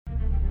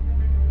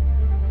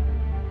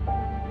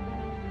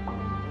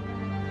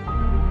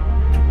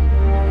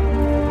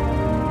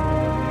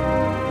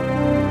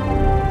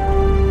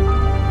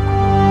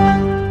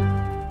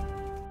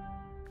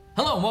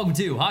welcome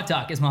to Hawk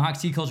Talk. It's my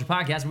Hawks Tea Culture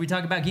podcast where we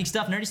talk about geek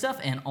stuff, nerdy stuff,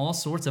 and all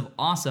sorts of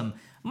awesome.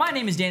 My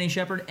name is Danny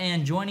Shepard,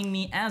 and joining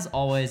me, as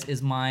always,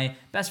 is my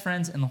best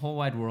friends in the whole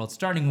wide world,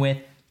 starting with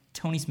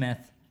Tony Smith.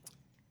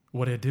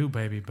 What it do,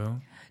 baby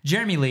boo?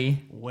 Jeremy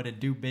Lee. What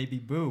it do, baby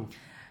boo?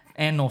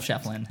 And Noel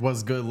Shefflin.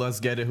 What's good? Let's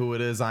get it. Who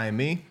it is? I am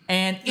me.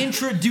 And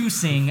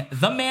introducing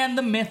the man,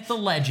 the myth, the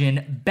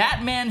legend,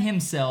 Batman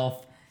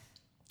himself,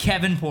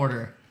 Kevin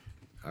Porter.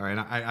 All right,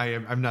 I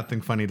have nothing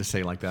funny to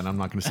say like that. I'm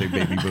not going to say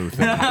baby boo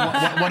thing.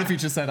 What if you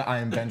just said, I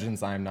am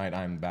vengeance, I am night,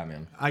 I am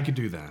Batman? I could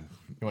do that.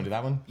 You want to do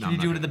that one? Can you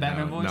do it in the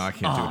Batman voice? No, I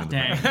can't do it in the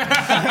dang.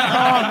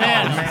 Batman.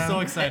 Man, I'm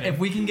so excited. if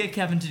we can get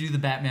Kevin to do the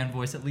Batman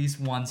voice at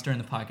least once during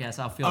the podcast,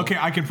 I'll feel Okay,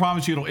 I can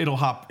promise you it'll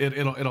hop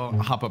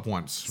hop up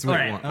once. All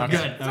right, Okay.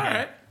 good. All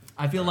right.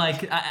 I feel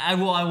like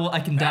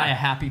I can die a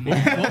happy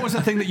man. What was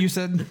the thing that you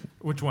said?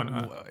 Which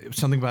one?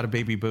 Something about a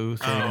baby boo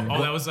thing.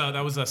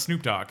 That was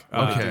Snoop Dogg.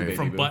 Okay.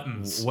 From Baby Boo.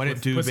 Buttons. What it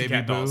with do, Pussycat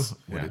baby boo? Dolls.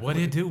 Yeah. What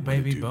it do,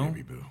 baby boo?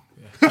 Baby boo.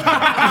 I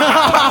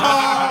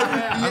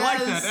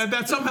like that. And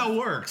that somehow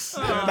works.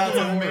 That's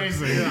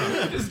amazing.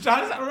 Just, how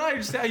does that right?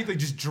 Just how you like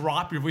just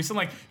drop your voice and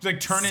like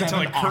turn into 7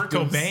 like Kurt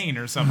octaves. Cobain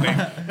or something.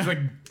 Just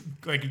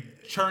like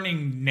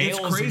churning nails.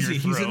 It's crazy. In your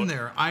He's throat. in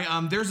there.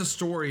 There's a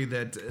story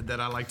that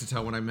I like to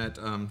tell when I met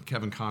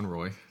Kevin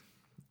Conroy.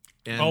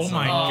 And Oh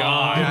my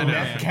god! Yeah, I know.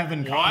 man. Kevin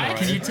What? Conroy.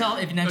 Can you tell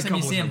if next time you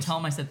couple see him, times. tell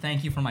him I said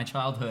thank you for my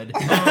childhood.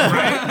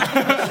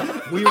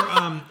 We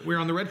were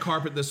on the red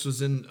carpet. This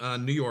was in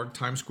New York,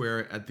 Times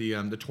Square, at the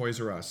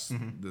Toys R Us,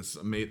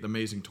 the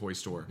amazing toy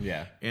store.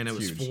 Yeah, and it it's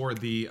was huge. for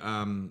the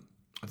I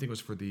think it was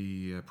for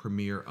the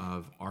premiere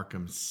of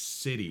Arkham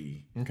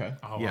City. Okay.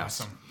 Oh, Yes.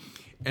 awesome.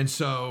 And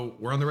so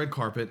we're on the red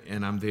carpet,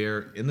 and I'm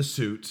there in the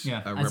suit, Yeah,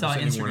 I saw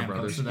an representing Warner Instagram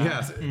Brothers. post of that.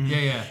 Yes.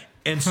 Yeah.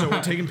 And so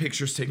we're taking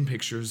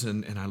pictures,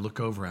 and I look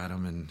over at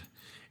him, and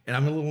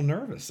I'm a little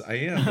nervous. I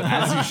am.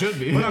 As you should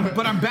be.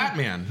 But I'm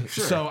Batman.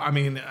 So, I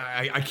mean,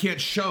 I can't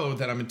show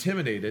that I'm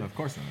intimidated. Of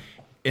course not.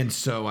 And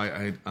so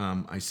I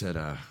said,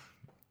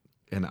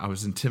 and I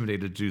was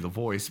intimidated to do the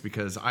voice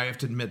because I have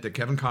to admit that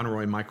Kevin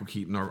Conroy and Michael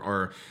Keaton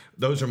are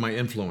those are my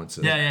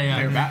influences. Yeah.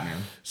 They're Batman.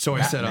 So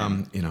I said,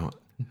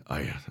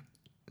 I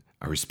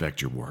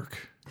respect your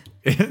work.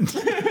 And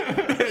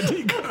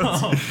he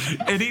goes,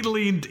 and he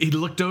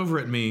looked over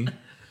at me,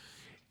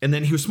 and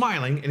then he was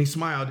smiling, and he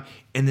smiled,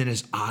 and then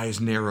his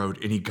eyes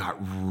narrowed, and he got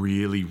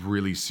really,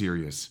 really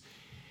serious.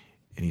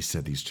 And he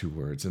said these two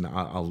words, and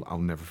I'll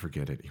never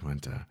forget it. He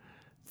went,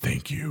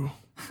 "Thank you."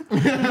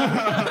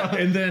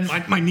 And then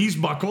my knees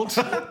buckled,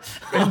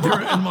 and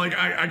I'm like,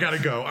 I gotta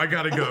go.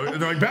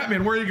 And they're like,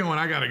 Batman, where are you going?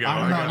 I gotta go.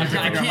 I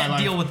can't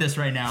deal with this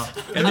right now.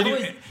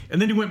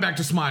 And then he went back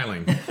to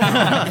smiling.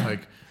 I was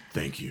like,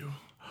 thank you.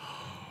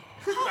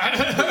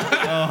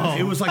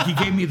 It was like he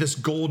gave me this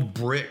gold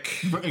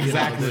brick.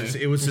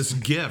 Exactly. It was this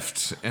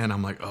gift, and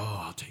I'm like,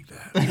 oh, I'll take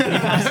that.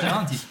 Pass it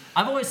on to you.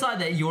 I've always thought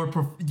that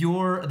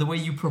the way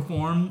you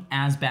perform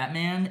as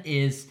Batman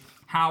is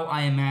how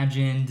I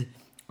imagined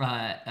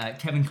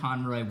Kevin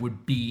Conroy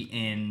would be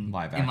in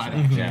Live in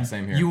action. Yeah,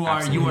 same here. You are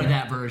Absolutely.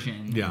 that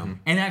version. Yeah.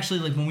 And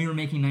actually, like when we were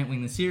making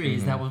Nightwing the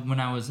series, that was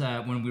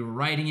when we were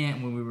writing it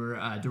and when we were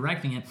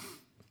directing it.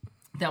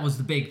 That was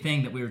the big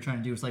thing that we were trying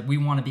to do. It's like we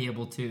want to be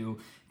able to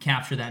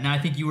capture that. Now I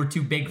think you were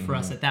too big for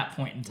us at that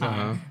point in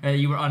time.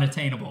 You were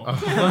unattainable. But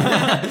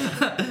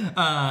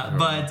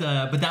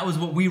that was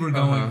what we were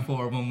going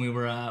for when we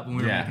were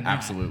making that.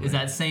 absolutely. Is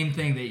that same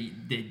thing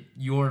that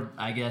you're,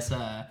 I guess.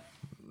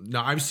 No,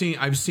 I've seen the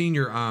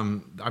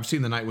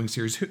Nightwing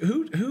series.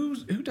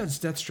 Who does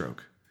Deathstroke?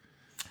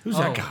 Who's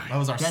that guy? That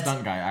was our That's-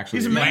 stunt guy, actually.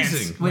 He's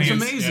amazing. Wait, He's so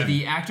amazing.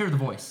 The actor or the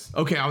voice?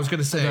 Okay, I was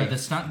gonna say. The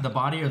stunt, the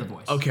body or the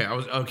voice? Okay, all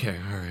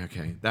right,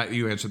 okay. That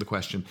you answered the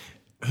question.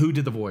 Who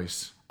did the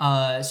voice?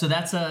 So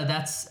that's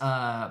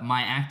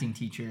my acting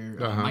teacher,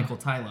 Michael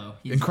Tylo.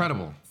 He's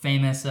Incredible.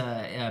 Famous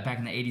back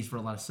in the 80s for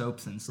a lot of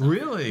soaps and stuff.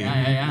 Really?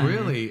 Yeah.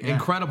 Really? Yeah.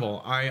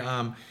 Incredible.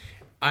 I'm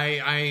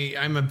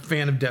a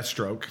fan of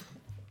Deathstroke.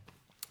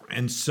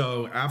 And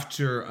so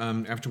after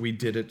we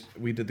did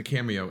the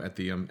cameo at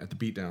the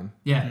beatdown.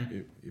 Yeah.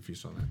 If you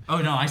saw that. Oh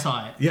no, I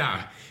saw it.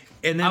 Yeah.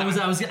 And then I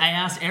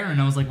asked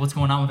Aaron. I was like, "What's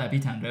going on with that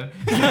beatdown, dude?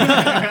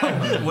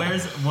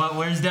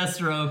 Where's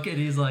Deathstroke?" And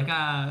he's like,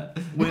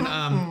 when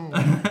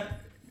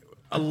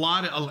a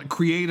lot of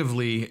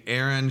creatively,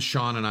 Aaron,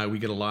 Sean, and we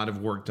get a lot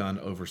of work done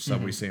over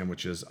Subway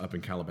sandwiches up in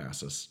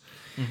Calabasas.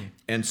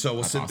 And so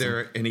we'll sit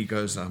there, and he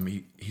goes,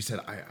 he said,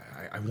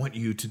 I want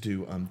you to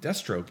do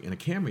Deathstroke in a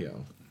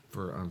cameo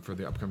for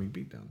the upcoming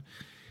beatdown.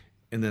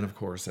 And then, of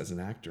course, as an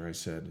actor, I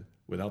said,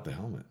 without the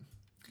helmet.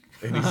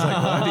 And he's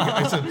like, what?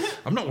 I said,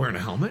 I'm not wearing a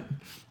helmet.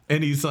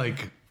 And he's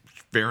like,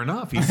 fair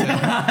enough. He said,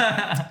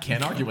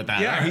 Can't argue with that.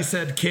 yeah. He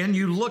said, can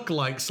you look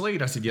like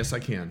Slade? I said, yes, I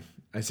can.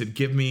 I said,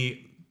 give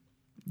me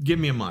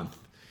a month.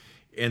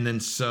 And then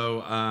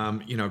so,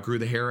 grew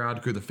the hair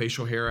out, grew the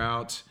facial hair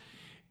out.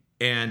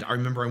 And I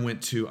remember I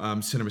went to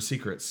Cinema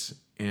Secrets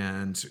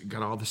and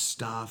got all the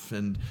stuff.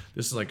 And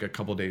this is like a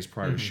couple days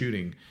prior to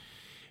shooting.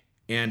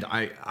 And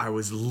I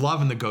was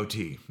loving the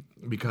goatee.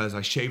 because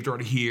I shaved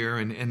right here,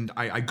 and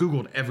I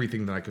Googled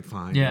everything that I could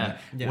find. Yeah.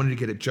 I wanted to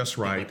get it just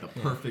right. The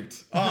perfect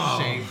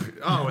shape.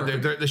 Oh,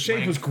 the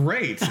shape was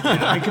great.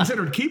 I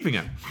considered keeping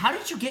it. How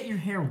did you get your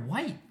hair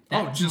white?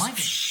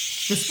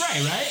 The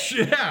spray, right?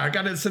 Yeah, I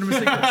got it at Cinema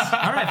Secrets.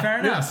 All right, fair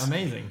enough. Yes.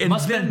 Amazing. And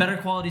Must have then- been better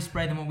quality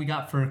spray than what we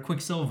got for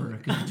Quicksilver,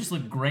 because it just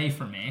looked gray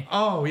for me.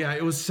 Oh yeah,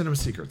 it was Cinema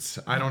Secrets.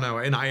 I don't know,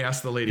 and I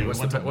asked the lady, "What's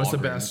went to the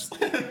best?"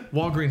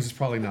 Walgreens is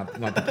probably not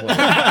the place.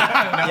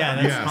 Yeah,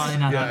 that's Yes. Probably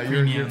not Yeah, that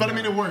you're- premium. But I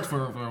mean, it worked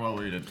for what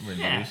we did.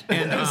 Yeah,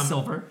 And, it was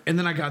silver. And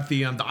then I got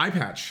the eye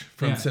patch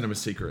from Yeah. Cinema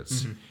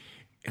Secrets,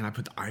 and I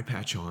put the eye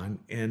patch on.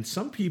 And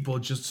some people,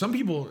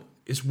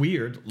 it's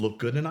weird, look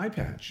good in an eye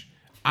patch.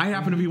 I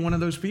happen to be one of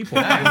those people.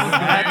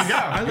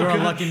 I look You're a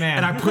good, lucky man.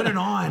 And I put it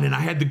on, and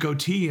I had the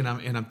goatee, and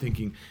I'm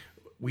thinking,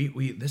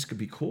 we this could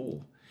be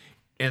cool.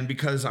 And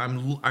because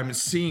I'm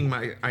seeing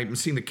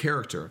the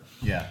character.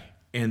 Yeah.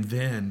 And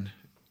then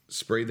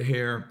sprayed the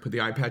hair, put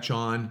the eye patch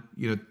on,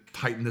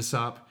 tighten this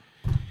up.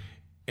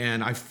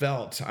 And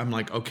I'm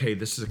like, okay,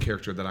 this is a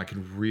character that I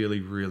could really,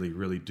 really,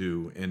 really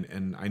do.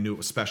 And I knew it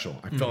was special.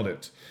 I felt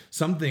it.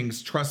 Some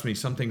things, trust me,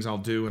 some things I'll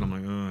do, and I'm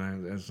like,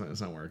 oh, it's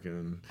not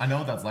working. I know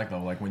what that's like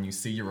though. Like when you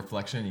see your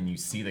reflection and you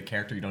see the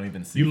character, you don't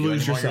even see You you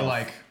lose anymore. yourself. You're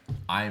like,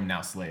 I am now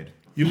Slade.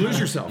 You lose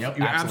yourself. Yep,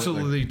 You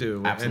absolutely. absolutely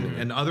do.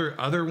 Absolutely. And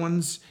other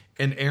ones,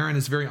 and Aaron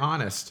is very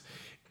honest.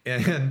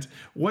 And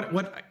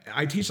what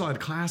I teach a lot of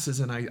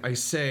classes, and I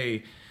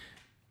say,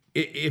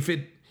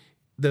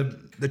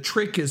 the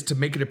trick is to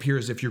make it appear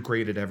as if you're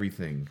great at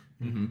everything.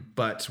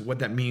 But what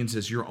that means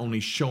is you're only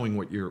showing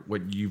what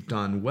you've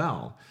done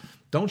well.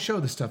 Don't show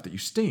the stuff that you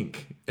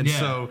stink. And Yeah.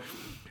 so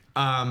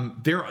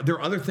there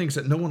are other things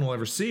that no one will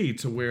ever see,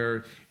 to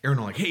where Aaron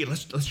will like, hey,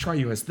 let's try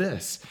you as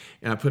this,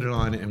 and I put it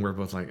on, and we're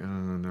both like, oh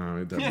no,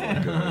 it doesn't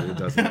look good. It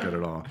doesn't look good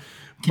at all.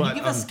 Can you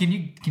give us? Can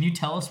you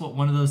tell us what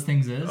one of those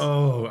things is?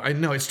 Oh, I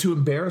know, it's too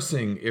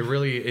embarrassing. It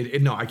really,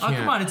 no, I Oh, can't.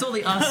 come on! It's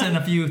only us and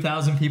a few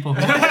thousand people.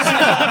 Who It's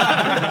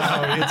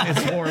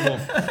horrible.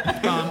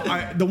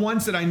 The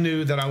ones that I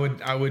knew that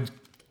I would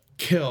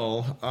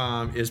kill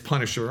is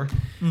Punisher.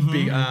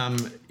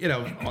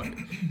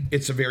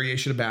 It's a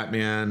variation of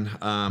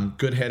Batman.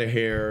 Good head of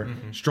hair,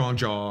 strong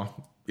jaw.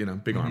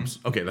 Big arms.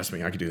 Okay, that's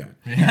me. I could do that.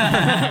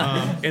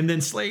 And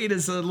then Slade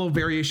is a little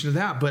variation of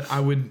that, but I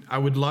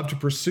would love to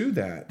pursue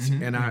that.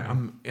 And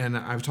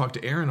I've talked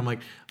to Aaron. I'm like,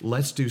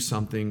 let's do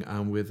something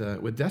with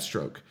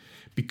Deathstroke,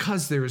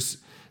 because there's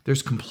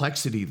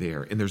complexity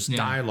there, and there's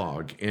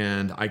dialogue,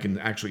 and I can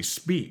actually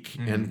speak,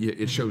 and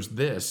it shows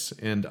this,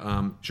 and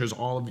shows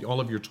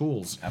all of your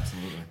tools.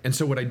 Absolutely. And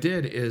so what I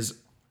did is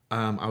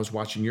I was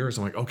watching yours.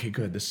 I'm like, okay,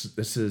 good.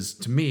 This is,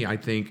 to me, I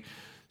think,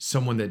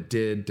 someone that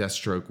did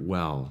Deathstroke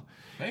well.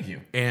 Thank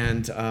you.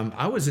 And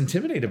I was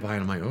intimidated by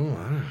it. I'm like,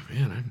 oh,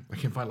 man, I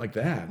can't fight like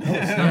that.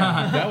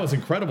 That was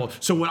incredible.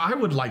 So what I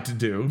would like to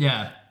do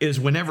is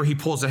whenever he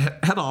pulls a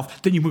head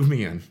off, then you move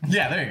me in.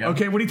 Yeah, there you go.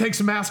 Okay, when he takes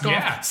the mask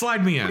off,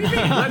 slide me in.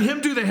 Let him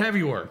do the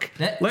heavy work.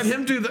 Let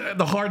him do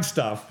the hard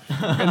stuff,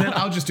 and then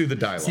I'll just do the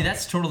dialogue. See,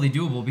 that's totally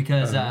doable,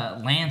 because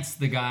Lance,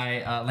 the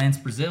guy, Lance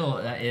Brazil,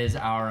 is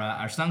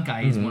our stunt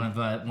guy. He's one of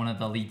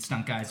the lead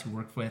stunt guys who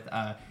work with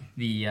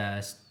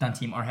the stunt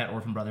team, Our Hat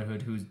Orphan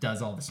Brotherhood, who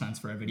does all the stunts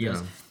for our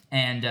videos.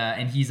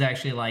 And he's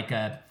actually like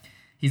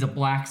he's a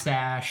black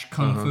sash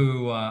kung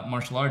fu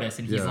martial artist,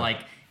 and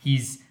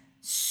he's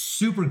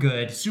super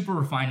good, super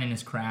refined in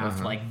his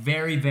craft, like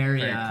very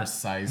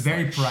precise,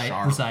 very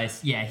sharp.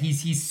 precise. Yeah,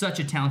 he's such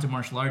a talented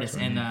martial artist,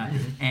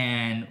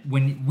 and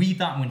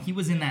when he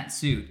was in that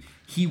suit,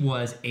 he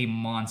was a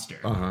monster.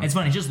 And it's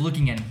funny, just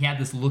looking at him, he had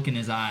this look in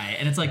his eye,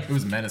 and it's like, it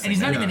was menacing. And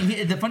he's not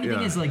even. The funny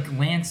thing is, like,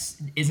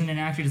 Lance isn't an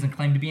actor, doesn't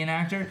claim to be an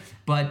actor,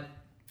 but.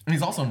 And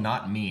he's also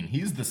not mean.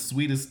 He's the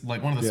sweetest,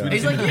 like one of the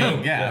sweetest. He's like human you.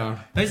 beings. Yeah.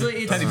 It's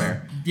like, Teddy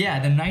bear. Yeah,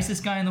 the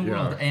nicest guy in the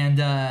world,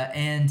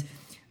 and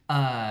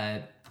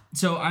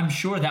so I'm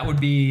sure that would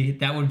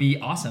be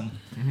awesome.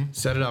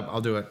 Set it up.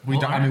 I'll do it. We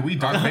Darth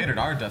Vadered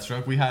our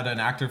Deathstroke. We had an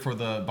actor for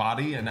the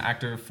body, an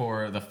actor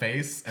for the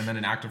face, and then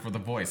an actor for the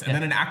voice, and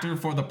then an actor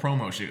for the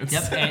promo shoots.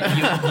 Yep,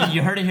 and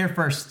you heard it here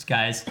first,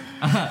 guys.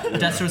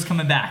 Deathstroke's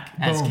coming back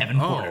as Kevin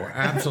Porter. Oh,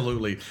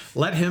 absolutely.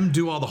 Let him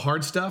do all the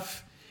hard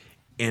stuff,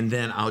 and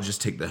then I'll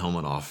just take the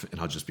helmet off,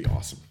 and I'll just be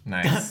awesome.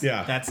 Nice.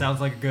 Yeah. That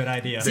sounds like a good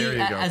idea. See, There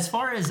you go. as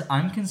far as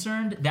I'm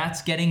concerned,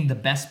 that's getting the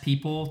best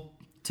people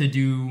to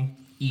do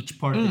each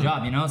part of the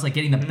job. It's like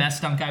getting the best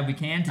stunt guy we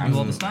can to do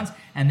all the stunts,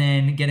 and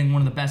then getting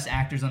one of the best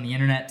actors on the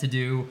internet to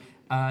do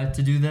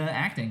the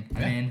acting. I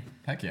mean,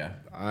 Heck yeah.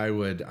 I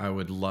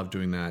would love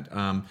doing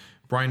that.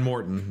 Brian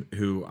Morton,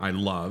 who I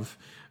love.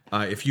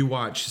 If you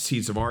watch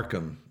Seeds of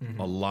Arkham,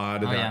 a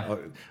lot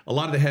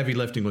of the heavy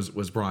lifting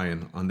was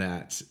Brian on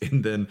that,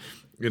 and then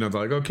they're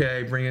like,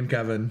 okay, bring in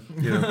Kevin,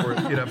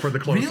 for the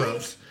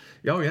close-ups.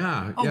 Really? Oh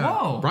yeah. Oh, yeah.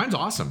 whoa. Brian's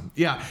awesome.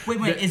 Yeah.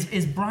 wait,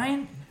 is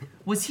Brian?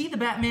 Was he the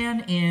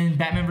Batman in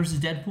Batman vs.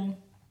 Deadpool?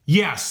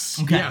 Yes.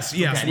 Okay. Yes.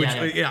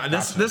 Okay, yeah.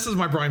 This is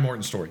my Brian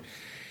Morton story.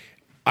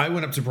 I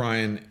went up to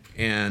Brian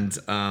and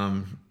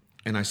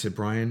I said,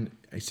 Brian,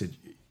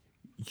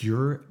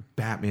 you're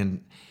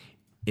Batman.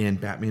 And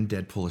Batman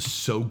Deadpool is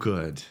so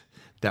good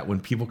that when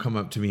people come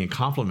up to me and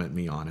compliment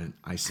me on it,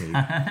 I say,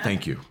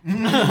 thank you. They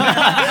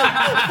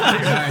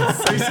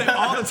say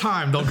all the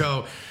time, they'll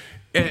go,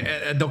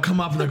 and they'll come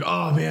up and they'll go,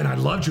 oh man, I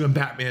loved you in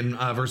Batman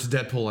versus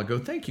Deadpool. I go,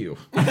 thank you.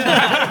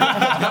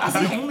 That was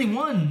the only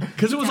one.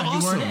 Because it was you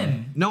awesome. weren't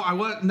in.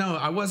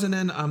 I wasn't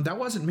in. That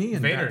wasn't me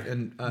in Vader.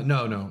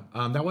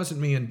 that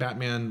wasn't me in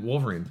Batman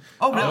Wolverine.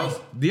 Oh, really?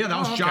 That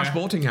was Josh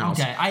Boltinghouse.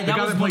 Okay, the that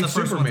guy was that one of played the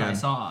first ones I Superman.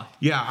 saw.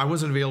 Yeah, I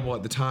wasn't available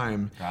at the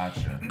time.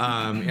 Gotcha.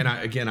 And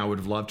I would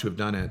have loved to have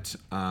done it.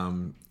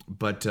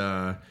 But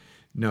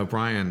no,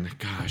 Brian,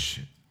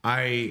 gosh,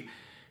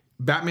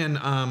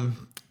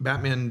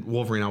 Batman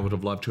Wolverine, I would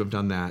have loved to have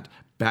done that.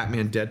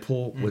 Batman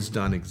Deadpool was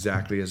done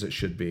exactly as it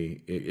should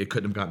be. It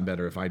couldn't have gotten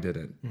better if I did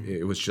it.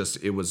 It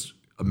was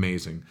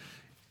amazing.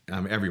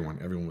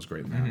 Everyone was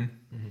great in that.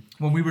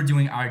 When we were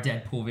doing our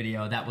Deadpool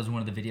video, that was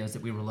one of the videos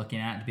that we were looking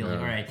at to be like,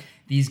 all right,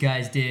 these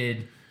guys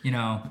did,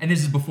 and this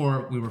is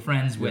before we were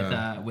friends with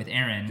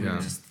Aaron. We were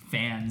just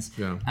fans.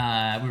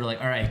 Yeah. We were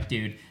like, all right,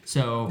 dude.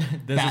 So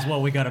This is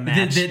what we got to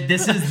match.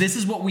 This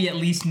is what we at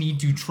least need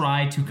to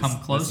try to come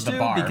close is the to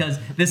bar. because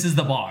this is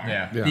the bar.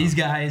 Yeah. These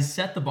guys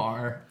set the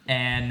bar,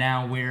 and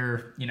now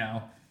we're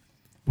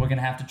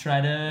gonna have to try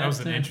to. That was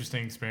an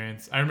interesting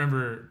experience. I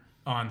remember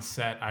on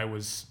set, I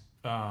was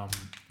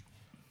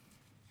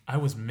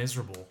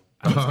miserable.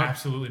 I was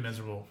absolutely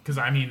miserable because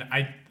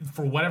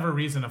for whatever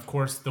reason, of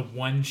course, the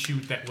one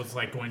shoot that was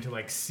like going to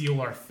like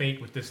seal our fate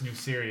with this new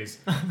series,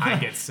 I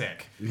get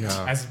sick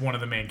as one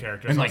of the main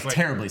characters. And I like was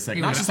terribly sick.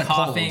 He Not was just a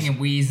coughing cold. and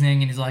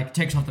wheezing, and he's like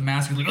takes off the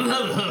mask. He's like,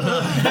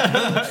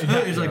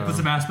 he's like puts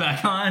the mask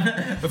back on.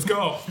 Let's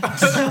go.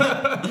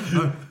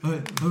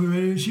 Are we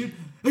ready to shoot?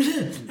 Pulls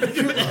it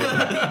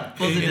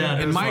down.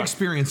 It In was my fun.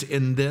 experience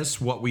in this,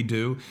 what we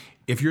do,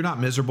 if you're not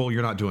miserable,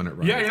 you're not doing it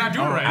right. Yeah, you're not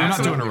doing it right. You're not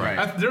doing it Absolutely.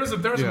 right. There was a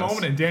Yes.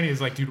 moment, and Danny is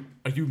like, "Dude,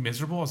 are you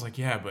miserable?" I was like,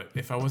 "Yeah, but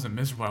if I wasn't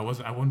miserable,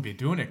 I wouldn't be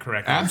doing it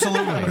correctly."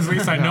 Absolutely. Because at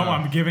least I know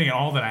I'm giving it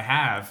all that I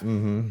have.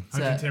 Mm-hmm.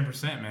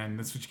 110%, man.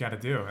 That's what you got to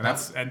do.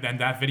 And and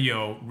that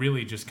video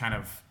really just kind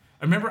of.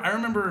 I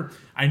remember.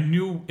 I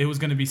knew it was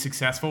going to be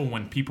successful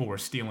when people were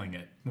stealing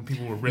it, when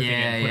people were ripping it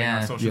and putting it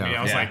on social media.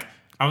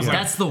 I was like,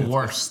 That's the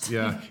worst.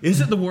 Yeah. Is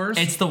it the worst?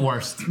 It's the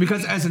worst.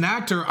 Because as an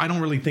actor, I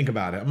don't really think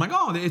about it. I'm like,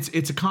 oh,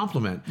 it's a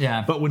compliment.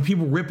 Yeah. But when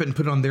people rip it and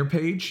put it on their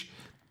page,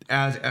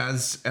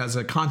 as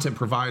a content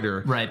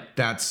provider, Right.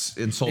 that's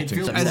insulting. It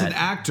feels So as bad. an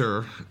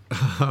actor,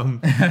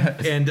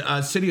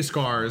 and City of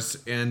Scars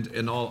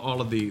and all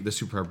of the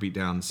superhero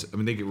beatdowns, I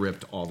mean, they get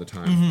ripped all the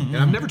time. And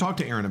I've never talked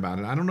to Aaron about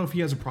it. I don't know if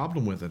he has a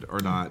problem with it or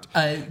not.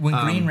 When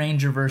Green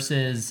Ranger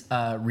versus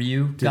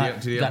Ryu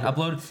got he-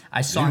 uploaded,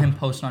 I saw him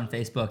post on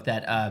Facebook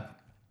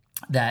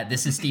that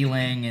this is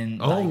stealing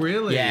and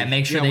Really? Yeah,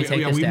 make sure they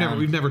take this down.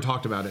 We've never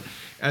talked about it.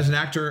 As an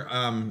actor,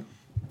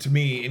 to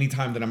me,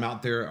 anytime that I'm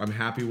out there, I'm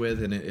happy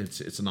with, and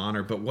it's an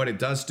honor. But what it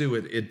does do,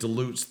 it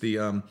dilutes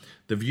the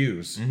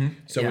views.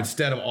 So Yeah.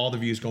 instead of all the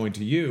views going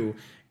to you,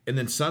 and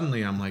then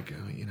suddenly I'm like,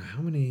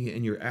 how many?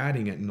 And you're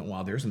adding it, and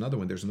wow, there's another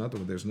one, there's another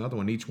one, there's another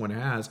one. Each one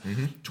has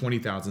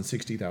 20,000,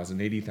 60,000,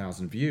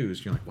 80,000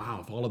 views. You're like, wow,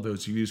 if all of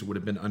those views would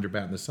have been under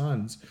Bat and the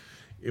Suns,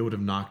 it would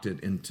have knocked it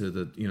into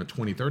the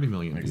 20, 30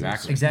 million views.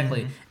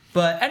 Exactly.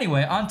 But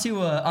anyway, on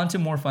to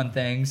more fun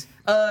things.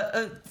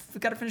 We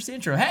gotta finish the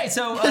intro. Hey,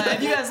 so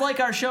if you guys like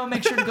our show,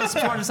 make sure to go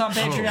support us on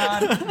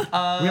Patreon.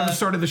 We haven't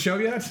started the show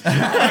yet?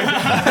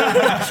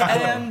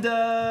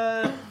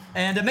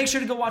 And make sure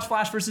to go watch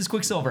Flash versus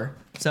Quicksilver.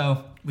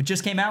 So it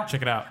just came out.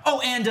 Check it out. Oh,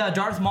 and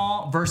Darth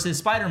Maul versus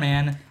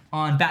Spider-Man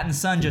on Bat and the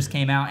Sun just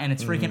came out, and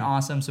it's freaking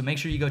awesome. So make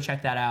sure you go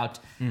check that out.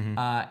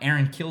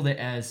 Aaron killed it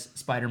as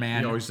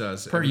Spider-Man. He always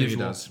does. Per Everything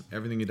usual. He does.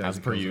 Everything he does.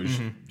 As per he kills it.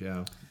 usual.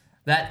 Yeah.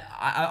 That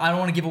I don't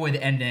want to give away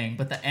the ending,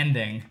 but the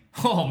ending.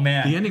 Oh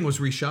man. The ending was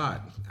reshot.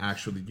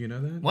 Actually, do you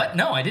know that? What?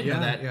 No, I didn't know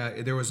that.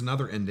 Yeah. There was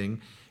another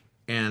ending,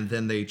 and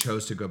then they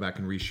chose to go back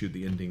and reshoot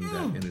the ending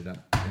that ended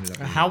up.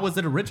 How was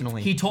it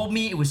originally? He told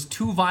me it was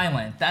too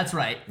violent. That's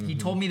right. He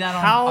told me that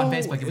How on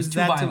Facebook. It was is too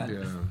that too-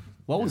 violent. Yeah.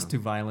 What was too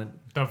violent?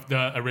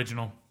 The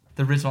original,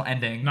 The original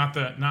ending. not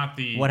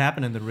the. What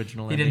happened in the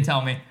original? He didn't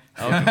tell me.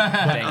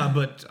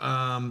 But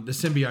the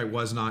symbiote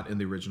was not in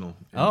the original.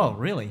 Oh,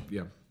 really?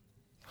 Yeah.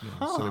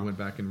 So they went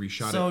back and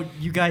reshot So it.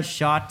 you guys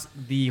shot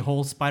the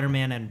whole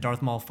Spider-Man and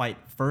Darth Maul fight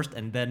first,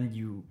 and then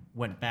you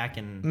went back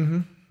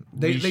and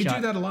They do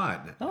reshot- that a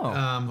lot.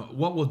 Oh.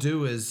 What we'll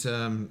do is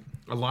a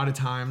lot of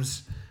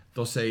times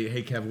they'll say,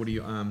 "Hey Kev, what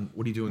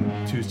are you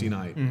doing Tuesday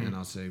night?" And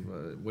I'll say,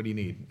 "What do you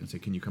need?" And say,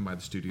 "Can you come by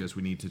the studios?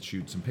 We need to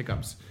shoot some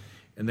pickups."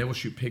 And they will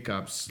shoot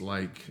pickups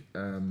like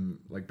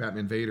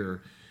Batman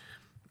Vader.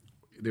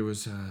 There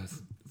was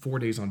 4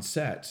 days on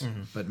set,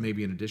 but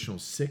maybe an additional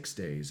 6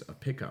 days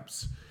of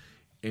pickups.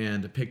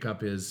 And a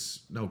pickup is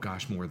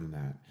more than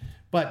that.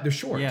 But they're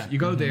short. Yeah. You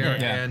go there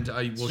Yeah. and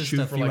we'll just shoot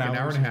a for few like an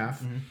hour hours. and a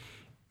half,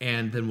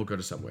 and then we'll go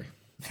to Subway.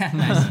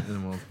 Nice. And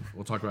then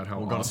we'll talk about how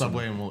We'll go to awesome.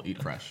 Subway and we'll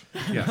eat fresh.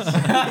 Yes.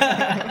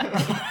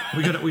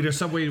 we go to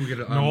Subway. We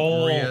go to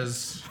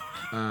Maria's.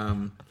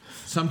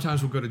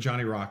 Sometimes we'll go to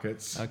Johnny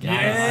Rockets. Okay.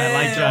 I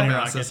like Johnny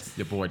Rockets.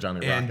 Your boy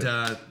Johnny And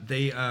Rocket.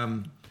 they,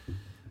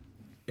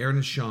 Aaron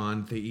and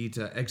Sean, they eat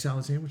egg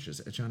salad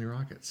sandwiches at Johnny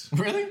Rockets.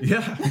 Really?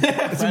 Yeah,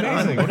 it's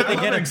amazing. What do they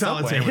get egg at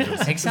salad Subway?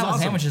 sandwiches? Egg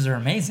salad sandwiches are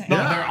amazing. They're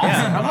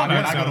awesome.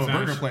 I go to a Sounds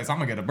burger nice. place. I'm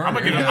gonna get a burger.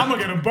 I'm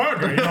gonna get a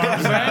burger. You know what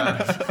I'm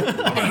saying?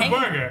 I'm gonna get a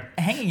burger.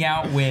 Hanging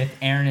out with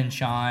Aaron and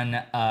Sean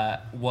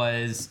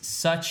was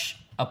such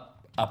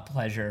a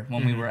pleasure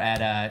when we were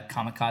at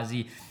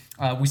Kamikaze.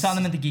 We saw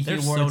them at the Geeky They're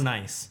Awards. so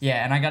nice.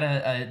 Yeah, and I got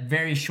a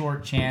very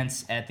short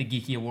chance at the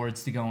Geeky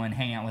Awards to go and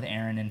hang out with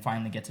Aaron and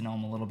finally get to know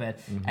him a little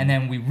bit. And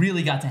then we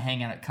really got to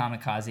hang out at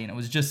Kamikaze, and it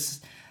was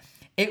just,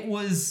 it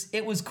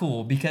was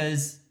cool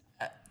because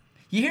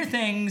you hear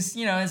things,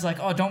 you know, it's like,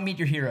 oh, don't meet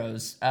your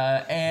heroes.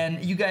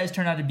 And you guys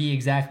turned out to be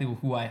exactly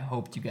who I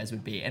hoped you guys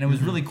would be. And it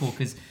was really cool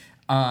because,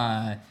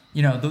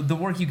 you know, the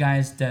work you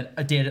guys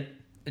did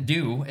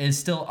do is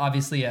still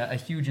obviously a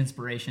huge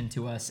inspiration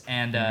to us,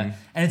 and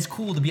it's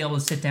cool to be able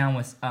to sit down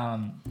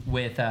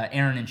with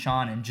Aaron and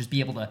Sean and just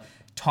be able to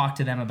talk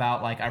to them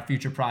about like our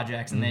future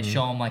projects, and then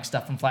show them like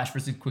stuff from Flash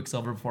vs.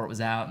 Quicksilver before it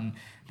was out, and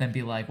then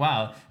be like,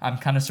 wow, I'm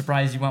kind of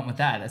surprised you went with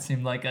that. That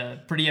seemed like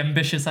a pretty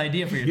ambitious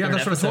idea for your Yeah, third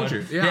that's what I episode.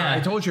 told you. Yeah, I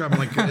told you. I'm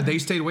like, they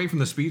stayed away from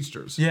the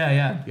speedsters. Yeah.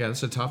 Yeah,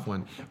 that's a tough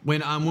one.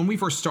 When we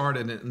first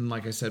started, and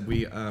like I said,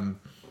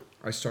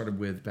 I started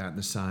with Bat in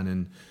the Sun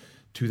in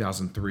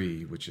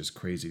 2003, which is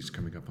crazy. It's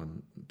coming up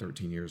on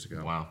 13 years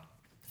ago. Wow.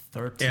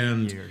 13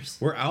 And years.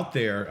 we're out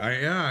there.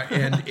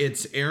 And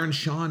it's Aaron,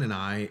 Sean, and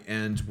I,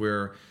 and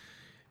we're,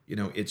 you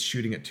know, it's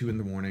shooting at 2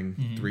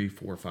 a.m, 3,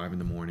 4, 5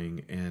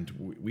 a.m,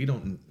 and we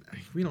don't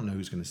know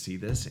who's going to see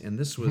this. And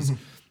this was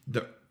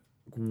this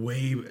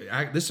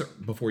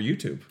before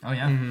YouTube. Oh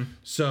yeah.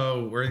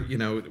 So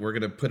we're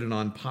gonna put it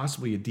on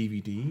possibly a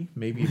DVD,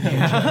 maybe a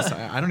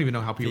VHS. I don't even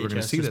know how people are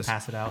gonna see just this.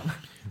 pass it out.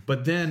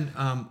 But then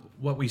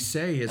what we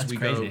say is That's we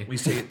crazy.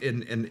 say,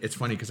 and it's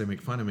funny because they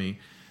make fun of me,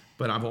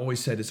 but I've always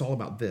said it's all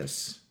about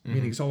this.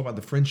 Meaning it's all about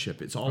the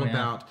friendship. It's all Oh, yeah.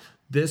 about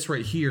this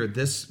right here.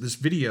 This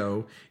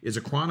video is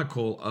a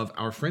chronicle of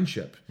our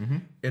friendship.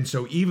 And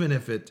so even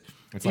if it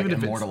It's like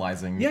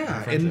immortalizing. your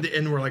yeah, friendship.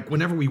 and we're like,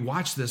 whenever we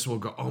watch this, we'll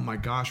go, oh my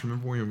gosh,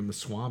 remember when we were in the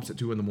swamps at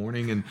 2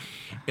 a.m,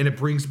 and it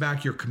brings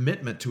back your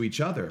commitment to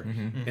each other.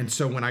 And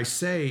so when I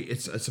say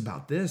it's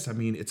about this, I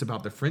mean it's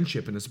about the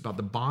friendship, and it's about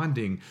the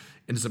bonding,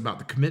 and it's about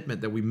the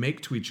commitment that we make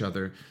to each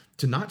other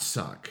to not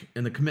suck,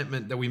 and the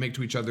commitment that we make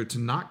to each other to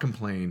not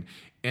complain,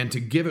 and to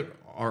give it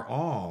our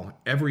all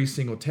every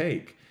single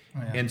take.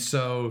 And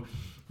so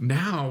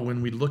now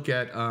when we look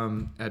at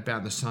Bat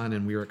in the Sun,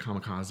 and we were at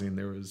Kamikaze, and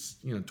there was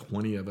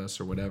 20 of us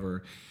or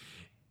whatever,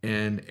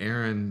 and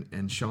Aaron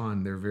and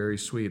Sean, they're very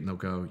sweet, and they'll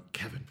go,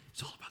 Kevin,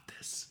 it's all about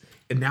this.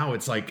 And now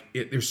it's like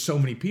there's so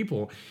many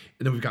people,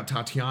 and then we've got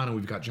Tatiana,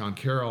 we've got John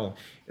Carroll,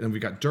 and then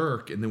we've got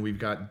Dirk, and then we've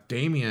got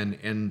Damien,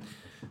 and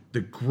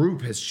the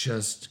group has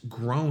just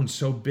grown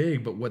so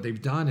big. But what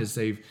they've done is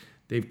they've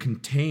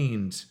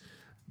contained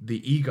the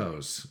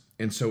egos.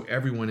 And so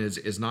everyone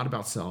is not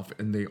about self,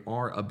 and they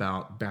are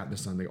about Bat in the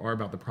Sun. They are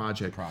about the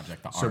project.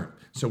 The so, art.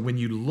 So when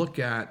you look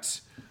at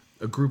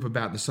a group of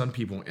Bat in the Sun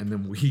people, and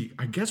then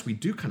I guess we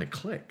do kind of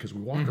click because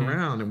we walk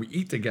around and we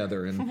eat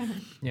together,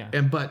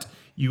 and but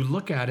you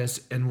look at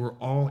us and we're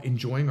all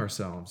enjoying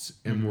ourselves,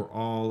 and we're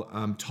all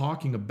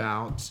talking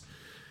about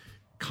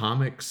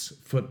comics,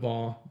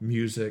 football,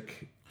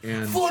 music,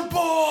 and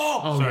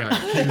Football! Oh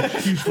yeah,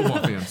 huge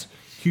football fans.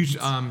 Huge.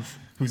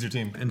 Who's your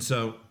team? And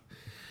so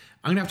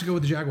I'm gonna have to go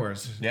with the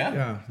Jaguars.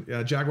 Yeah?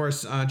 Yeah.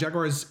 Jaguars.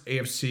 Jaguars.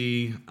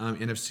 AFC.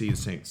 NFC. The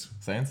Saints.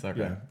 Saints? Okay.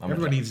 Yeah.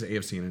 Everybody needs an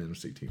AFC and an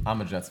NFC team.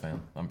 I'm a Jets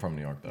fan. I'm from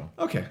New York, though.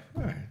 Okay.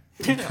 All right.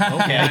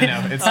 Okay, I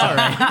know. It's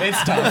tough.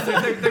 It's tough.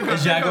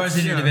 The Jaguars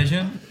in your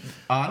division?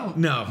 I don't.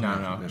 No.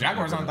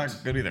 Jaguars aren't that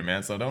good either,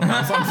 man. So don't.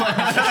 That's what I'm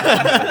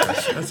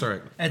saying. That's all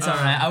right. It's all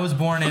right. I was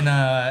born in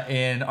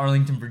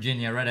Arlington,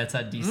 Virginia, right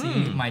outside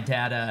DC.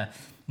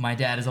 My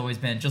dad has always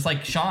been, just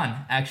like Sean,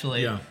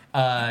 actually,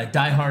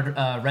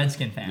 diehard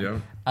Redskin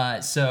fan. Yeah.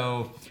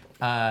 So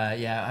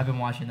I've been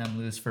watching them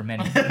lose for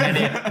many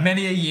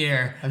a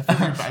year.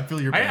 I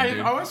feel your pain, I dude.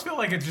 always feel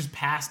like it's just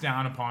passed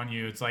down upon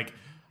you. It's like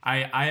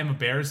I am a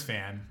Bears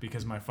fan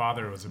because my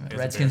father was a is a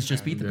Redskins Bears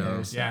just fan. beat the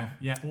Bears. Yeah.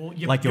 Well,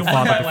 Like your won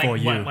father by before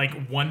you.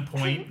 Like 1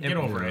 point. Get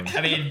over it.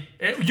 I mean,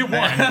 You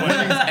won.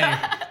 Hey,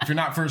 if you're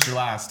not first, you're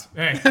last.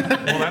 Hey, well,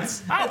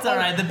 that's all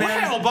right. The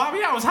Bears. Well, Bobby,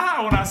 I was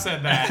high when I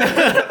said that.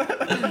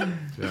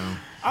 Yeah.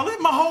 I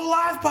lived my whole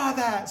life by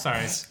that.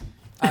 Sorry.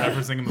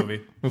 Referencing a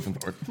movie. Moving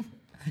forward.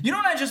 you know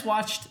what I just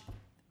watched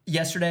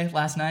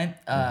last night?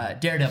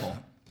 Daredevil.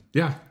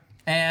 Yeah.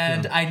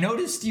 And I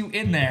noticed you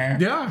in there.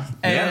 Yeah.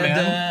 And,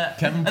 man.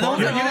 Kevin and I was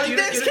Porter. like,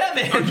 there's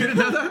Kevin. You didn't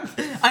know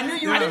that? I knew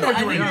you were I in didn't there. know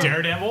you were in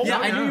Daredevil. Yeah,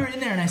 I knew yeah. you were in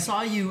there, and I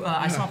saw you.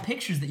 I saw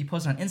pictures that you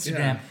posted on Instagram,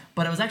 Yeah.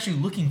 but I was actually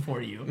looking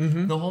for you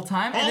the whole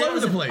time. And All then over it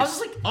was, the place. I was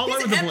just like, all he's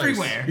over the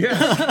everywhere. place.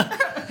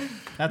 Yeah.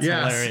 That's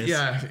hilarious.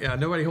 Yeah.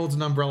 Nobody holds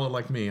an umbrella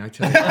like me, I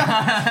tell you.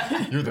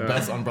 You're the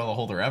best umbrella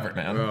holder ever,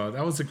 man.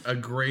 That was a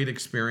great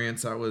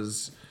experience. That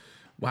was,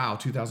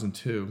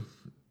 2002.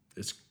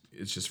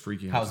 it's just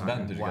freaking out. How's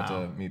Ben? Did you get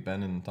to meet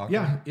Ben and talk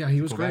to him? Yeah,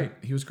 he was Cool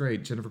great. guy? He was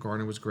great. Jennifer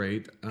Garner was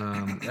great.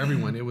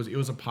 Everyone. It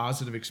was a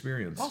positive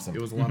experience. Awesome.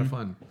 It was a lot of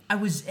fun.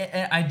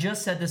 I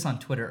just said this on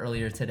Twitter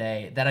earlier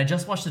today that I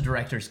just watched the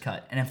director's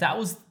cut, and if that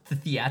was the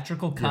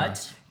theatrical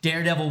cut,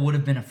 Daredevil would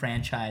have been a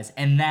franchise,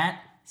 and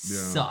that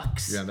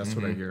sucks. Yeah, that's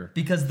what I hear.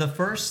 Because the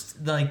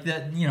first,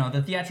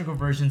 the theatrical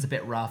version's a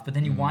bit rough, but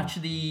then you watch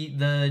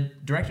the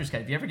director's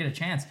cut. If you ever get a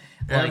chance,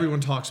 Everyone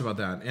talks about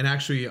that, and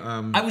actually,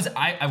 I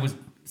was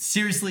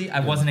seriously, I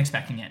wasn't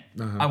expecting it.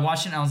 I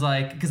watched it and I was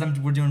like, because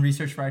we're doing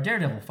research for our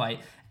Daredevil fight,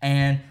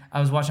 and I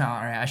was watching. All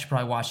right, I should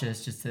probably watch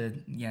this just to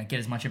get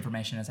as much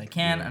information as I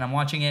can. And I'm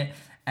watching it,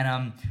 and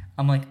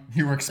I'm like,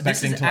 You were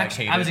expecting to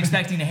hate it. I was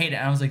expecting to hate it,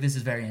 and I was like, this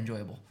is very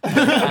enjoyable.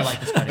 I like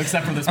this.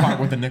 Except for this part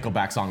where the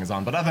Nickelback song is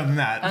on, but other than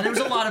that, There was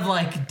a lot of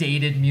like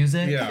dated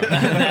music Yeah.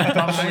 that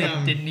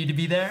probably didn't need to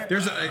be there.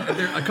 there's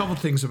a couple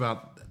things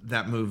about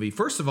that movie.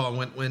 First of all,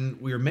 when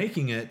we were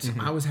making it,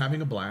 I was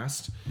having a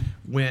blast.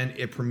 When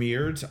it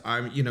premiered,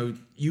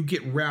 you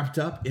get wrapped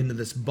up into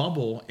this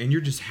bubble, and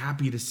you're just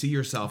happy to see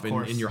yourself,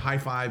 and you're high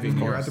fiving.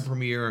 You're at the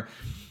premiere,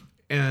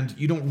 and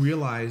you don't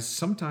realize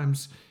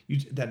sometimes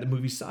that the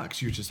movie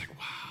sucks. You're just like,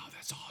 wow,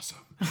 that's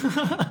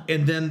awesome.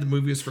 And then the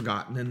movie was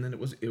forgotten, and then it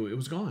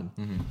was gone.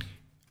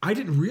 I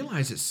didn't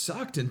realize it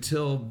sucked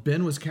until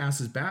Ben was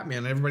cast as Batman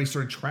and everybody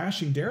started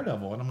trashing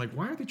Daredevil, and I'm like,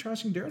 why are they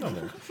trashing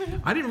Daredevil?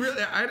 I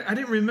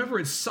didn't remember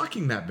it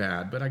sucking that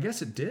bad, but I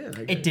guess it did.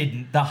 It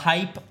didn't. The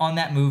hype on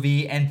that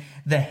movie and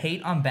the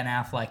hate on Ben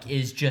Affleck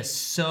is just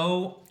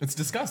so... it's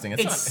disgusting.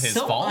 It's not his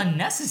so fault.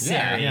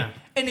 unnecessary. Yeah.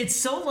 And it's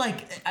so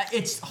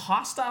it's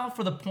hostile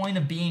for the point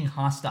of being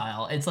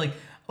hostile. It's like,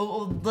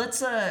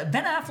 let's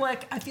Ben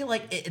Affleck, I feel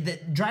like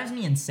that drives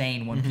me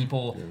insane when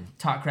people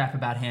talk crap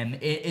about him.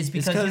 Is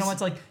because you know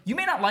it's like, you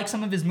may not like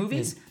some of his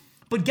movies,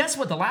 but guess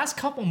what? The last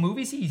couple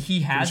movies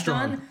he has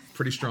done,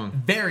 pretty strong.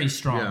 very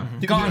strong.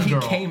 Yeah. Gone He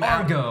Girl, came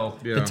out- Argo,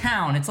 The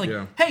Town. It's like,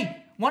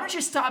 hey, why don't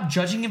you stop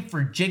judging him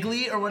for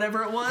Jiggly or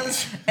whatever it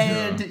was,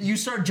 and you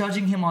start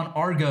judging him on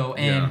Argo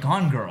and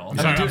Gone Girl. I'm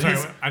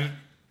sorry.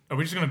 Are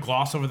we just gonna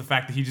gloss over the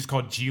fact that he just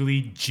called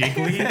Geely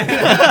Jiggly?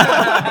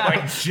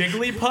 Like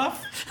Jigglypuff?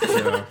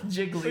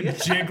 Jiggly.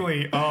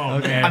 Jiggly. Oh,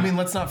 man. I mean,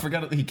 let's not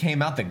forget he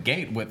came out the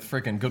gate with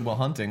freaking Good Will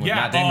Hunting with Yeah,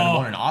 Matt Damon and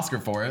won an Oscar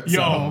for it.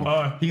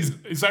 Yo,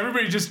 so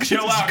everybody just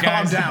chill Just out,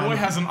 calm guys. down. The boy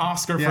has an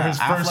Oscar for his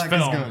first Affleck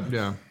film. is good.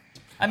 Yeah.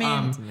 I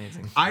mean,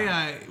 Amazing.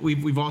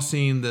 We've all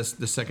seen the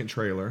second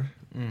trailer.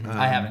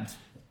 I haven't.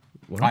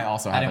 I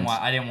also haven't.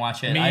 I didn't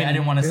watch it. I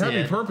didn't want to It see had to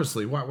be it.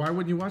 purposely. Why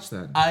wouldn't you watch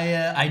that?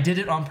 I did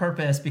it on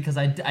purpose because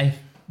I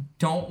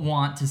don't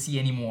want to see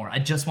any more. I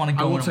just want to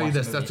go. I will and tell you watch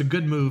this: the that's a movie.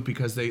 good move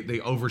because they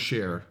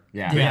overshare.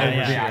 Yeah. Yeah, I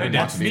yeah. didn't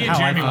watch it Me either. and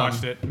Jeremy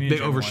watched it. Me and They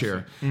Jeremy watched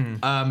overshare.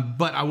 it.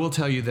 But I will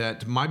tell you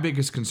that my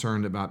biggest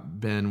concern about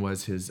Ben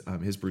was his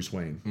Bruce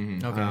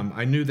Wayne. Okay.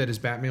 I knew that his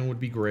Batman would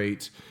be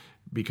great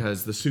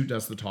because the suit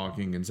does the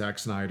talking, and Zack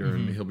Snyder,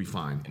 and he'll be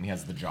fine. And he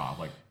has the job.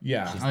 Like,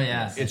 Yeah. Oh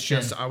yeah. It's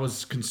just I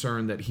was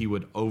concerned that he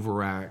would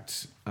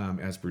overact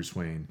as Bruce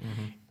Wayne.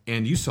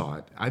 And you saw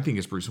it. I think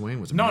his Bruce Wayne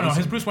was amazing. No,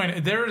 his Bruce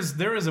Wayne. There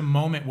is a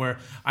moment where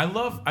I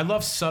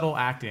love subtle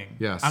acting.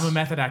 Yes. I'm a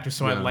method actor,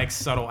 so I Yeah. like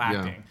subtle Yeah.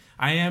 acting.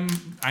 I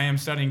am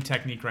studying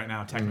technique right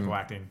now, technical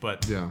acting,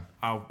 but Yeah.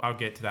 I'll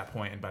get to that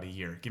point in about a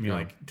year. Give me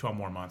like 12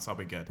 more months, I'll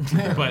be good.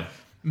 But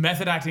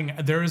method acting,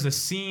 there is a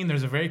scene,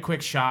 there's a very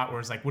quick shot where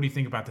it's like, what do you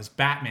think about this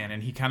Batman?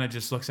 And he kind of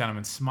just looks at him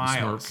and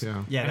smiles. Smirk,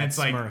 yeah. Yeah, and that it's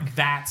like, smirk.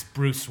 that's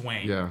Bruce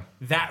Wayne. Yeah.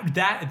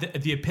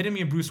 The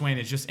epitome of Bruce Wayne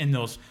is just in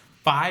those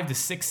 5 to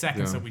 6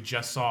 seconds Yeah. that we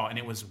just saw, and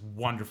it was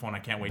wonderful, and I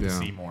can't wait to Yeah.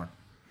 see more.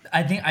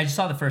 I think I just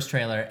saw the first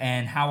trailer,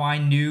 and how I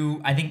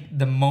knew. I think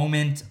the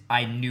moment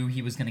I knew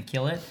he was gonna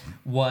kill it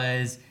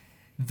was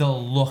the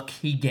look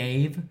he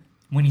gave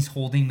when he's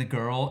holding the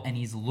girl and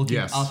he's looking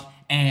Yes. up,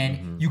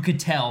 and you could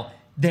tell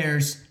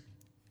there's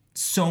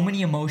so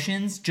many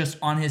emotions just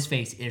on his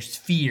face. There's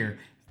fear,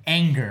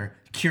 anger,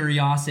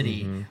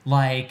 curiosity,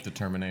 like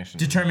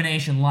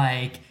determination.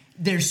 Like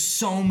there's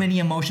so many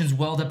emotions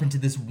welled up into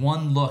this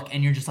one look,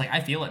 and you're just like, I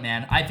feel it,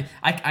 man.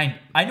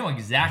 I know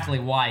exactly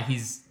why he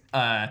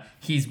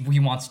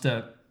wants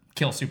to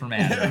kill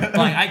Superman.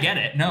 Like I get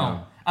it.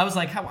 No. I was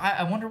like,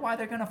 I wonder why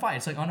they're gonna fight.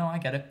 It's like, oh no, I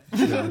get it.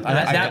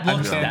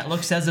 That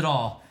look says it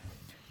all.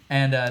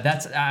 And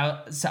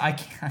so I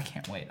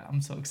can't wait.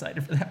 I'm so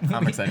excited for that movie.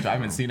 I'm excited. I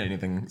haven't seen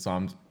anything, so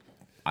I'm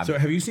So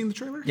have you seen the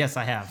trailer? Yes,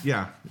 I have.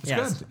 Yeah. It's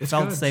Yes, good. It's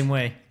felt good. the same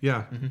way.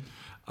 Yeah.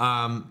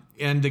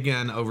 And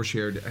again,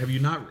 overshared. Have you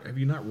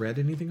not read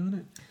anything on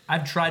it?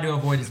 I've tried to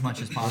avoid as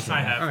much as possible.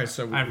 I have. All right,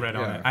 so I've read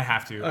on yeah. it. I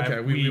have to. Okay,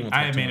 we won't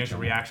talk I too manage much a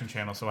on it. reaction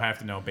channel, so I have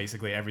to know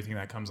basically everything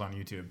that comes on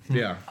YouTube.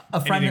 Yeah. A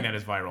friend Anything that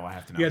is viral, I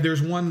have to know. Yeah,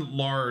 there's one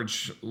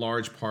large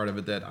part of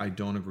it that I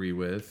don't agree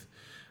with,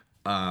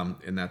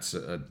 and that's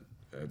a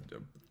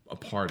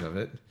part of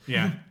it.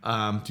 Yeah,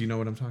 Do you know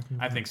what I'm talking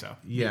about? I think so.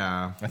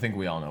 Yeah. I think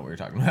we all know what you're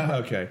talking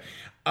about. Okay.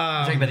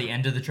 talking about the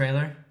end of the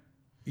trailer.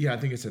 Yeah, I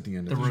think it's at the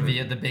end The of the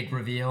reveal, the big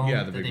reveal.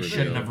 Yeah, the that big they reveal.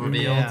 shouldn't have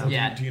revealed.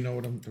 Yeah. Do you know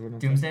what I'm doing?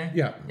 Doomsday?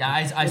 Yeah. Yeah,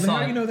 I Well, then saw how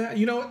it. do you know that?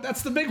 You know what?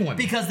 That's the big one.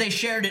 Because they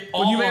shared it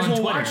all Well, you may as on well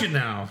Twitter. watch it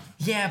now.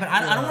 Yeah, but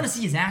I don't want to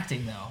see his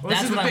acting though. Well, this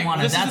That's is what the I thing-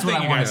 want. this is That's the what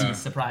thing, I want you to be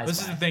guys. surprised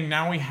This is by. the thing.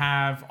 Now we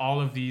have all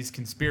of these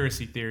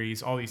conspiracy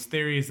theories, all these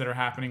theories that are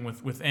happening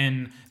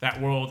within that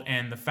world,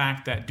 and the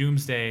fact that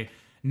Doomsday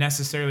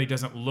necessarily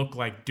doesn't look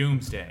like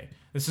Doomsday.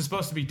 This is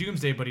supposed to be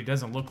Doomsday, but he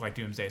doesn't look like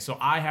Doomsday. So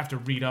I have to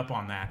read up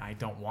on that. I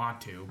don't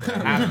want to, but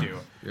I have to.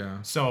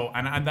 Yeah. So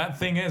and that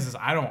thing is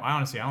I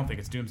honestly don't think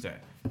it's Doomsday.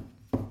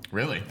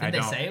 Really? I Did they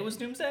don't. say it was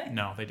Doomsday?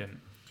 No, they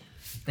didn't.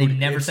 They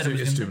never It's said it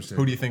was it's Doomsday.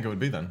 Who do you think it would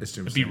be then? It's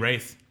It'd Doomsday. be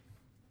Wraith.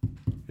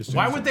 It's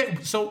Why Doomsday. would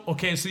they? So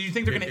okay, so you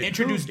think they're going to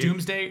introduce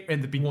Doomsday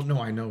in the Well, beginning?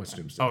 no, I know it's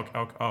Doomsday.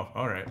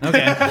 All right.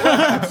 Okay.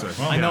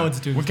 So- I know it's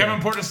Doomsday. When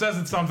Kevin Porter says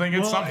it's something,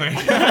 it's something.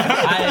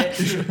 I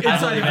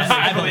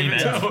believe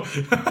it. I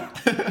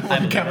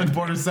believe it. Kevin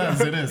Porter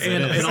says it is.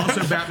 and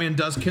also, Batman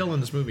does kill in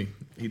this movie.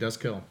 He does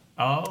kill.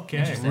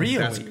 Okay. Really?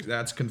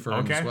 That's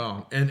confirmed Okay. as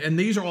well. And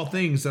these are all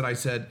things that I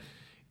said,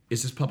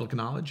 is this public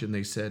knowledge? And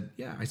they said,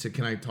 yeah. I said,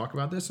 can I talk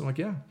about this? I'm like,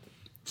 yeah.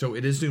 So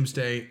it is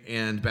Doomsday,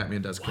 and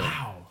Batman does kill.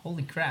 Wow.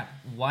 Holy crap!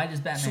 Why does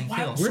Batman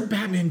kill? Where'd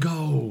Batman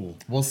go?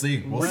 We'll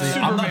see. We'll Where'd see.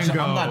 I'm not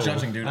Superman go?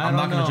 judging, dude. I I'm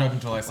not don't going to know. judge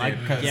until I see it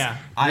because yeah.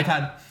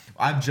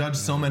 I've judged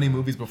so many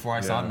movies before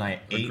I saw it, and I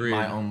ate agreed.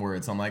 my own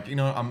words. I'm like,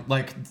 I'm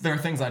like, there are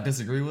things I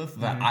disagree with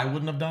that I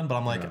wouldn't have done, but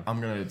I'm like, I'm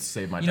gonna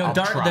save my. You know, I'll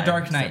try the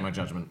Dark to save Knight my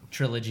judgment.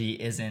 trilogy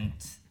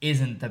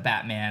isn't the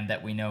Batman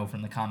that we know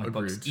from the comic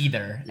books Agreed.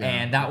 either, Yeah,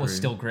 and that was agreed.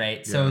 still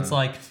great. So Yeah. it's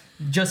like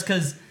just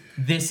because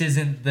this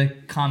isn't the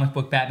comic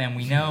book Batman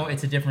we know,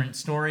 it's a different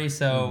story.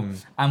 So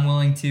I'm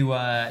willing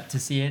to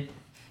see it.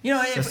 You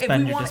know, if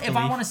Suspend we your want, if I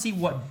disbelief. want to see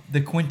what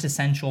the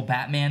quintessential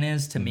Batman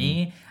is to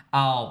me,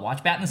 I'll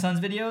watch Bat and the Sons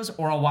videos,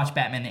 or I'll watch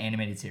Batman the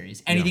animated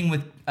series. Anything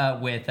with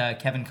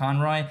Kevin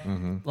Conroy,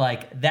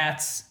 like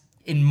that's,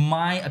 in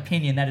my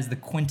opinion, that is the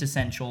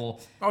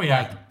quintessential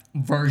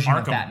version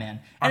of Arkham. Batman.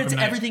 And Arkham it's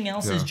Knight. everything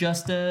else is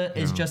just a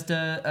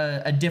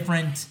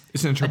different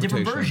It's an a different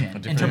interpretation. version. A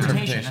different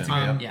Interpretation. interpretation,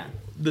 That's- yeah.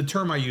 The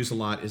term I use a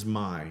lot is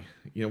my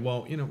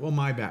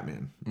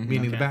Batman,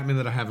 meaning the Batman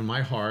that I have in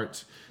my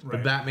heart, the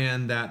Right.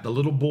 Batman that the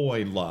little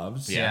boy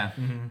loves. Yeah.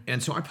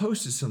 And so I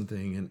posted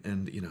something,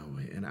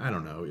 and I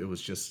don't know, it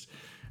was just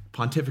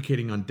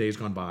pontificating on Days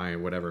Gone By or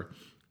whatever,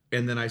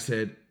 and then I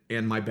said,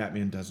 and my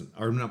Batman doesn't,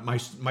 or not,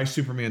 my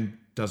Superman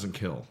doesn't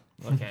kill.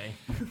 Okay.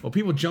 Well,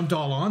 people jumped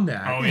all on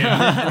that. Oh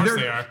yeah, of course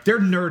they are. They're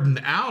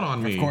nerding out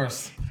on me. Of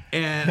course.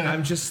 And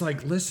I'm just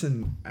like,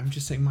 listen, I'm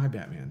just saying my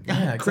Batman.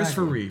 Yeah,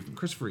 Christopher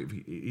exactly. Reeve,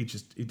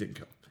 he didn't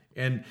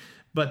kill.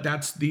 But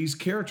these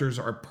characters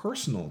are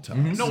personal to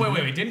us. No,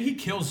 wait. Didn't he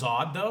kill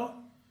Zod though?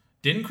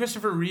 Didn't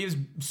Christopher Reeve's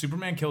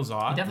Superman kill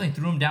Zod? Definitely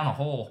threw him down a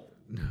hole.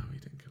 No, he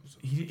didn't kill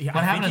Zod.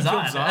 I happened think to he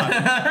killed Zod?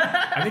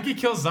 Zod. I think he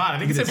kills Zod. I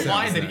think it's did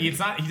implied say that that. it's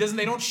not. He doesn't.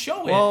 They don't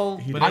show it.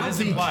 Well, but I it don't is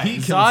think implied. he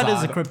killed Zod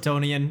is a Zod.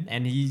 Kryptonian,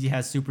 and he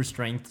has super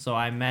strength, so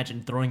I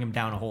imagine throwing him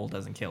down a hole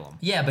doesn't kill him.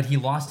 Yeah, but he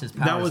lost his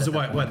powers. That was at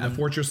what point. the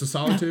Fortress of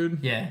Solitude?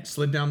 Yeah.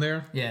 Slid down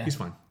there? Yeah. He's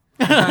fine.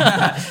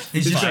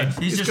 He's just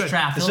He's good.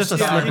 trapped. It's He'll just a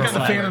starve. He got the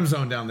Slide. Phantom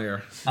Zone down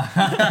there.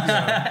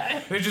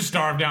 They just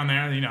starve down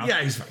there.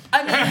 Yeah, he's fine.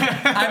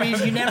 I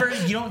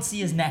mean, you don't see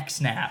his neck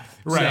snap.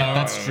 Right. So-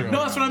 That's true.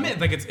 No, that's what I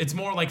meant. Like it's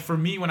more like for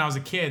me when I was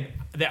a kid,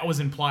 that was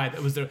implied.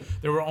 That was there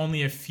were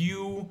only a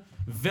few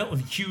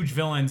huge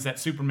villains that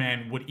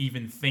Superman would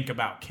even think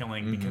about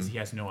killing because he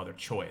has no other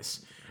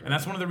choice. And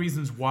that's one of the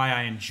reasons why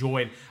I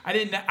enjoyed. I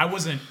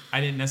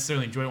didn't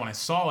necessarily enjoy it when I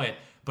saw it,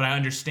 but I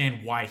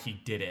understand why he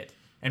did it.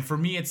 And for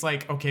me, it's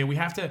like, okay, we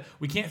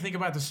can't think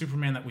about the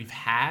Superman that we've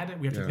had.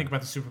 We have to think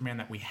about the Superman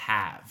that we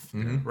have,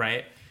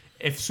 right?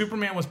 If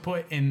Superman was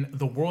put in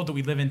the world that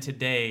we live in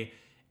today,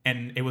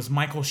 and it was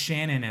Michael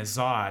Shannon as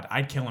Zod,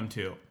 I'd kill him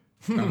too.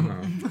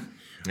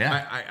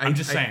 Yeah. I'm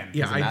just saying.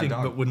 Yeah, He's a I mad think,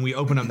 dog. but when we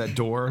open up that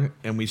door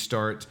and we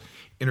start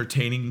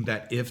entertaining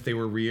that if they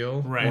were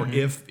real, Right. or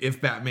if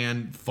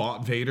Batman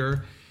fought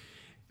Vader,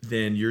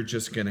 then you're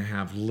just gonna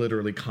have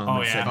literally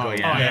comments that go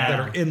that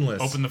are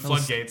endless. Open the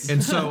floodgates.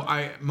 And so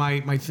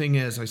my thing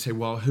is, I say,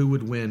 well, who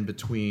would win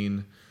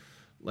between,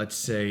 let's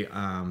say,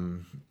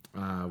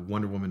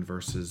 Wonder Woman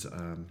versus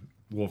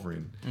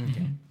Wolverine?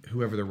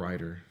 Whoever the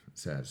writer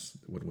says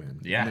would win.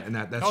 Yeah. and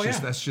that's Oh, just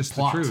yeah. that's just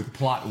plot, the truth.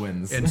 plot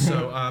wins. And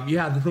so,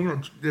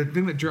 the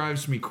thing that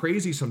drives me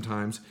crazy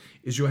sometimes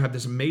is you'll have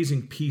this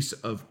amazing piece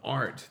of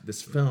art,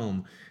 this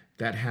film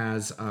that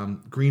has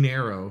Green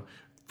Arrow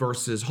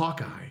versus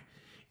Hawkeye.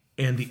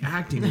 And the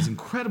acting is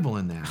incredible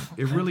in that.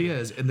 It really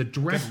is. And the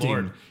directing,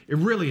 Lord. it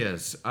really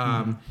is.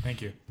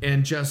 Thank you.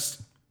 And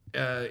just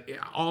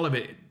all of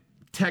it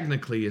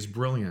technically is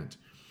brilliant.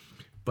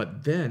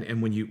 But then,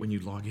 and when you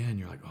log in,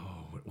 you're like,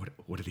 oh,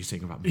 what are they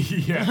saying about me?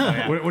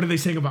 Yeah. What are they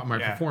saying about my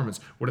Yeah. performance?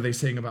 What are they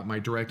saying about my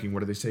directing?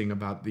 What are they saying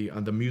about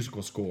the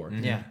musical score?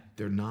 Yeah.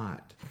 They're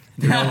not.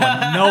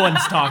 No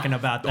one's talking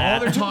about All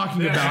that. they're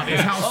talking about is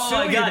how Oh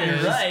silly my God, it you're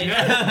is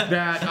right.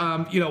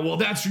 that well,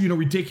 that's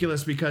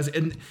ridiculous because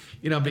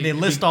They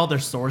list all their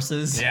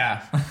sources.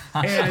 Yeah.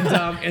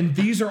 and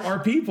these are our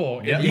people.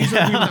 And these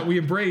are people that we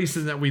embrace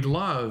and that we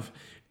love.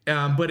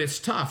 But it's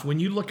tough when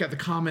you look at the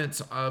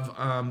comments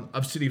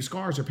of City of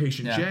Scars or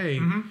Patient J.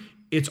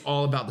 It's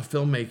all about the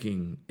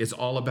filmmaking. It's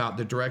all about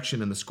the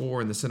direction and the score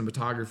and the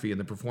cinematography and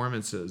the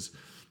performances.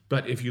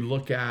 But if you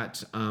look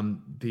at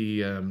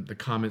the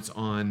comments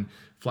on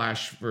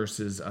Flash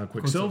versus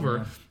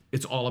Quicksilver,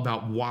 it's all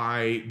about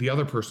why the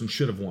other person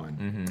should have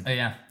won. Oh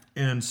yeah.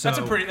 And so That's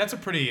a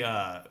pretty.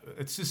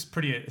 It's just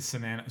pretty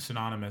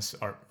synonymous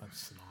or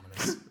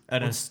synonymous.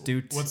 An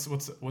astute. What's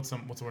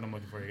the word I'm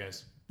looking for, you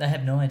guys? I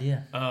have no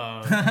idea.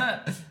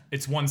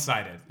 It's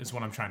one-sided, is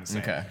what I'm trying to say.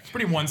 Okay. It's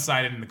pretty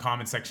one-sided in the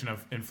comment section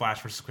in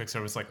Flash versus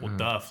Quicksilver. It's like, well,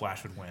 duh,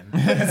 Flash would win.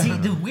 See,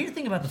 the weird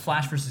thing about the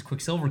Flash versus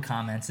Quicksilver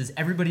comments is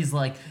everybody's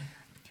like,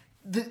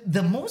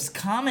 the most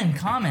common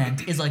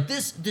comment is like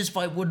this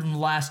fight wouldn't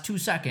last 2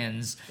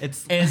 seconds. And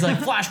it's like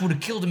Flash would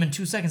have killed him in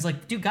 2 seconds.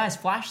 Like, dude, guys,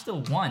 Flash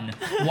still won.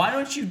 Why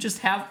don't you just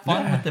have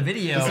fun with the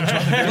video?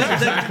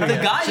 The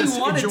guy who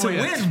wanted to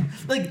win,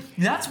 like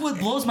that's what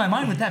blows my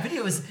mind with that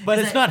video is. But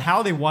is it's that- not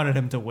how they wanted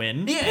him to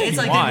win. Yeah, it's He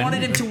like won. they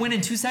wanted him to win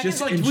in 2 seconds.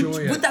 just Like,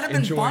 enjoy would that have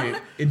been fun?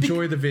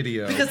 Enjoy the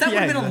video. Because that would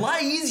have Yeah, been a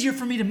lot easier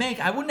for me to make.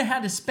 I wouldn't have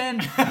had to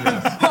spend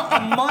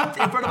a month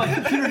in front of my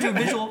computer doing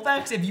visual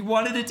effects if you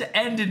wanted it to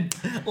end in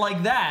like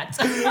that.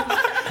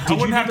 I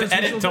wouldn't have to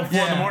edit till 4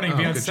 in the morning,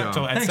 be on good set job.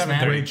 till at Thanks, 7:30.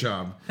 man. Great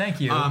job.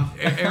 Thank you.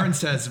 Aaron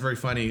says very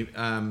funny,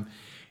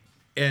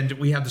 and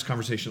we have this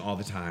conversation all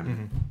the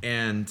time.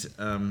 And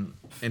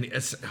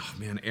it's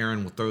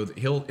Aaron will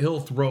he'll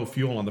throw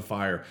fuel on the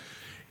fire,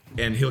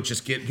 and he'll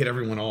just get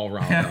everyone all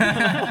around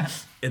him.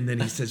 And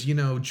then he says,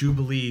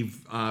 Jubilee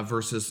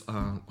versus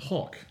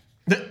Hulk.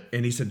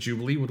 And he said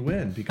Jubilee would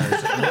win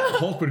because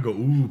Hulk would go,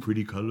 ooh,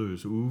 pretty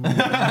colors, ooh.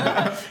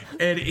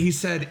 And he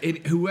said,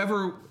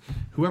 whoever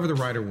the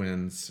writer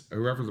wins,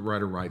 whoever the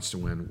writer writes to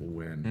win will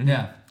win.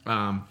 Yeah.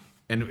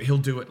 And he'll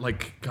do it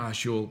like,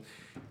 gosh,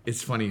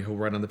 it's funny, he'll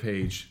write on the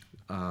page,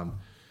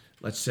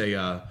 let's say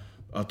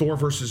Thor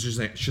versus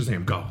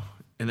Shazam, go.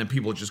 And then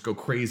people just go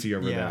crazy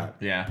over that.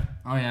 Yeah.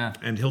 Oh yeah.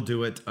 And he'll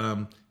do it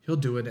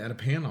at a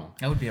panel.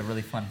 That would be a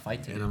really fun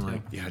fight to And do. I'm too.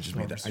 like, yeah,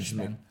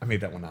 Shazam. I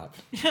made that one up.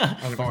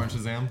 Thor and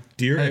Shazam.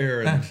 Dear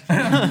Aaron,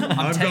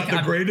 I've got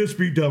the greatest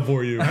beatdown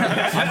for you.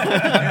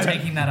 I'm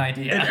taking that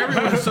idea. And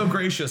everyone is so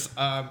gracious.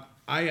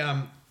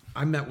 I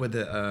met with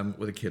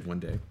a kid one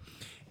day,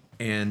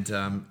 and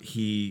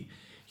he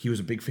was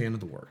a big fan of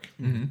the work,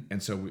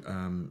 and so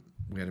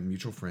we had a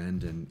mutual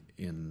friend,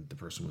 and the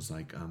person was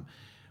like,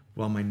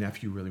 well, my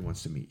nephew really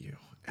wants to meet you.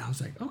 And I was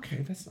like,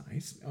 okay, that's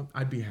nice.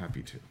 I'd be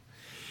happy to.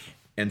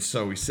 And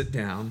so we sit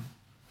down,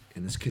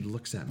 and this kid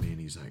looks at me, and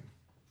he's like,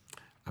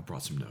 I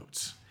brought some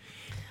notes.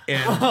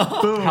 And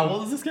boom. How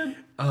old is this kid?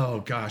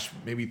 Oh gosh,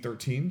 maybe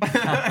 13.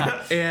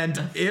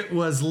 And it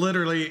was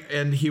literally,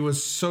 and he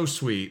was so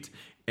sweet.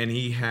 And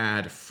he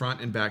had front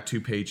and back 2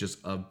 pages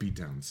of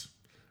beatdowns,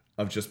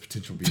 of just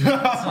potential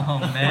beatdowns. Oh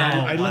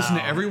man. I listened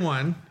to every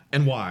one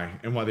and why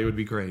they would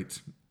be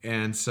great.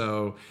 And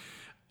so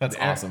That's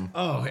awesome.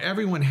 Oh,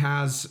 everyone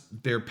has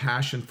their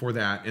passion for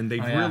that, and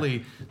they've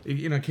really,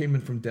 came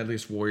in from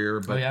Deadliest Warrior,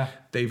 but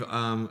they've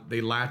they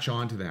latch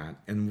on to that.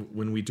 And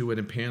when we do it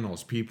in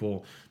panels,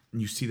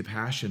 you see the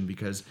passion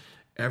because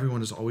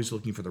everyone is always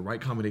looking for the right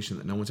combination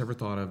that no one's ever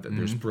thought of. That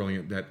there's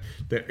brilliant. That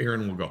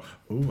Aaron will go,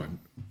 oh,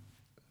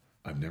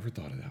 I've never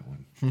thought of that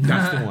one.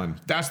 That's the one.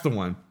 That's the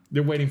one.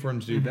 They're waiting for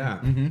him to do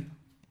that.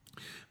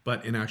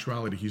 But in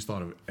actuality, he's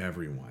thought of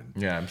everyone.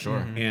 Yeah, I'm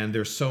sure. And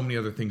there's so many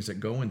other things that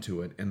go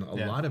into it, and a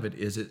lot of it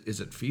is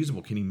it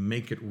feasible? Can he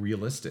make it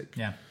realistic?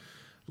 Yeah.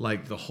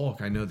 Like the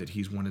Hulk, I know that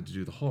he's wanted to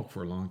do the Hulk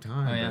for a long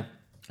time. Oh, yeah.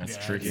 But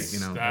That's tricky.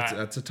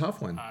 that's a tough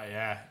one.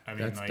 Yeah, I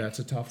mean, That's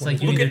a tough It's one.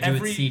 like you Look either at do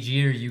every- it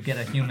CG or you get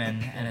a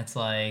human, and it's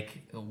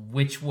like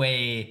which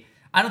way.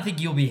 I don't think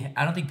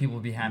people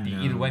will be happy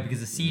either way because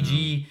the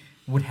CG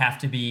would have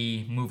to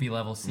be movie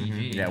level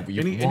CG. Yeah,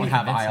 you won't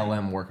have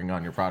ILM working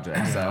on your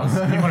project, so.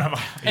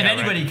 If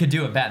anybody could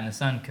do it, Bat in the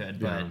Sun could,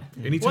 but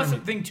Well, that's the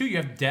thing too. You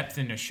have depth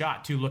in a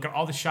shot too. Look at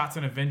all the shots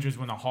in Avengers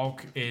when the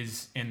Hulk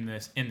is in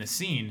the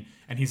scene,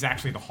 and he's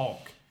actually the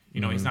Hulk.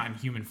 He's not in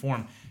human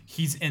form.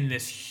 He's in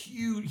this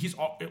huge. He's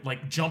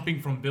like jumping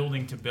from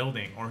building to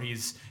building, or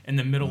he's in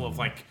the middle of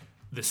like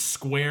the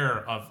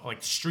square of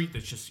like street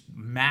that's just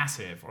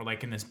massive, or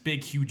like in this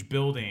big huge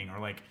building, or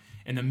like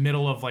in the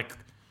middle of like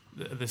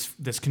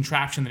this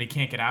contraption that he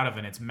can't get out of,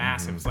 and it's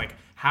massive. It's like,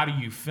 how do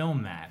you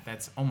film that?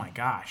 That's, oh my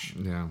gosh.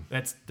 Yeah.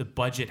 That's, the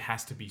budget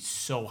has to be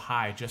so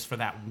high just for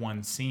that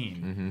one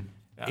scene.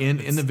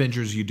 In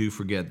Avengers, you do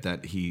forget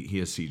that he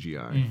is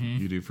CGI.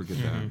 You do forget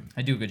that.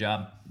 I do a good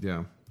job.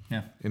 Yeah.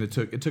 Yeah. And it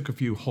took a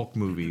few Hulk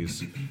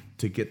movies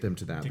to get them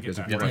to that. Because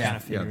that if you right. watch, Yeah,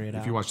 figure it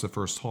if out. you watch the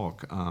first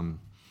Hulk,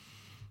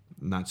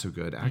 not so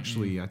good.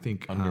 Actually, I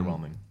think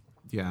Underwhelming.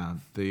 Yeah,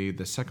 the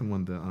second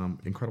one, the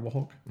Incredible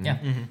Hulk. Yeah.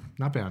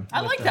 Not bad.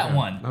 I like that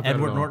one. Not bad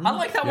Edward at all. Norton? I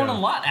like that one a Yeah.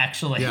 lot,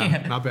 actually.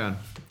 Yeah, not bad.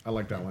 I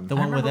like that one. The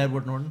one with remember-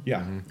 Edward Norton?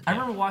 Yeah. I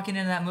remember walking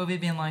into that movie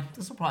being like,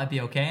 this will probably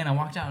be okay. And I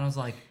walked out and I was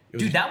like,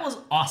 dude, that was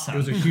awesome. It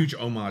was a huge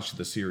homage to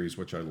the series,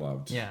 which I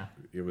loved. Yeah.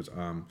 It was.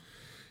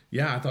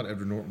 Yeah, I thought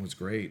Edward Norton was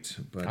great,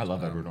 but I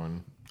love Edward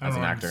Norton I as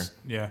don't Oh, an know, actor.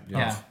 Yeah.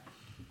 yeah.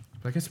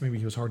 But I guess maybe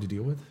he was hard to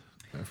deal with.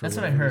 For That's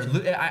what I whatever heard.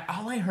 reason.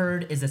 All I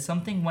heard is that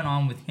something went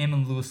on with him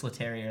and Louis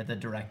Leterrier, the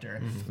director,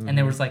 Mm-hmm. and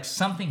there was like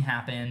something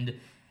happened,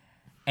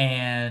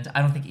 and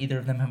I don't think either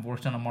of them have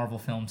worked on a Marvel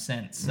film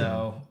since.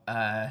 So,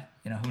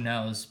 who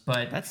knows?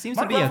 But That seems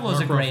Mark to be a- Ruffalo's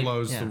Mark great.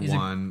 Ruffalo's yeah. the He's a-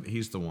 one.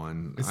 He's the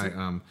one.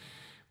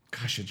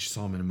 Gosh, I just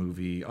saw him in a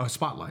movie.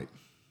 Spotlight.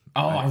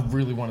 Oh, I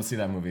really want to see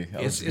that movie.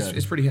 That It's, looks good.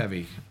 it's pretty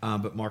heavy,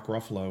 but Mark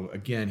Ruffalo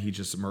again, he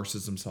just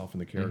immerses himself in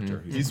the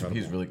character. He's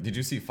incredible. really. Did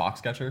you see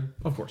Foxcatcher?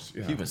 Of course,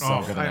 yeah. He was so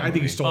Oh, good. In that I think he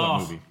movie. stole that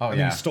movie. Oh, I think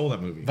yeah. he stole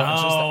that movie. But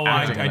it's just Oh, the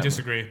acting in I that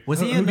disagree.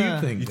 Was he Who in do you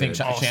think? You think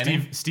did?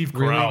 Channing? Steve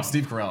Really? Carell. Oh,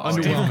 Steve Carell. Oh,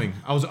 Underwhelming.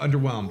 I was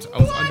underwhelmed. I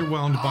was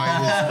underwhelmed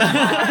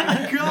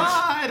by his.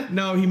 God.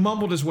 No, he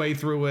mumbled his way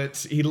through it.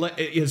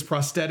 His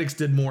prosthetics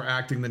did more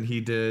acting than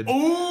he did.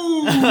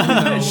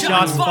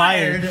 Shots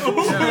fired.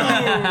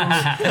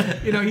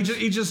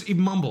 He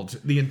mumbled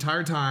the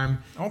entire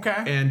time.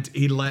 Okay. And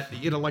he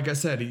like I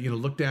said, he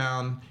looked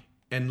down,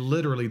 and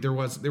literally there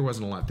wasn't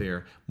a lot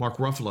there. Mark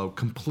Ruffalo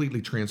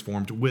completely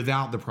transformed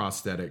without the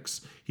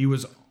prosthetics. He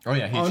was Oh,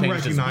 yeah, he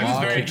changed his unrecognizable.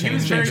 walk, He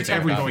was very changed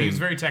technical. everything. He was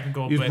very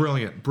technical. He was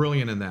but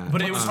brilliant in that.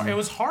 But it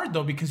was hard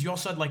though because you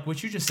also had like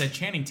what you just said,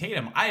 Channing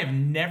Tatum. I have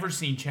never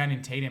seen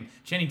Channing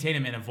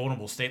Tatum in a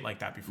vulnerable state like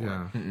that before.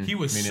 Yeah. He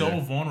was Me so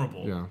neither.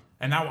 vulnerable. Yeah.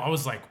 And I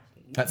was like,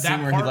 That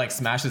scene where he like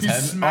smashes his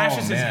head. smashes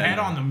Oh, his man. head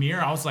on the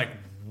mirror. I was like,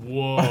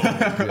 whoa.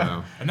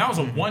 Yeah. And that was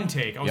a one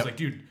take. I was Yep. like,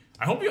 dude,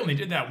 I hope you only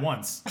did that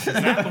once. 'Cause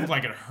that looked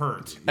like it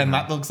hurt. And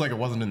that looks like it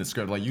wasn't in the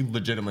script. Like you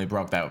legitimately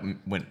broke that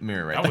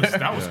mirror right there.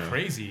 That was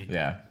crazy.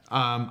 Yeah.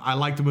 I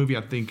like the movie.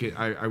 I think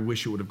I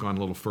wish it would have gone a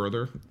little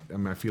further. I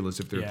mean, I feel as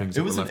if there are Yeah. things It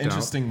that was were an left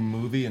interesting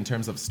movie in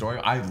terms of story.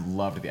 I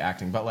loved the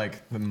acting, but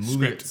like the movie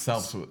Script.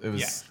 itself, it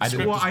was. Yeah. I Script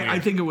didn't. Well, was I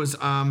weird. think it was.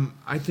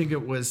 I think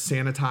it was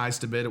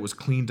sanitized a bit. It was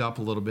cleaned up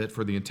a little bit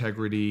for the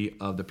integrity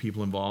of the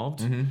people involved.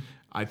 Mm-hmm.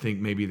 I think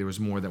maybe there was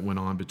more that went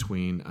on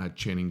between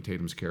Channing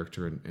Tatum's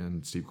character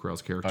and Steve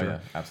Carell's Oh character.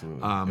 yeah,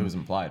 absolutely. it was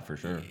implied for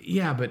sure.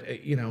 Yeah, but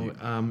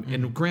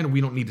and granted, we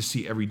don't need to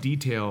see every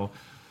detail,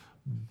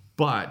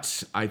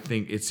 but I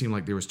think it seemed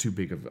like there was too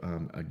big of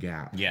a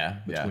gap.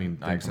 Between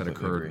I things that completely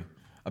occurred. agree.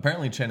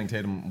 Apparently, Channing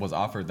Tatum was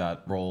offered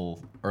that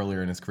role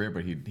earlier in his career,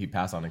 but he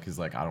passed on it because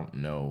like I don't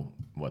know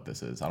what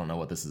this is. I don't know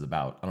what this is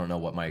about. I don't know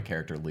what my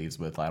character leaves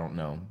with. I don't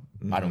know.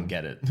 I don't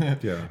get it.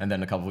 Yeah. And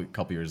then a couple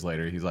years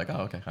later, he's like,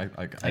 oh okay, I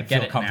get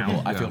feel it comfortable.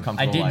 now. I feel Yeah.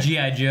 comfortable. I did like,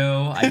 G.I.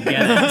 Joe. I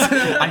get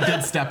it. I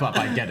did step up.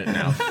 I get it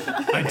now.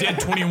 I did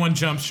 21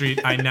 Jump Street.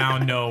 I now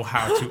know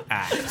how to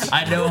act.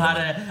 I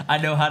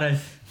know how to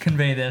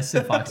convey this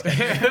in Fox.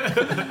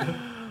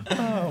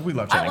 Oh, we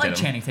love I Channing like Tatum.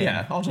 Channing Tatum.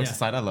 Yeah, all jokes Yeah.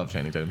 aside, I love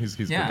Channing Tatum. He's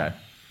a Yeah. good guy.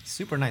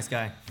 Super nice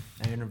guy.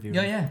 I interviewed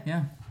Yeah, him.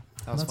 yeah.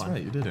 That was That's fun.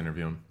 right. You did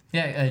interview him.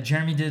 Yeah,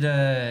 Jeremy did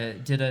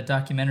a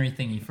documentary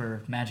thingy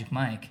for Magic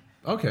Mike.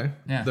 Okay.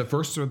 Yeah. The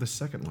first or the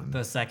second one?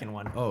 The second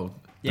one. Oh.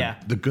 Yeah.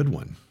 The good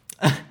one.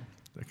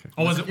 Okay.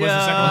 Oh, was the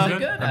Yeah. second Was one it good?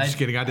 good? I'm just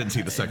kidding. I didn't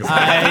see the second one.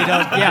 I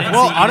don't. Yeah. didn't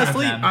Well, see either of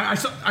honestly,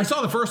 them. I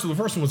saw the first one.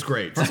 The first one was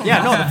great.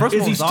 yeah. No, the first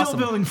Is one he was still awesome.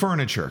 building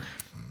furniture?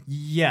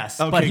 Yes,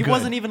 Okay, but he good.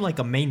 wasn't even like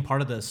a main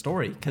part of the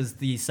story because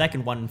the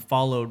second one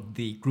followed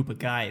the group of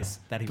guys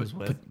that he was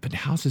with. But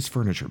how's his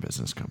furniture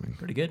business coming?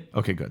 Pretty good.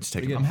 Okay, good. Let's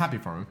take it. I'm happy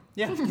for him.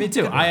 Yeah, me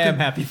too. I am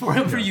happy for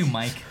him. Good for you,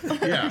 Mike.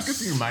 Yeah. Good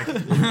for you, Mike.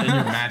 and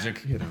your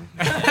magic. You know.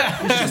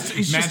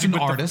 He's just Magic an with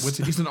the- artist.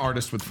 He's an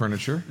artist with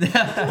furniture.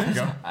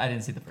 I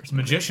didn't see the first one.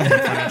 Magician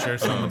with furniture,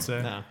 some would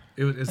say. No,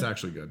 It's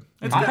actually good.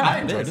 I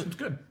enjoyed it. It's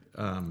good.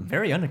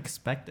 very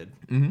unexpected.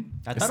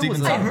 I thought Steven it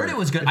was. I heard it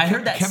was good. I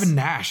heard that Kevin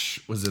Nash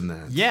was in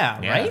that.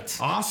 Yeah, Yeah. right.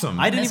 Awesome.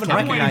 I didn't That's even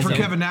Kevin I'm waiting recognize for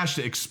him. Kevin Nash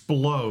to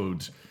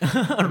explode.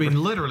 I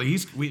mean, literally,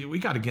 we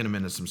got to get him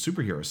into some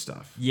superhero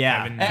stuff.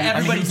 Yeah, Kevin-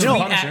 Everybody I mean,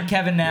 tweet Punisher. at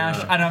Kevin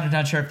Nash. I'm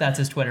not sure if that's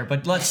his Twitter,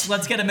 but let's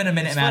get him in a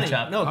minute Funny.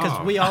 matchup. No, because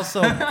Oh. we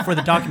also for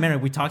the documentary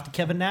we talked to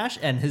Kevin Nash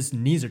and his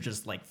knees are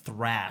just like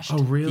thrashed.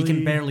 Oh, really? He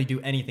can barely do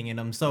anything in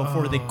them. So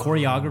for the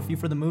choreography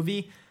for the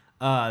movie,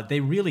 they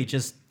really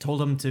just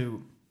told him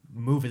to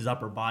move his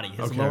upper body.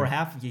 His Okay. lower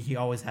half, he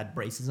always had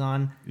braces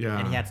on. Yeah.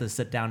 And he had to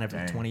sit down every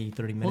Dang. 20,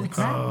 30 Holy minutes.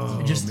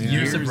 crap. Just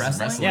years of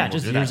wrestling? Yeah, will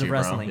just do years that of to you, bro.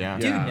 wrestling. Yeah.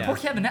 Dude, Yeah. poor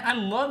Kevin Nash. I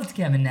loved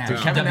Kevin Nash.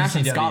 Kevin Nash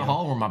and WCW. Scott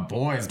Hall were my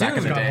boys back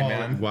in the Scott day, Hall-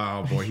 man.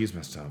 Wow, boy, he's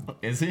messed up.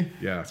 Is he?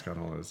 Yeah, Scott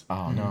Hall is.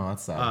 Oh no,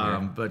 that's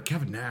sad. But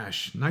Kevin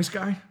Nash, nice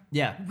guy,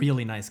 Yeah,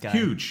 really nice guy.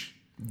 huge.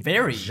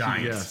 Very.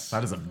 Giant. yes.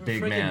 That is a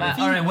big Freaking man. Matt.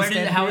 All right,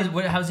 Standing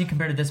how is he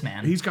compared to this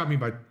man? He's got me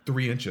by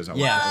 3 inches. I would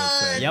Yeah.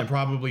 say. Yep. And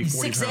probably He's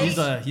 40 6'8".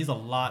 pounds. He's a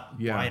lot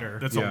Yeah. wider.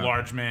 That's Yeah. a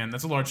large man.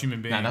 That's a large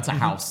human being. Man, that's a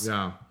house.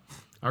 Yeah,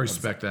 I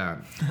respect that.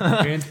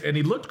 and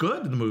he looked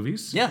good in the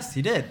movies. Yes,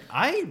 he did.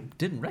 I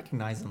didn't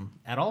recognize him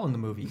at all in the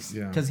movies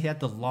Yeah. because he had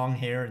the long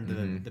hair and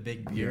the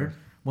big beard.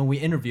 when we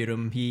interviewed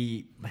him,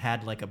 he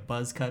had like a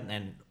buzz cut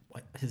and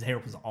his hair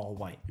was all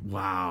white.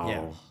 Wow.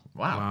 Yeah.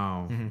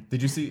 Wow.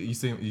 Did you see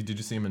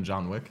him in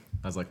John Wick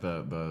as like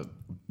the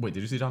wait?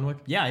 Did you see John Wick?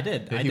 Yeah, I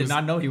did. I he did was-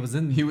 not know he was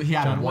in. He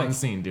had John one Wick.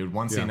 scene, dude.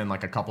 One scene Yeah. and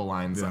like a couple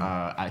lines.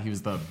 Yeah. He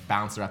was the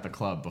bouncer at the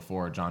club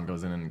before John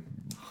goes in and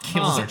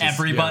Kills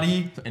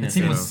everybody. And That it's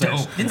scene was so-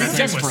 dope. Didn't they That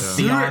just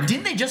scene was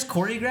didn't they just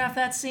choreograph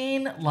that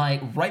scene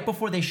like right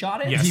before they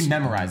shot it? Yes. He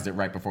memorized it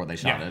right before they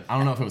shot Yeah. it. I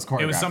don't know if it was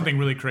choreographed. It was something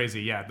really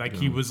crazy. Yeah, like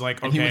he was like,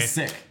 okay, And he was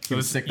sick. He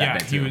was sick that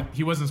day, too.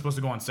 He wasn't supposed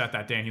to go on set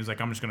that day, and he was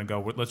like, I'm just gonna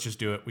go. Let's just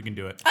do it. We can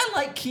do it. I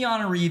like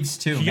Keanu Reeves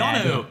too.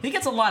 Keanu. Man. He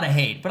gets a lot of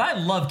hate, but I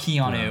love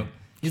Keanu.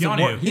 He's Keanu.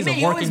 a, wor- he's a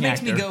He always working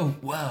makes actor. me go,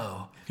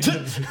 whoa.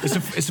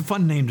 It's a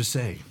fun name to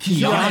say.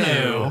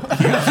 Keanu.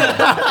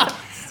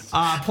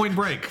 Point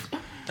Break.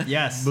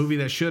 Yes. Movie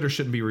that should or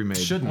shouldn't be remade.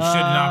 Shouldn't. Should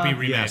not be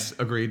remade. Yes,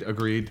 agreed.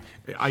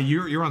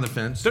 You're on the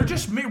fence. They're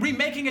just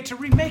remaking it to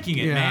remaking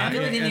it, Yeah. I man.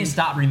 feel like they need And- to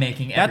stop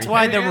remaking everything. That's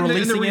why they're And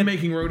releasing they're it.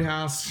 remaking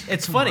Roadhouse.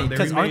 It's Come funny, on,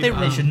 'cause aren't remade,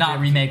 they- They should not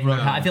remake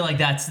Roadhouse. I feel like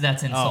that's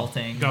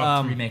insulting Go.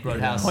 to remake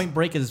Roadhouse. Point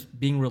Break is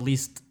being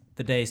released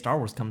the day Star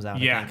Wars comes out. I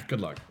Yeah. think.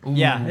 Good luck.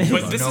 Yeah.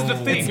 But this is the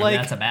thing. It's like-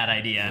 that's a bad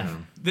idea.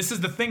 This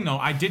is the thing, though.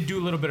 I did do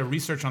a little bit of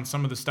research on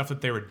some of the stuff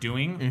that they were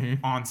doing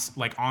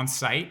on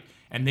site,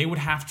 and they would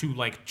have to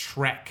like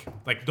trek.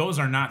 Like those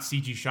are not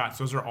CG shots;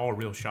 those are all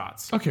real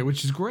shots. Okay,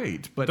 which is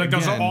great, but Like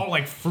those are again- all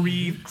like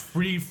free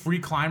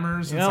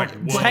climbers. You It's know, like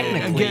whoa.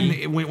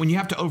 technically- Again, when you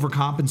have to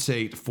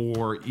overcompensate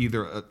for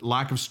either a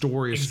lack of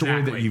story, a story that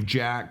Exactly. you've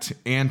jacked,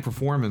 and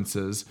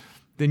performances,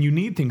 then you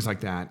need things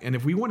like that. And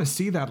if we want to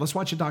see that, let's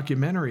watch a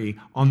documentary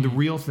on the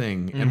real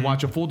thing and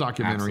watch a full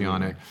documentary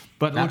on it. Absolutely.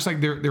 But it looks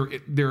like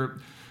they're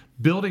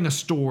building a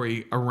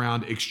story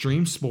around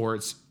extreme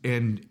sports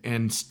and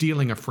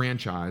stealing a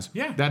franchise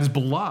Yeah. that is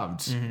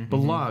beloved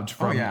Oh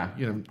from yeah,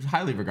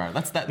 highly regarded.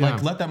 That's that. Yeah.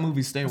 Like let that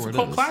movie stay It's where a it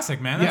cult is.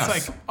 classic, man. Yes,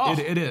 That's like oh,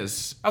 it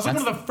is. that was like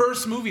one of the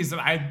first movies that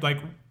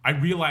I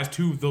realized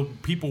who the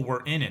people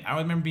were in it. I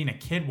remember being a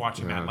kid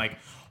watching Yeah. that, like,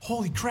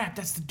 holy crap,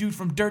 that's the dude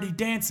from Dirty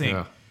Dancing.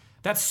 Yeah.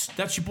 That's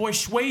your boy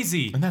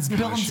Swayze. And that's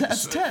Bill and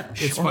Ted's Ted.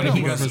 It's Or funny Bill,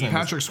 because whatever his name is.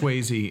 Patrick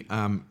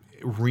Swayze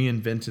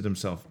reinvented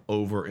himself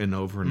over and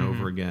over and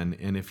over again.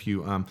 And if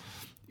you,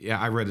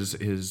 I read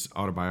his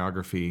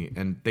autobiography,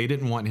 and they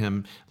didn't want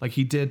him like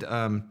he did.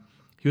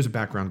 He was a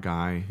background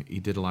guy. He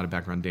did a lot of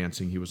background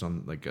dancing. He was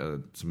on like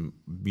some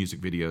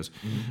music videos,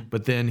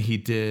 but then he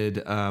did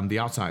The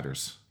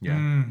Outsiders.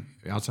 Yeah.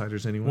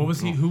 Outsiders. Anyone? What was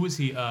he? Who was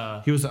he?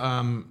 He was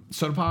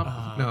Soda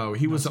Pop. No,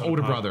 he was the Soda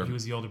older Pop. brother. He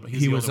was the older- he was He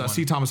the was older one.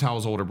 C. Thomas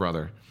Howell's older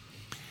brother.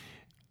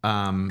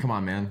 Come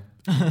on, man.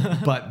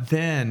 But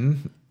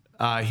then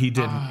he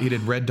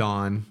did Red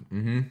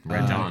Dawn.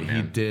 Red Dawn, man.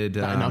 He did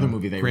Another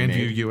movie they Grandview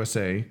remade.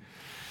 USA.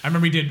 I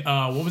remember he did.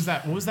 What was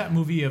that? What was that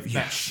movie of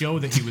that show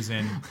that he was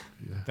in?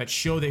 That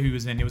show that he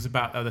was in. It was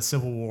about the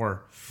Civil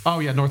War, Oh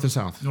yeah, North and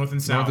South. North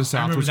and South. North and South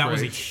I remember was that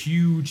was a great.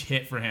 huge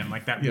hit for him.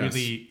 Like that Yes.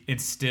 really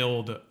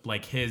instilled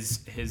like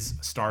his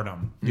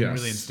stardom. It Yes.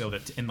 really instilled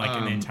it in like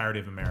in the entirety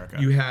of America.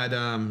 You had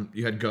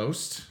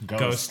Ghost,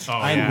 Ghost. Oh,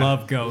 I yeah.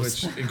 love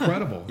Ghost. which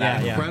incredible,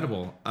 Yeah, yeah.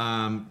 incredible.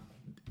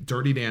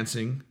 Dirty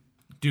Dancing.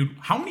 Dude,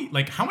 how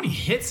many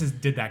hits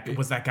did that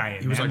was that guy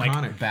in? He was man?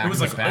 iconic. Like, it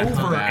was like Back to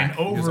over back. and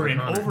over He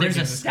and was iconic. over. There's a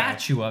again, this guy.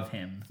 statue of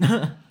him,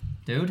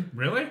 dude.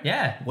 Really?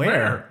 Yeah.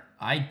 Where?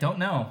 I don't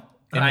know.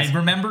 That I is-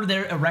 remember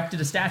they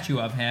erected a statue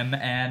of him,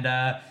 and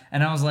I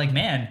was like,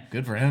 man.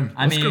 Good for him.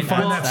 I mean, go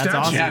find that That's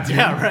statue. awesome.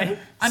 Yeah, right.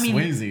 I mean,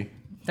 Swayze.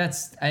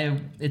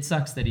 it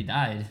sucks that he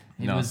died.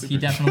 No. He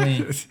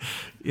definitely.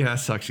 Yeah, it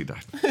sucks. He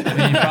died. I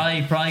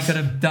mean, he probably could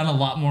have done a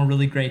lot more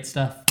really great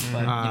stuff,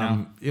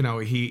 but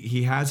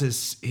He has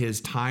his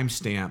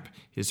timestamp,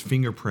 his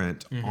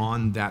fingerprint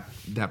on that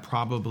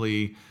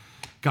probably.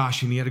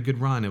 Gosh, and he had a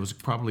good run. It was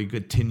probably a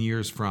good 10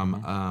 years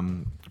from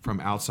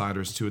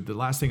Outsiders to it. The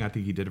last thing I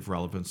think he did of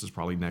relevance is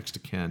probably Next to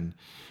Kin,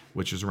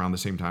 which is around the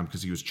same time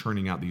because he was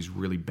churning out these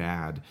really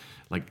bad,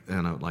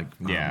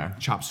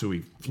 chop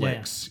suey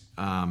flicks.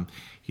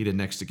 He did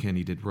Next to Kin.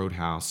 He did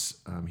Roadhouse.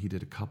 He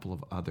did a couple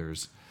of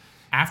others.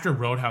 After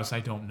Roadhouse, I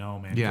don't know,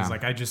 man. Yeah. Because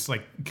like I just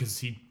like because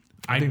he.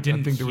 I think there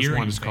was hear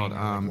one that's anything called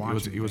or, like,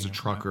 watch he was a anything.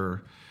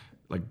 trucker,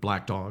 like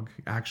Black Dog.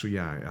 Actually,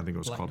 yeah, I think it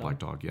was called Dog? Black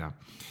Dog. Yeah,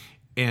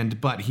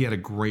 but he had a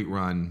great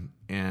run,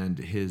 and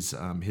his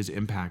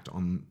impact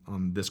on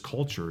this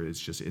culture is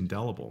just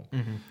indelible.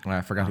 Well,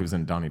 I forgot he was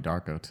in Donnie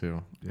Darko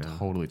too. Yeah.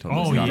 Totally.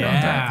 Oh forgot about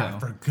yeah, that.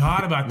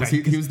 forgot about Was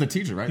that. he was the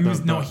teacher, right? He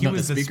was The he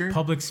was this speaker.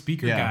 public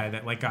speaker Yeah. guy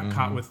that like got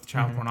caught with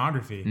child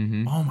pornography.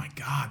 Oh my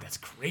god, that's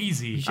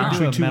crazy. should do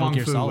Actually, a Tu Metal Wong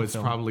Gear Fu Solid was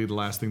film. probably the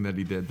last thing that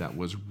he did that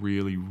was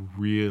really,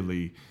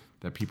 really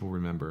that people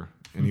remember,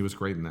 and he was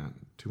great in that.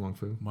 Tu Wong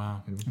Fu.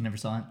 Wow. I never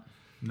saw it.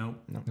 Nope.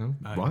 No,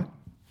 what?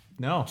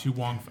 No. Tu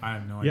Wong. I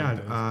have no idea. what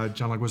that is. Yeah,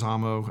 John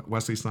Leguizamo,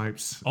 Wesley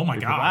Snipes. Oh my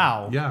People- god.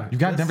 Wow. Yeah, You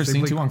guys never They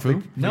seen play- Tu Wong Fu?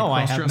 play No,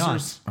 I have not.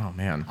 cross-dressers. Oh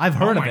man. I've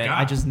heard Oh of my it. God.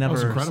 I just That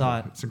was never incredible. saw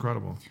it. It's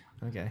incredible.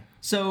 Okay.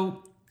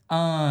 So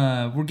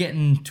we're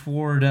getting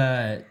toward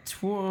a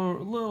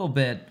little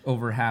bit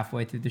over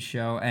halfway through the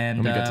show,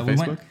 and Can we get to we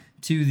Facebook? went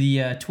to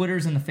the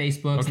Twitters and the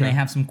Facebooks, and Okay. they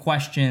have some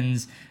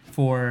questions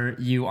for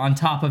you. On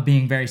top of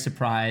being very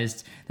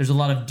surprised, there's a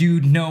lot of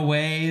dude no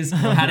ways.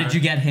 How did you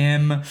get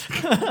him?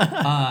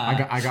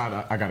 I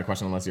got a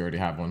question unless you already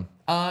have one.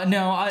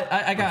 No,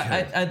 I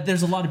got.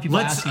 There's a lot of people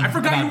asking. I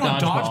forgot you were on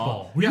about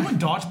dodgeball. Were you on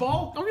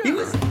dodgeball? Oh, He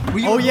was. Were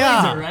you Oh, a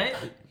yeah. Blazer, right?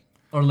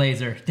 Or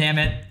laser? Damn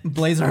it!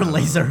 Blazer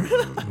laser.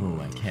 Ooh,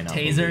 I cannot.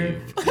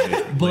 Taser,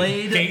 believe-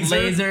 blade, Gazer?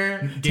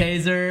 laser,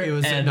 taser. It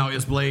was and, no, it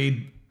was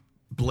Blade,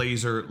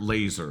 Blazer,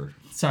 Laser.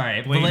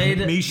 Sorry, Blade.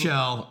 blade.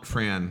 Michelle,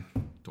 Fran,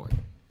 Dwight.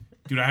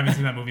 Dude, I haven't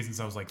seen that movie since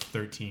I was like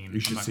 13. You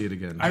should see it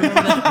again. I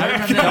remember that. I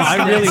remember that.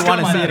 I really It's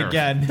want to still see it better.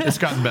 again. It's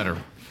gotten better.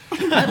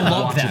 I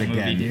love Watch that it movie,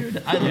 again.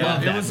 dude. I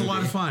love that. It was a lot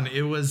movie. of fun.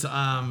 It was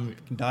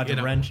Dodge you a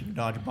know, wrench, you can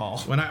dodge a ball.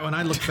 When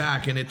I look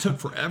back, and it took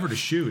forever to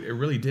shoot, it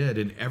really did.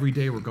 And every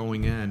day we're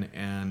going in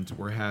and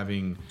we're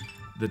having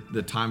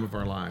the time of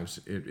our lives.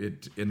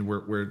 And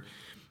we're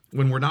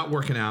when we're not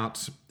working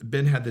out.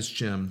 Ben had this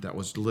gym that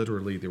was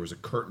literally, there was a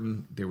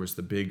curtain, there was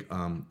the big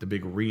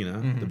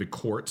arena, the big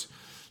court.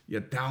 You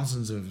had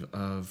thousands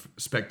of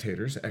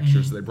spectators,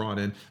 extras they brought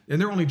in, and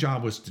their only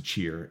job was to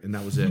cheer, and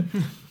that was it.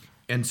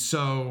 And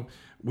so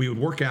we would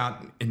work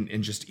out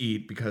and just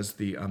eat because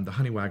the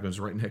honey wagon was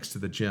right next to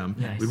the gym.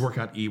 Nice. We'd work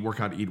out, eat,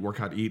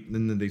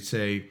 and then they'd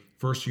say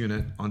first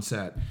unit on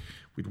set.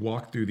 We'd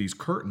walk through these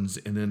curtains,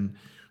 and then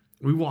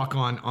we walk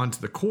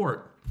onto the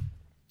court,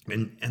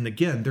 and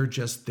again they're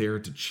just there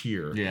to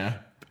cheer. Yeah.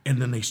 And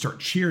then they start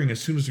cheering as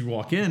soon as we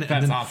walk in. That's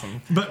and then,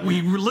 awesome. But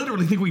we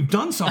literally think we've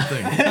done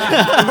something. We've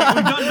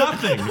done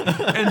nothing.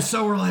 And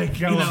so we're like,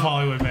 You gotta love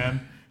Hollywood,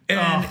 man.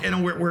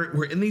 and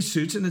we're in these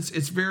suits, and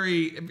it's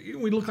very,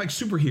 we look like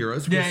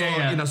superheroes. Yeah, it's all,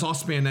 yeah. You know, it's all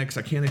spandex.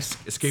 I can't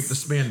escape the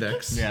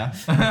spandex.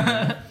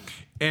 Yeah.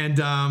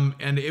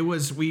 And it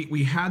was,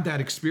 we had that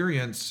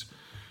experience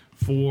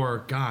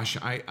for, gosh,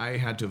 I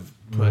had to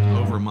put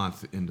over a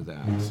month into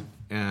that.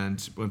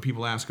 And when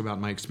people ask about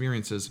my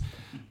experiences,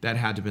 that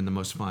had to have been the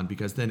most fun,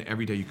 because then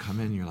every day you come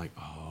in, you're like,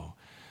 oh,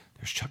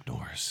 there's Chuck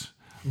Norris.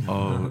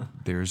 Oh,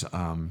 there's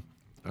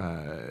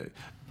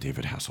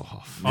David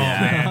Hasselhoff. Oh,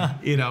 man.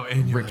 You know,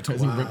 and you're Rip, like,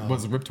 is he wow.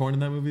 was Rip Torn in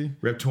that movie?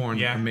 Rip Torn,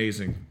 Yeah.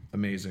 amazing.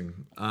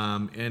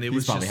 And it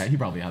was just, He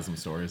probably has some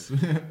stories.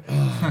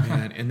 oh,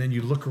 man. And then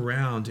you look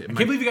around. I can't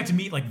believe you got to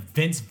meet like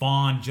Vince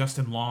Vaughn,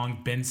 Justin Long,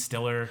 Ben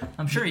Stiller.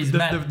 I'm sure he's The-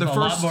 met the a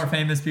lot first- more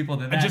famous people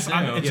than that. just-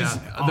 I'm- too. it just-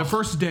 Yeah, the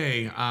first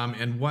day,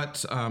 and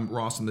what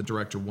Ross and the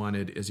director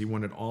wanted is he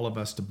wanted all of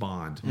us to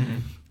bond.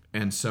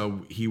 And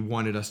so he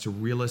wanted us to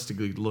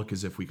realistically look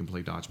as if we can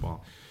play dodgeball.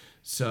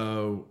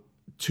 So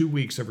 2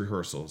 weeks of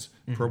rehearsals,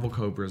 Purple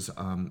Cobras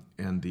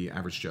and the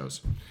Average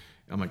Joes.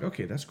 I'm like,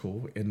 okay, that's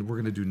cool. And we're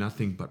going to do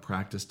nothing but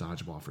practice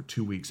dodgeball for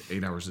 2 weeks,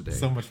 8 hours a day.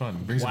 So much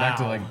fun. Brings it back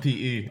to Wow. like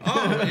PE.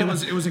 Oh, it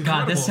was incredible.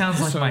 God, this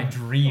sounds like So- my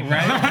dream,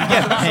 right?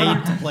 Get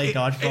paid to play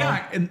dodgeball.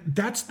 Yeah, and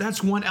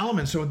that's one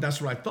element. So that's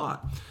what I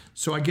thought.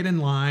 So I get in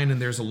line,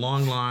 and there's a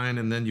long line,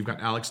 and then you've got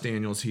Alex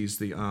Daniels. He's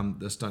the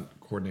stunt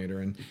coordinator,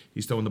 and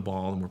he's throwing the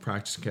ball, and we're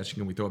practicing catching,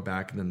 and we throw it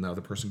back, and then the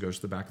other person goes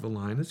to the back of the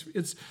line.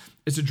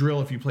 It's a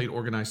drill. If you played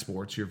organized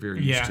sports, you're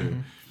very used to.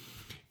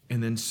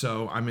 And then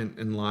so I'm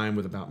in line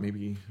with about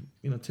maybe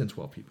 10,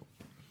 12 people,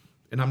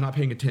 and I'm not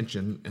paying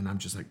attention, and I'm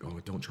just like, oh,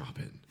 don't drop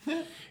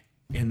it.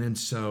 And then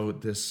so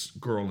this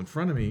girl in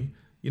front of me,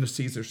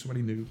 sees there's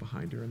somebody new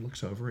behind her and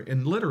looks over,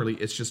 and literally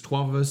it's just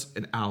 12 of us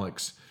and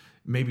Alex.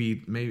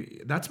 Maybe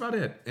that's about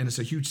it. And it's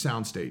a huge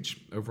sound stage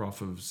over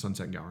off of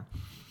Sunset Gower.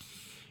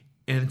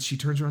 And she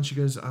turns around, she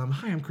goes,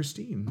 hi, I'm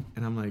Christine.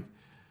 And I'm like,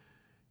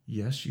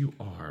 yes, you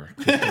are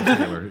Christine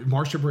Taylor.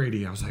 Marsha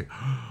Brady. I was like,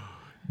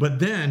 but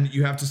then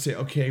you have to say,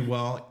 okay,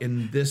 well,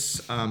 in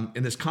this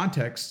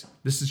context,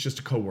 this is just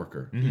a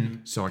coworker.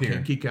 So I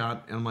can't geek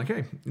out. And I'm like,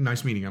 hey,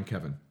 nice meeting. I'm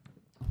Kevin.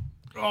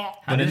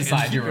 But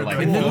inside you were like,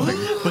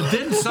 But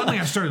then suddenly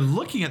I started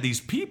looking at these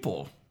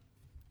people,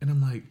 and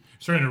I'm like,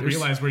 Starting to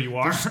realize where you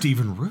are. there's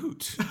Stephen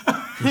Root.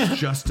 There's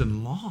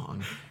Justin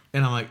Long.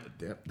 And I'm like,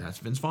 that's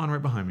Vince Vaughn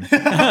right behind me.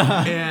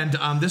 And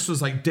this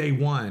was like day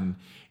one.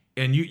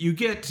 And you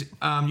get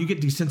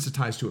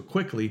desensitized to it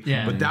quickly.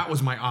 Yeah. But that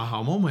was my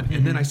aha moment.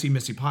 And then I see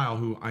Missy Pyle,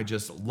 who I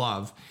just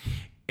love.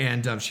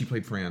 And she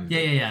played Fran. Yeah.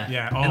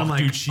 Yeah. Oh, And I'm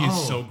like, dude, she is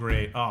oh. so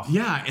great. Oh.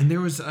 Yeah, and there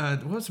was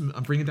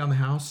Bringing Down the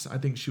House. I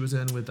think she was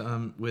in with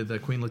Queen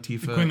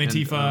Latifah. Queen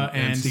Latifah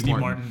and Steve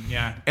Martin.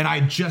 Yeah. And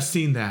I just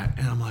seen that,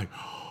 and I'm like,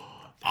 oh,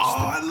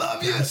 I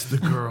love you. That's the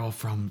girl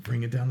from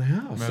Bring It Down the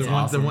House. That's the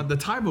awesome. one, the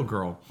Tybo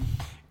girl.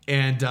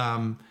 And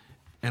I'm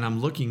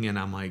looking, and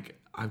I'm like,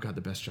 I've got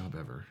the best job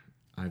ever.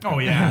 I've got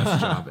the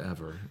best job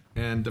ever.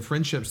 And the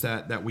friendships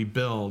that we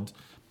built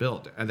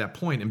at that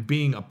point, and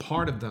being a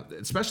part of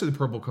especially the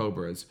Purple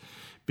Cobras,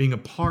 being a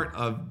part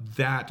of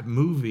that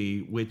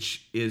movie,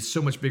 which is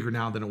so much bigger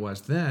now than it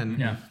was then.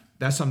 Yeah.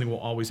 That's something we'll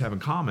always have in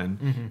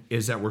common,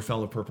 is that we're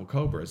fellow Purple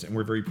Cobras, and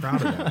we're very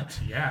proud of that.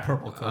 Yeah.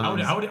 Purple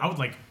Cobras. I would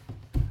like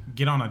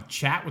get on a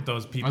chat with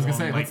those people. I was gonna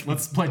say, and, like,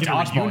 let's play get a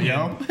dodgeball,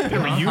 reunion. yo. Get a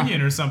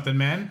reunion or something,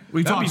 man.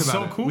 We That'd talked be about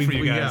so it. cool for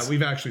you guys. Yeah,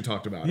 we've actually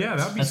talked about it. Yeah,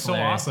 that'd be That's so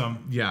hilarious.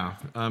 awesome. Yeah,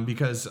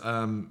 because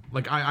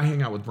like I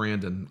hang out with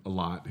Brandon a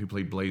lot, who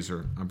played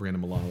Blazer. I'm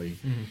Brandon Mullally,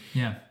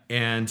 Yeah.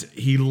 and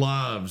he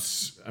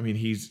loves. I mean,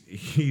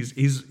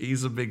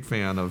 he's a big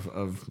fan of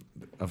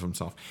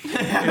himself,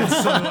 and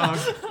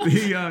so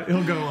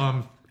he'll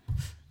go.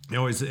 He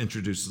always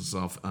introduces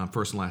himself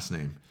first and last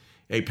name.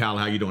 Hey pal,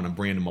 how you doing? I'm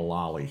Brandon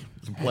Mullally.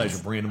 It's a pleasure,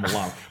 Brandon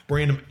Mullally.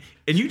 Brandon,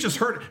 and you just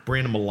heard it,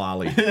 Brandon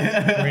Mullally.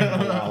 Brandon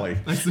Mullally.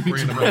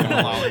 Brandon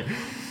Mullally.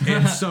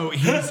 And so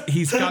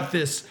he's got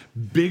this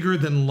bigger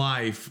than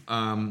life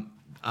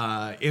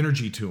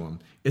energy to him.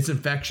 It's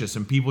infectious,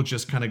 and people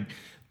just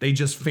they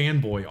just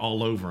fanboy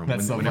all over him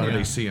whenever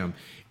they see him.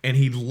 And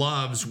he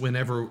loves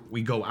whenever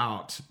we go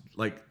out,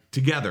 like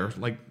together,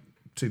 like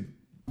to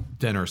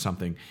dinner or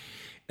something.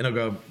 And I'll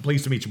go,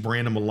 pleased to meet you,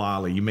 Brandon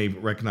Mullally. You may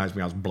recognize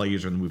me. I was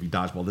Blazer in the movie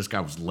Dodgeball. This guy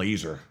was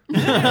Laser.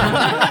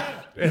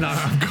 And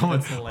I'm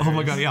going, oh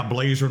my God, yeah,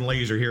 Blazer and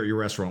Laser here at your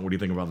restaurant. What do you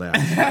think about that?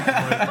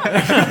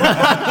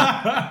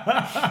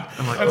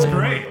 I'm like, That's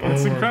great.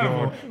 That's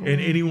incredible. God.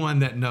 And anyone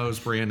that knows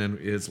Brandon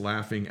is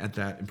laughing at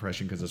that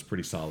impression because it's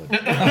pretty solid.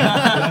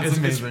 That's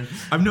amazing.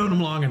 I've known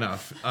him long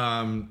enough.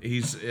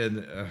 He's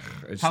in.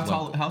 How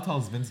tall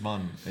is Vince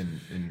Vaughn?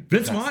 In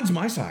Vince Vaughn's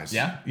my size.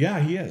 Yeah? Yeah,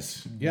 he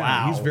is. Yeah,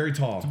 Wow. he's very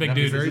tall. It's a big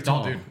dude. Very He's a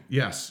tall tall. dude.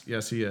 Yes,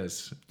 he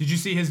is. Did you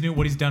see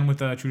what he's done with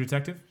True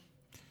Detective?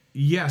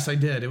 Yes, I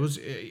did. It was,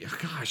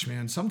 gosh,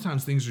 man.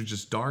 Sometimes things are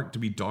just dark to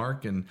be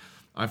dark, and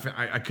I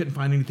couldn't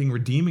find anything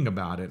redeeming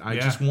about it. I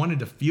just wanted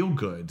to feel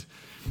good.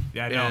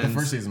 Yeah, I know. And The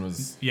first season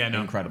was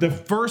incredible. The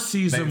first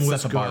season They set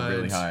was the good, bar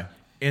really high.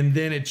 and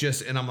then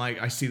and I'm like,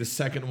 I see the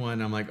second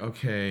one. I'm like,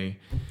 okay,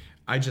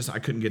 I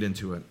couldn't get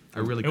into it. I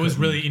really. It was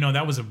couldn't. really,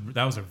 that was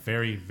a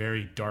very,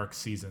 very dark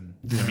season.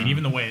 I mean,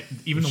 even the way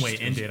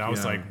it ended, I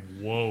was like,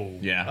 whoa.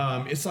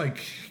 Yeah. It's like,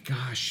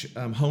 gosh,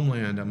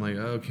 Homeland. I'm like,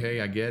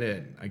 okay, I get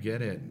it. I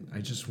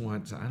just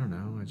want to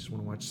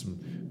watch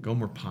some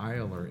Gomer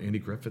Pyle or Andy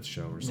Griffith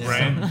show or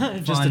something.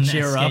 Right. Just to Fun,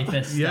 cheer up.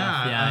 escapist stuff.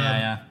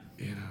 Yeah,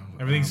 Yeah.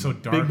 Everything's so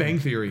dark. Big Bang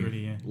and Theory. gritty,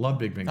 yeah. Love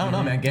Big Bang I Theory.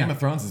 don't know, man. Game of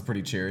Thrones is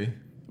pretty cheery.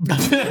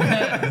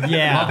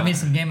 Yeah. Love me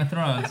some Game of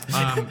Thrones.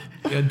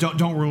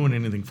 Don't ruin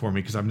anything for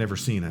me because I've never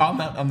seen it. I'm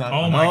not.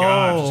 Oh my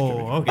gosh.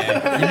 Oh, okay.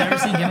 You never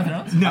seen Game of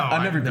Thrones? No,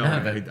 I've never no,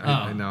 done it.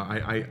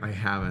 I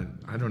haven't.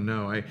 I don't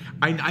know.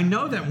 I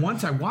know that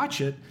once I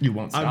watch it, You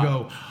won't I stop.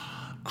 go,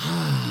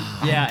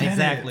 Yeah,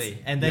 exactly.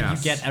 And then Yes.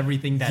 you get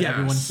everything that Yes.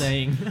 everyone's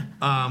saying.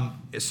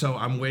 so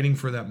I'm waiting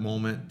for that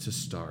moment to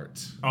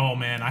start. Oh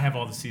man, I have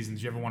all the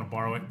seasons. You ever want to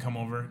borrow it? Come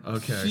over.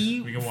 Okay.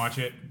 He We can watch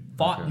it.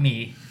 fought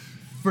me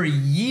for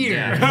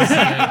years.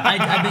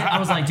 I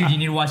was like, dude, you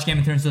need to watch Game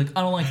of Thrones. He's like,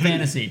 I don't like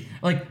fantasy.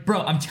 I'm like,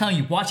 bro, I'm telling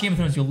you, watch Game of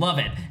Thrones, you'll love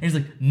it. And he's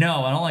like,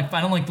 no, I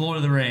don't like Lord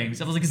of the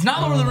Rings. I was like, it's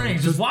not Lord of the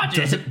Rings, just watch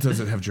it. Does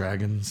it have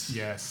dragons?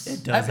 Yes.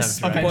 It does have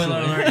Spoiler dragons.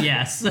 alert,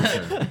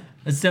 yes.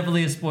 It's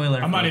definitely a spoiler.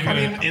 I'm not even. I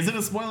mean, is it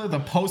a spoiler? The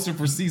poster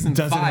for season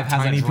Does it 5 have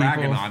has a tiny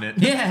dragon people? on it.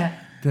 Yeah.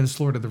 Then it's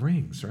Lord of the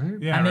Rings, right?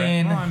 Yeah, I right.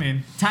 mean, Well, I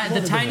mean,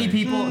 the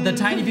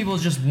tiny people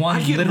is just one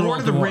I get literal Lord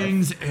of the dwarf.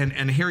 Rings and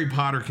Harry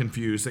Potter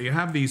confused. They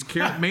have these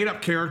made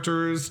up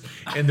characters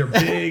and they're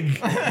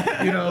big,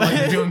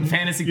 like Doing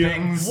fantasy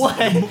things.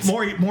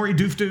 Maury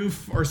Doof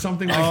Doof or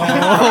something like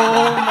that.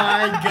 Oh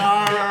my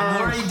god.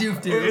 Maury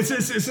Doof Doof. It's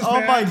just Oh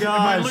bad. my Am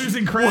I gosh.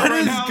 losing credit What right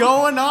is now?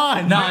 going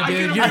on? Nah, I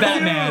dude, get you're 'em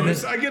Batman.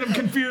 confused. I get them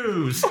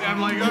confused.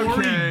 I'm like,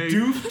 okay.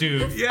 doof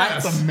doof.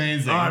 Yes. That's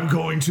amazing. I'm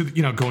going to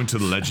the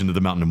Legend of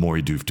the Mountain of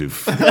Maury Doof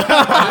Doof.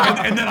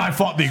 and then I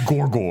fought the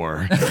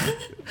Gorgor.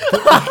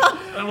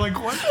 I'm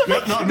like, what?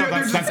 No,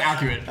 that's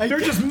accurate. They're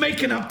just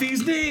making up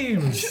these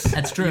names.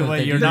 That's true. Wait,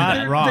 They you're do not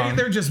that. wrong.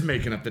 They're just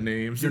making up the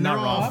names. You're and not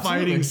they're all wrong.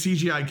 fighting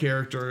CGI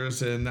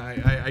characters, and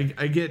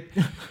I get,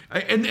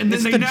 and then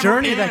It's they the never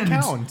journey that end.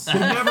 counts. They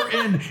never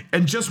end.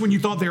 And just when you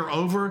thought they were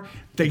over,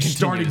 they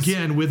start continues.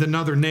 again with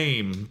another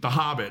name, The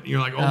Hobbit. And you're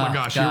like, oh my Oh,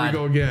 gosh, God.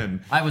 here we go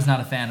again. I was not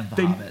a fan of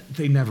The Hobbit.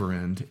 They never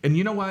end. And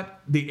you know what?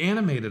 The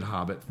animated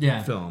Hobbit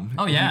film.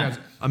 Oh, yeah. you guys,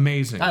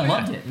 amazing. I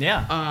loved it.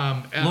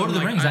 Yeah. And Lord of the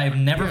like, Rings, I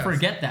never yes.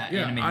 forget that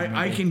Yeah, animated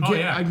I movie. can Oh, get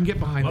yeah. I can get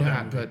behind Love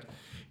that, that movie. but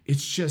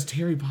it's just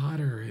Harry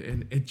Potter,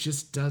 and it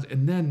just does.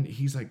 And then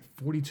he's like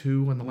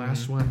 42 on the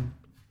last one.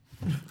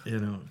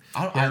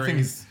 I think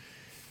he's.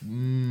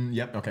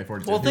 Yep. Okay.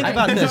 42. Well, think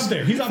about He's this. up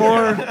there. He's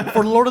up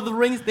For Lord of the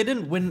Rings, they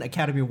didn't win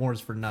Academy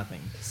Awards for nothing.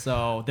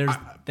 So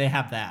they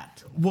have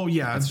that. Well,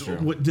 yeah. true.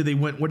 What did they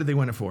win? What did they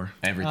win it for?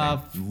 Everything.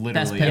 Best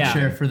Literally. picture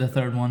Yeah. for the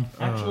third one.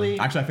 Actually,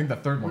 Actually, I think the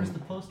third one. where's the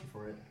poster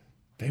for it?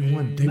 They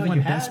won. They No, won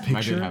you Best had-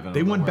 I did Picture. have it. I They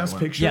don't know won where it Best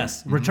went. Picture.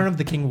 Yes, Return of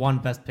the King won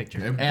Best Picture.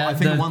 I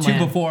think the the one two like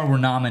before were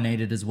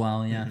nominated as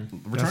well. Yeah.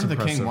 Return of the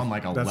impressive. King won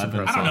like That's 11.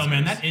 impressive. I don't know,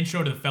 man. Oscars. That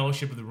intro to the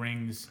Fellowship of the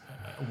Rings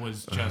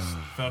was just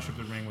Fellowship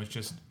of the Ring was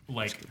just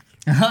like.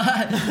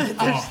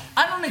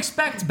 I don't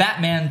expect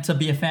Batman to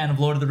be a fan of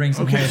Lord of the Rings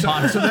and Okay, Harry so-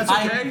 Potter. so that's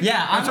okay?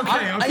 Yeah, That's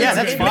okay, okay. Yeah,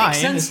 that's it fine. makes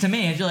sense to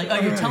me. And you're like, oh,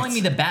 you're telling me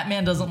that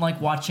Batman doesn't like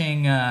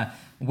watching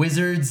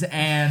wizards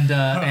and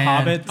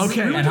Hobbits.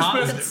 Okay. and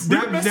hobbits.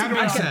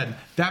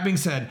 That being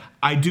said,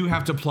 I do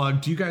have to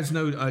plug. Do you guys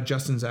know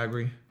Justin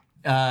Zagri?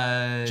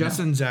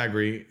 Justin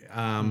Zagri,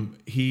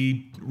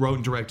 he wrote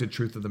and directed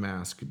Truth of the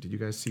Mask. Did you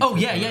guys see? Oh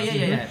Truth yeah, of the yeah, Mask?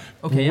 yeah, yeah.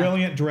 Okay, yeah.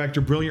 Brilliant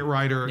director, brilliant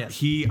writer. Yes.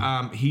 He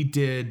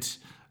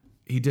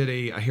did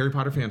a Harry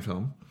Potter fan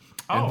film,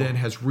 and then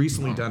has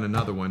recently done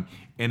another one,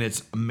 and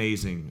it's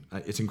amazing.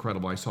 It's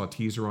incredible. I saw a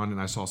teaser on it,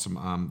 and I saw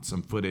some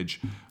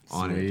footage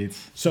on it.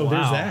 So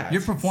there's that.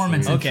 Your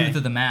performance in Okay. Truth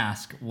of the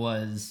Mask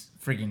was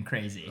freaking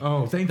crazy.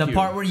 Oh, thank the you. The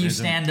part where you There's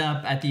stand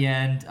up at the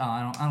end.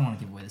 I don't want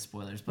to give away the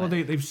spoilers, but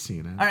Well, they've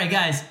seen it. all right,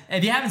 guys.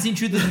 If you haven't seen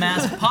Truth of the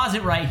Mask, pause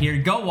it right here.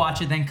 Go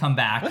watch it, then come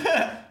back.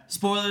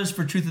 Spoilers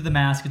for Truth of the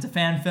Mask. It's a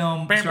fan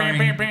film starring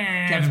It's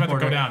Kevin about to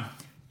Porter. go down.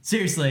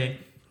 Seriously.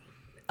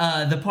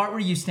 The part where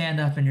you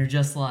stand up and you're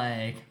just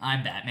like,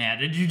 I'm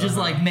Batman, and you're just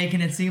like making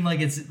it seem like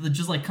it's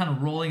just like kind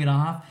of rolling it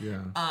off.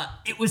 Yeah.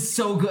 It was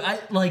so good.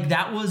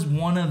 That was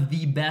one of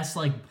the best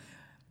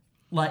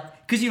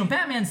because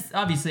Batman's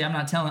obviously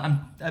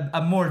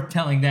I'm more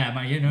telling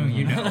them you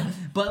know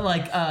but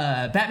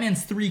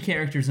Batman's three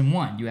characters in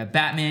one. You have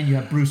Batman, you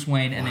have Bruce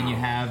Wayne, and then you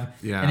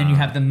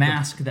have the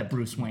mask that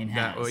Bruce Wayne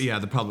has.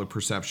 The public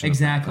perception.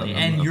 Exactly,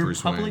 and of your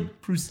Bruce public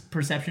Wayne.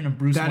 Perception of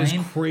Bruce That Wayne.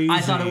 is crazy. I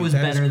thought it was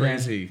That is better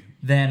crazy.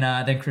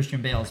 than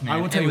Christian Bale's. Man,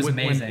 I will tell it you was when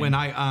amazing.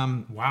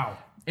 I Wow.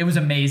 It was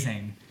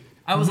amazing.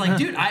 I was like,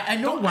 dude, I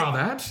know. don't wow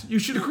that. You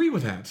should agree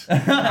with that.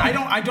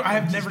 I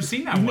have never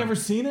seen that. You've one. never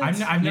seen it? I've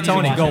never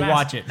Tony, seen go Mask.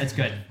 watch it. It's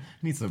good.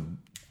 Needs to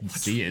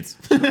see it.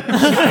 Who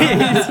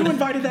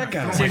invited that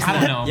guy? Seriously, I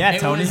don't know. Yeah, It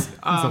Tony. was,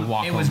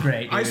 it was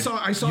great. I dude.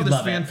 saw You'd this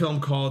love fan it. film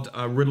called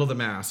Riddle of the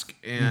Mask,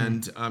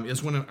 and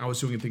it's when I was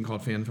doing a thing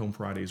called Fan Film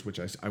Fridays, which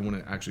I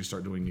want to actually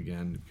start doing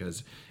again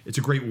because it's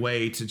a great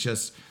way to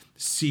just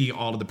see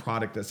all of the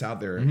product that's out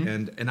there,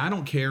 and I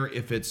don't care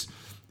if it's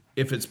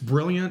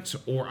brilliant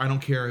or I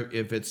don't care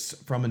if it's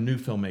from a new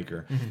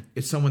filmmaker.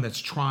 It's someone that's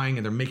trying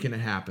and they're making it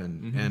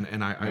happen,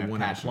 and I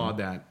want to passion. applaud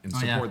that and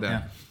yeah, support that.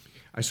 yeah.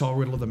 I saw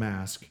Riddle of the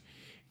Mask,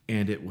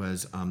 and it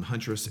was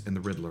Huntress and the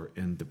Riddler,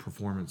 and the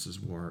performances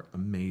were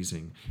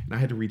amazing. And I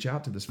had to reach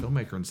out to this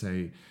filmmaker and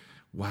say,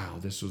 "Wow,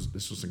 this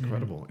was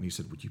incredible." And he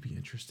said, "Would you be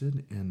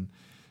interested in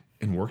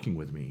working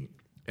with me?"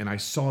 And I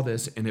saw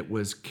this, and it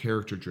was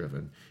character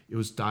driven, it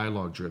was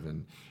dialogue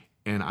driven,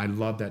 and I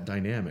love that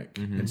dynamic.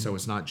 And so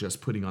it's not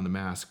just putting on the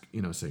mask,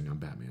 saying I'm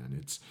Batman.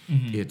 It's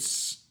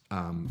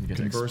get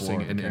to explore conversing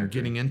the and character.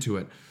 getting into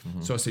it.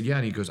 So I said, yeah,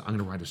 and he goes, I'm going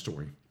to write a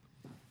story.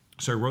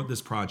 So I wrote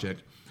this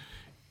project,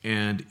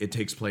 and it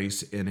takes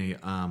place in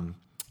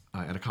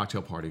at a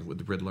cocktail party with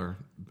the Riddler,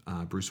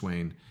 Bruce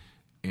Wayne,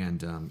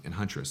 and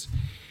Huntress.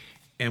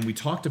 And we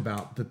talked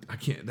about that.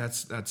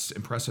 That's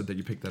impressive that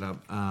you picked that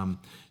up.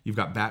 You've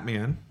got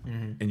Batman,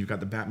 and you've got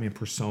the Batman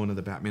persona,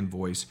 the Batman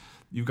voice.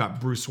 You've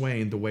got Bruce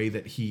Wayne, the way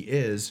that he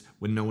is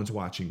when no one's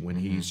watching, when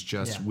he's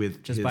just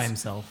by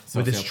himself,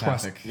 with his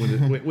trust,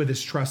 Sociopathic. with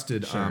his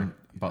trusted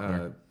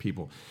Butler.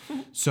 people.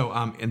 So,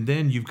 and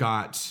then you've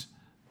got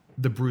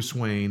the Bruce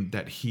Wayne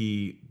that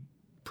he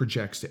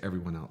projects to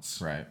everyone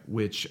else, Right.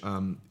 Which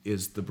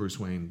is the Bruce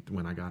Wayne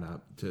when I got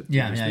up to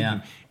Yeah, be yeah, speaking.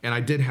 yeah. And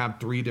I did have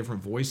 3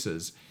 different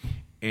voices,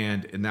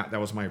 and that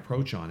was my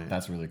approach on it.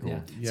 That's really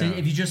cool. So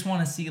if you just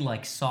want to see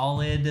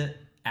solid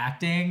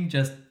acting,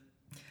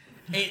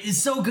 it's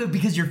so good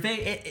because your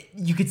face,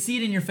 you could see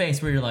it in your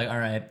face where you're like, all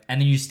right,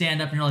 and then you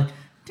stand up and you're like,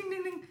 ding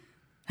ding ding,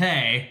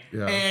 hey,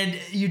 Yeah. and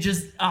you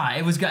just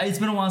it was good. It's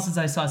been a while since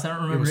I saw it, so I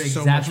don't remember was so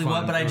exactly much what,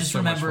 fun. but I It was just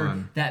so much remember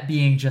fun. that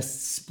being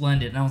just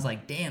splendid, and I was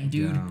like, damn,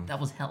 dude, Yeah. that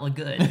was hella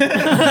good.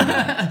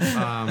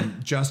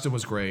 Justin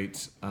was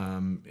great,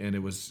 and it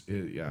was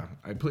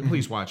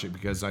please watch it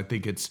because I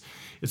think it's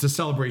a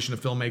celebration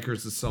of filmmakers,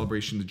 it's a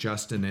celebration to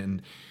Justin,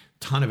 and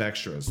ton of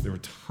extras. There were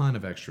a ton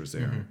of extras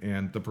there,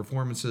 and the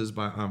performances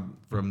by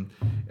from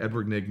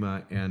Edward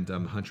Nygma and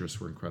Huntress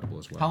were incredible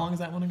as well. How long is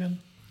that one again?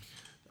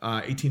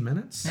 18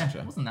 minutes. Yeah,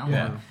 it wasn't that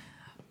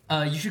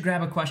long. You should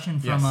grab a question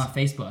from Yes.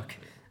 Facebook.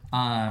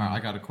 I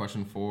got a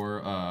question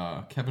for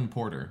Kevin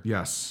Porter.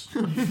 Yes.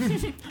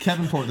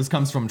 Kevin Porter. This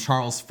comes from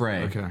Charles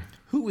Frey. Okay.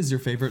 Who is your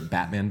favorite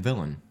Batman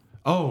villain?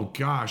 Oh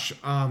gosh.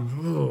 I'm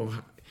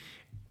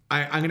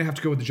gonna have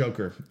to go with the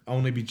Joker,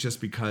 only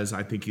because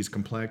I think he's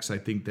complex. I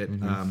think that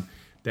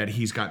that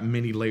he's got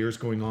many layers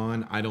going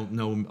on. I don't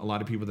know a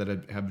lot of people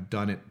that have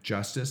done it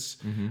justice.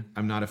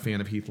 I'm not a fan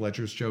of Heath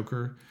Ledger's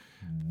Joker.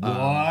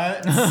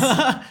 What?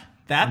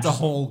 That's a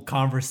whole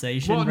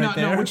conversation right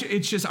there. No.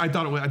 It's just I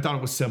thought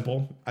it was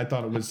simple. I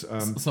thought it was.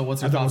 So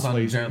what's your I thought it thoughts was on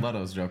lazy. Jared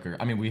Leto's Joker?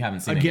 I mean, we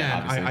haven't seen Again,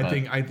 it yet,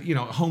 obviously, I think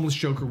homeless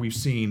Joker we've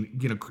seen,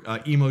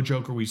 emo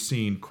Joker we've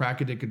seen, crack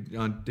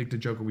addicted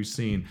Joker we've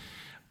seen,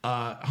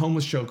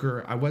 homeless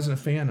Joker I wasn't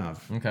a fan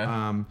of.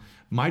 Okay.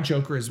 My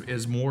Joker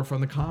is more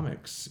from the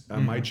comics.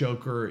 My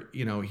Joker,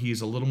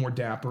 he's a little more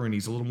dapper and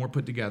he's a little more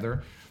put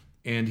together,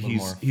 and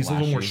he's a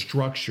little more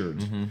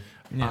structured.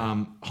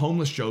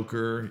 Homeless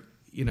Joker,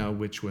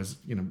 which was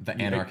The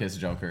anarchist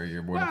Joker.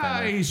 You're more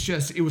fan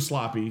of. it was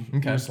sloppy.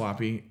 It was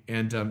sloppy.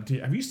 And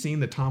have you seen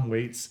the Tom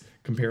Waits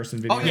comparison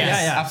video? Oh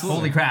yeah, absolutely.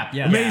 Holy crap!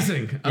 Yeah.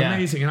 Amazing, Yeah.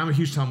 amazing, and I'm a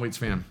huge Tom Waits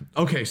fan.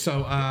 Okay,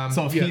 so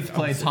So if Heath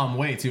played Tom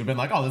Waits, you would have been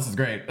like, "Oh, this is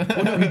great."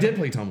 well, no, he did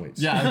play Tom Waits.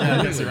 Yeah,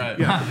 I guess you're right.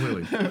 Yeah,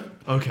 completely.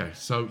 Okay,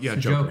 so yeah,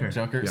 Joker.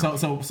 Joker. Yeah.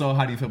 So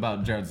how do you feel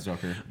about Jared's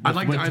Joker?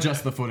 With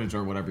just the footage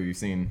or whatever you've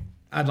seen.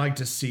 I'd like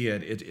to see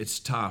it. It's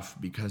tough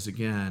because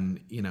again,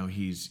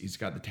 he's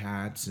got the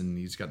tats and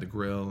he's got the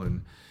grill,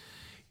 and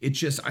it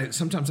just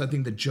sometimes I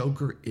think the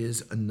Joker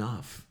is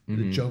enough.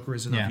 The Joker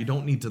is enough. Yeah. You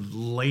don't need to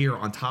layer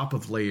on top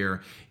of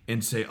layer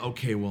and say,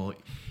 okay, well,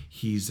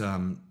 he's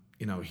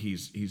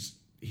he's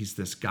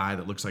this guy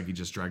that looks like he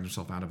just dragged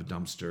himself out of a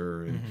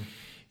dumpster, and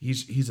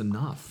he's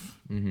enough.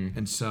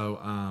 And so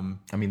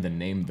I mean, the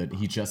name that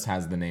he just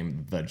has the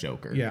name the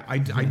Joker. yeah, I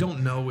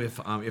don't know if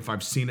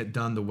I've seen it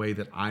done the way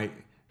that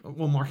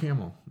Mark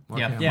Hamill.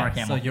 Yeah. Hamill. Mark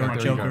Hamill. So your Mark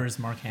Joker is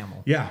Mark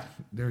Hamill. Yeah,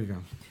 there you go.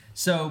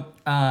 So,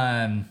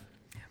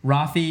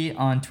 Rafi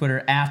on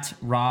Twitter at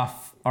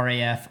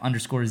RAF_ZS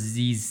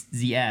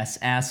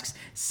asks,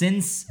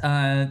 since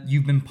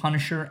you've been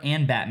Punisher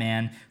and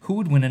Batman, who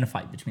would win in a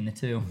fight between the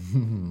two?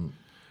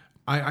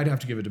 I'd have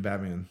to give it to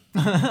Batman,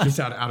 just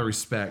out of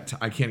respect.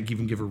 I can't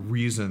even give a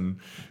reason,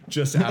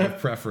 just out of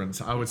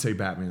preference. I would say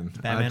Batman.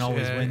 Batman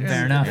always wins.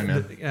 Fair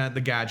enough.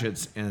 The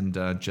gadgets and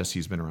just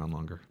he's been around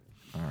longer.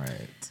 All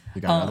right.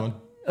 You got another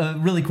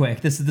one? Really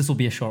quick, this will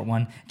be a short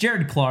one.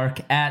 Jared Clark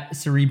at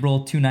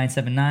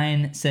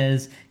Cerebral2979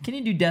 says, "Can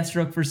you do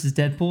Deathstroke versus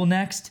Deadpool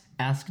next?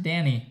 Ask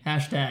Danny.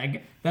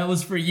 Hashtag that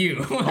was for you.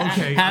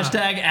 Okay.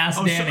 Hashtag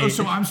ask Danny.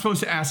 So I'm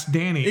supposed to ask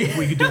Danny if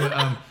we could do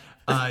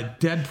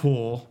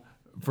Deadpool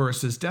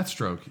versus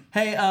Deathstroke.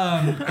 Hey,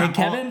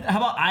 Kevin, how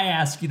about I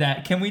ask you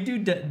that? Can we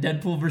do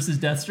Deadpool versus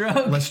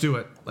Deathstroke? Let's do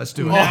it.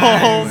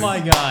 Oh my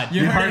God!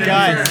 You heard it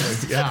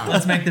guys. Yeah.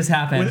 Let's make this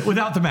happen.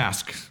 Without the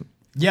mask.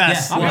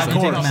 Yes, yeah, of take the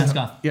course. mask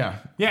off. Yeah.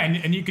 Yeah,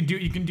 and you can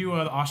do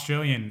an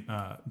Australian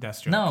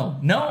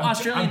Deathstroke. No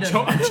Australian.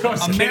 I'm just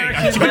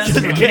American kidding.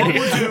 Deathstroke. What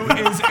we'll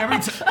do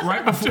is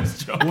right before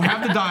we'll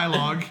have the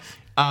dialogue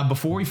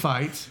before we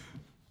fight.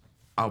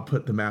 I'll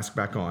put the mask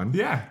back on.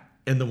 Yeah.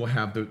 And then we'll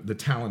have the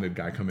talented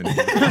guy come in. And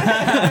then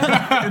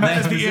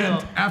at the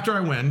end, after I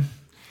win,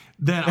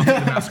 then I'll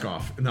take the mask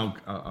off and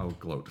I'll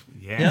gloat.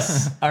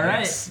 Yes. Yep. All right.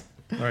 Yes.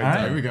 All right. All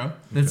right. Here we go.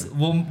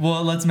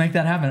 Let's make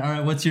that happen. All right,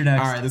 what's your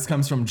next? All right, this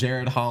comes from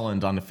Jared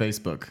Holland on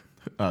Facebook.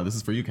 This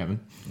is for you, Kevin.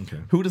 Okay.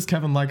 Who does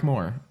Kevin like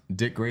more,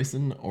 Dick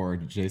Grayson or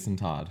Jason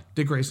Todd?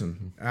 Dick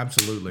Grayson,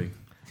 absolutely.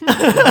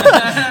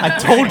 I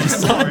told you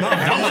so. That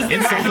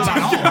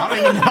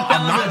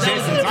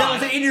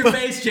was in your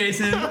face,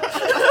 Jason.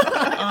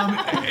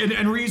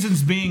 And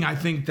reasons being, I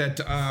think that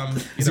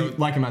You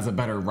like him as a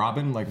better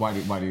Robin? Like, why do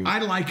you? I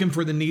like him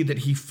for the need that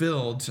he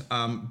filled.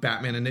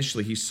 Batman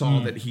initially, he saw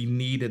that he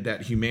needed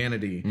that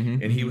humanity,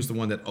 and he was the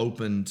one that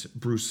opened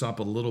Bruce up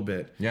a little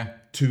bit.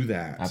 To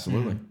that,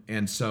 Absolutely.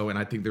 And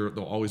I think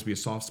there'll always be a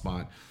soft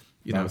spot.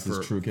 Was his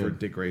true for kid.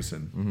 Dick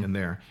Grayson in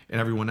there, and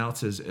everyone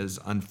else is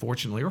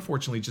unfortunately or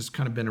fortunately just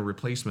kind of been a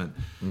replacement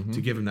to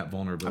give him that I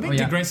vulnerability. think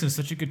Dick Grayson is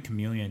such a good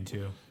chameleon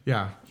too.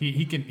 Yeah,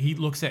 He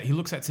looks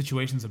at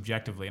situations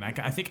objectively, and I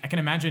can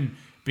imagine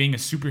being a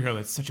superhero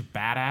that's such a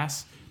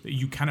badass that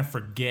you kind of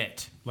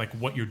forget like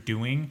what you're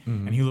doing,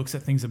 and he looks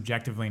at things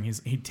objectively, and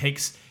he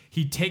takes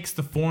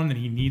the form that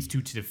he needs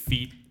to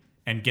defeat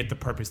and get the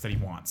purpose that he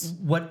wants.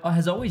 What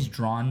has always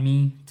drawn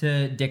me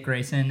to Dick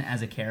Grayson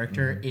as a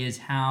character is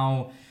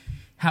how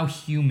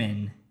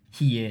human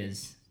he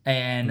is.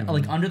 And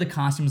like under the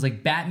costumes,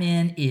 like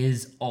Batman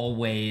is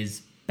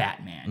always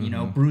Batman. You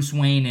know, Bruce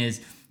Wayne is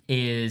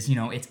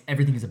it's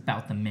everything is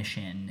about the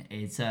mission.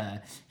 It's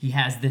he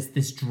has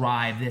this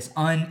drive, this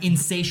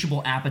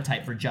insatiable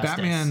appetite for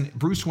justice.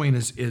 Bruce Wayne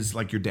is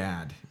like your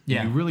dad.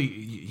 Yeah. You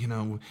really,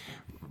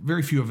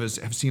 very few of us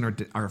have seen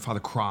our father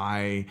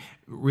cry.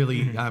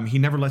 Really, he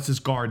never lets his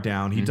guard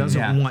down. He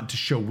doesn't want to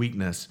show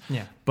weakness.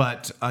 Yeah.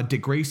 But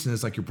Dick Grayson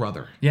is like your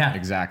brother. Yeah,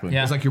 Exactly.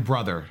 Yeah. It's like your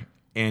brother,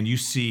 and you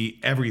see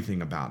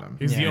everything about him.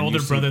 He's the And older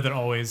you see- brother that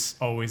always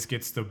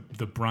gets the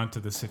brunt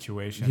of the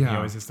situation. Yeah. He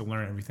always has to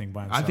learn everything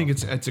by himself. I think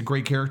it's a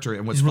great character,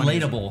 and what's He's funny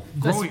is relatable,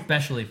 growing-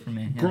 especially for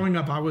me. Yeah. Growing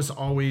up, I was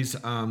always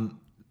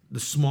the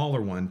smaller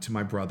one to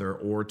my brother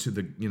or to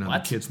the the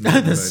What? kids. In the The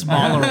neighborhood.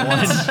 smaller one.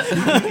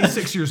 He's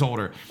 6 years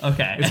older.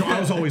 Okay. And so I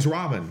was always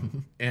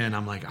Robin, and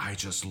I'm like, I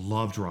just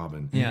loved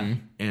Robin. Yeah.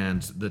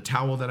 And the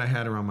towel that I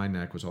had around my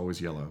neck was always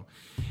yellow.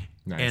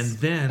 Nice. And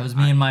then That was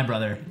me and my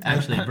brother,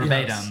 actually,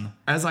 verbatim.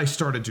 as I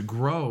started to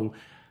grow,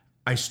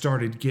 I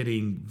started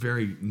getting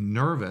very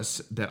nervous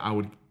that I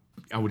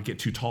would get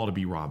too tall to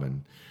be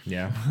Robin.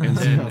 Yeah. And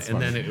then That's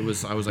funny.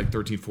 I was like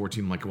 13,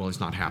 14. I'm like, well, it's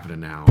not happening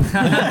now.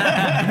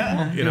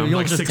 I'm You'll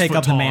like just 6 take foot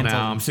up the tall mantle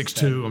now. I'm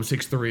 6'2", I'm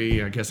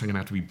 6'3". I guess I'm gonna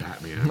have to be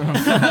Batman.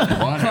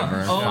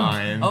 Whatever.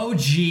 Fine. Oh,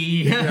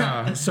 gee.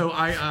 Yeah. So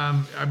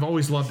I've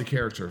always loved the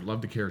character.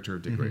 Loved the character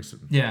of Dick Grayson.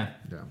 Yeah.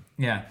 Yeah.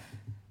 Yeah. Me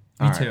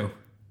All right. too.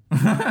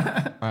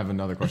 I have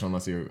another question,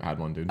 unless you had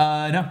one, dude.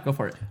 No, go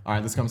for it. All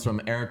right, this comes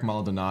from Eric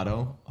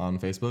Maldonado on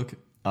Facebook.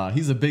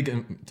 He's a big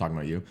talking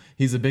about you.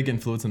 He's a big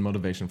influence and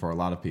motivation for a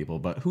lot of people.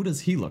 But who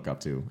does he look up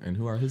to, and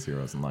who are his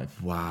heroes in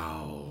life?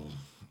 Wow.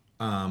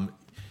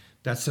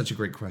 That's such a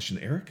great question.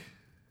 Eric?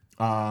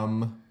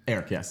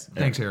 Eric, yes.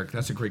 Thanks, Eric.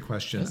 That's a great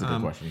question. That's a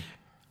good question.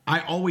 I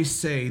always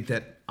say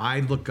that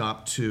I look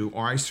up to,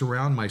 or I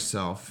surround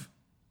myself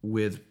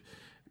with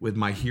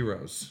my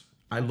heroes.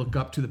 I look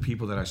up to the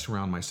people that I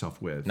surround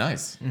myself with.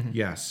 Nice.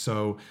 Yes.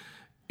 So,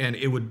 and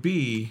it would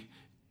be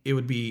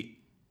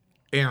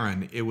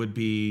Aaron. It would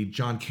be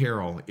John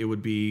Carroll. It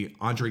would be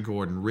Andre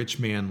Gordon, Rich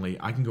Manley.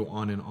 I can go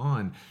on and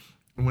on.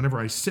 And whenever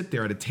I sit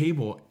there at a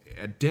table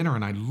at dinner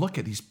and I look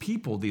at these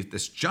people,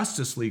 this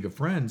Justice League of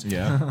friends,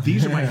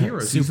 these are my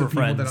heroes. These are the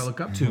people friends. that I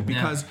look up to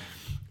because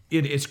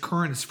it's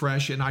current, it's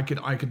fresh, and I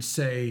could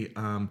say,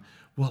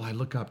 well, I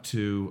look up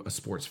to a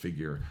sports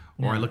figure,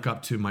 or I look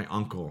up to my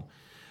uncle.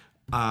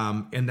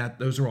 And that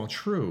those are all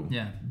true.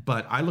 Yeah.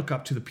 But I look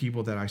up to the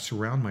people that I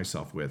surround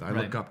myself with. I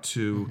look up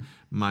to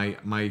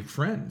my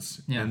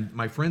friends. Yeah. And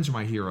my friends are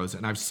my heroes.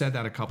 And I've said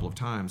that a couple of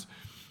times.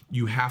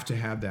 You have to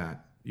have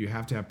that. You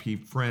have to have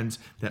friends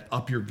that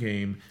up your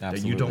game, that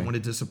you don't Absolutely. want to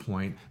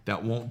disappoint,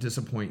 that won't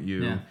disappoint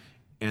you. Yeah.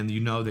 And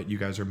you know that you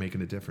guys are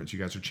making a difference. You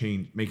guys are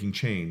making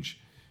change.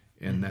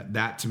 And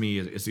that to me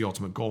is the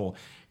ultimate goal.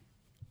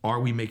 Are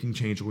we making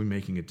change? Are we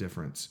making a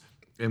difference?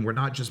 And we're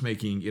not just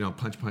making,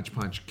 punch, punch,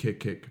 punch,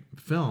 kick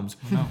films.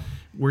 No.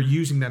 We're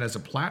using that as a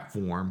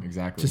platform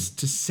Exactly.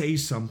 to say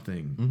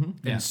something.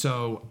 Yeah. And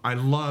so I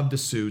love the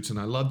suits and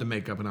I love the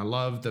makeup and I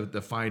love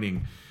the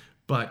fighting.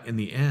 But in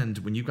the end,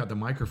 when you've got the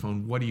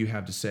microphone, what do you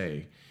have to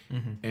say?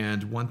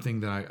 And one thing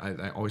that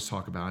I always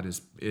talk about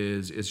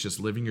is just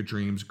living your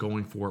dreams,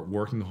 going for it,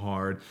 working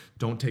hard,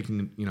 don't take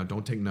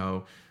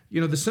no.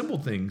 The simple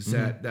things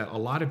that a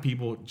lot of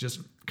people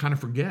just kind of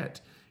forget.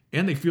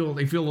 And they feel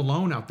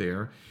alone out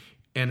there.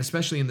 And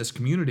especially in this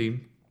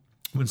community,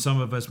 when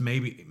some of us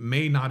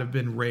may not have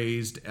been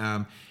raised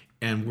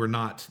and we're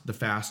not the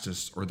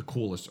fastest or the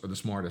coolest or the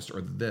smartest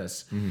or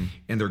this,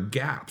 and there are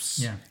gaps.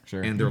 Yeah,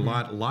 sure. And there are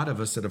a lot of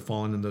us that have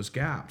fallen in those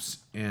gaps.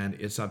 And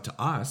it's up to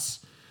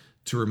us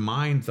to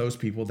remind those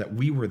people that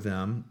we were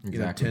them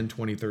 10,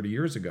 20, 30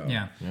 years ago.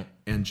 Yeah.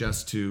 And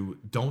just to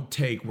don't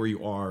take where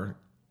you are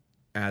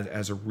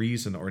as a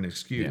reason or an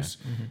excuse.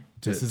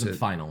 This isn't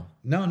final.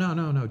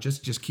 No.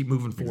 Just keep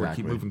moving forward.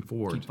 Exactly. Keep moving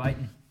forward. Keep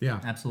fighting. Yeah.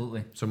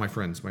 Absolutely. So my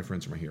friends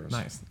are my heroes.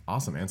 Nice.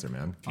 Awesome answer,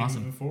 man. Awesome.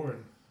 Moving forward.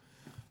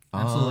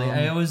 Absolutely.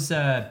 I always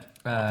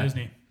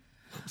Disney.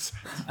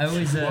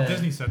 Walt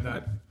Disney said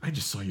that. I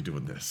just saw you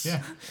doing this.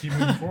 Yeah, keep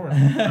moving forward.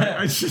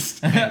 I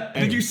just.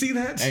 Did you see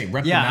that? Hey,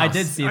 rep the Yeah, I mouse.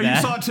 did see Oh, that.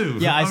 you saw it too?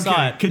 Yeah, I Okay.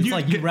 saw it. Can It's you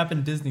like get- you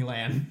repping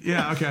Disneyland.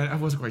 Yeah. Okay. I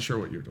wasn't quite sure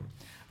what you were doing.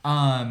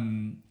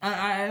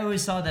 I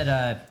always saw that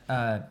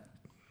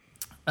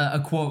a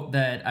quote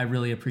that I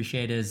really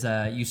appreciate is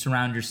you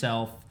surround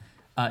yourself,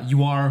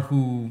 you are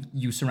who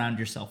you surround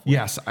yourself with.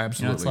 Yes,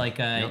 absolutely. It's like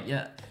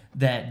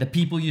that the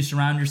people you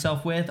surround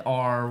yourself with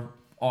are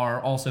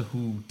also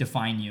who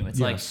define you. It's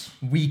Yes.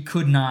 like we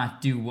could not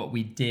do what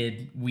we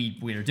did we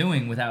are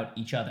doing without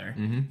each other.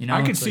 I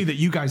can It's see like- that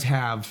you guys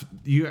have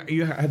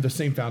you have the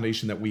same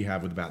foundation that we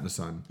have with Bat in the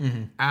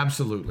Sun.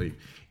 Absolutely.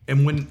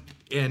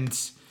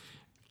 And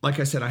like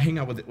I said, I hang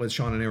out with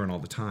Sean and Aaron all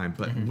the time.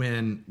 But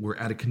when we're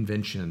at a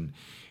convention,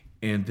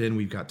 and then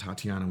we've got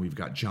Tatiana, we've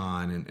got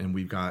John, and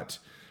we've got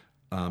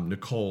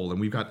Nicole, and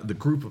we've got the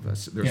group of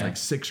us. There's like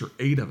 6 or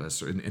 8 of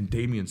us, and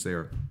Damien's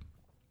there.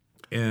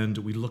 And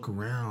we look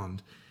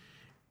around,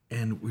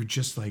 and we're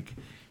just like,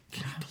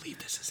 can you believe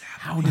this is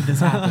happening? How did this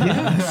happen?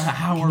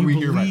 How are Can we you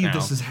here right believe now?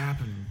 this is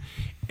happening?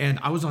 And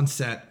I was on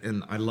set,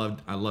 and I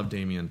loved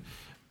Damien,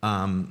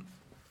 the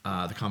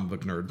comic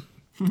book nerd,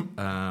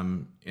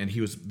 and he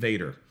was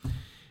Vader.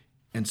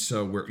 And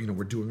so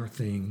we're doing our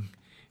thing,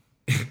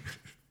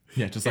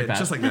 Yeah, just like that.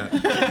 just like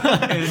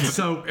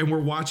that. and we're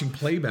watching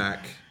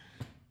playback,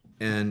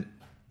 and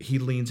he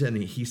leans in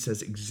and he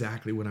says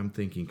exactly what I'm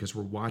thinking because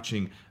we're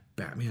watching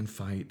Batman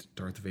fight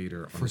Darth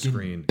Vader on the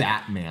screen.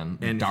 Batman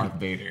and Darth he-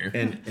 Vader.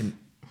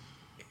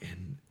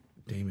 And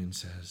Damien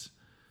says,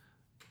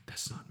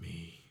 "That's not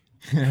me.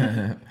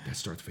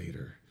 That's Darth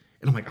Vader."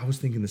 And I'm like, I was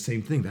thinking the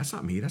same thing. That's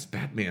not me. That's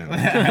Batman.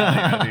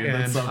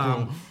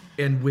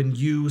 And when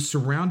you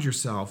surround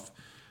yourself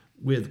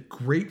with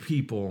great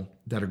people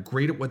that are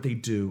great at what they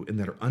do and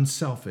that are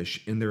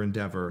unselfish in their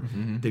endeavor,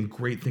 then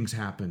great things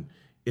happen.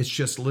 It's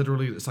just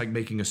literally, it's like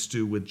making a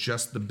stew with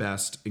just the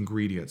best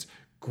ingredients.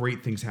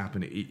 Great things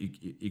happen.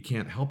 You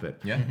can't help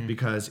it. Yeah.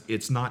 Because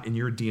it's not in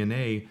your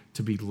DNA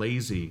to be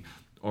lazy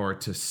or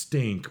to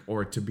stink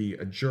or to be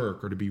a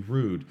jerk or to be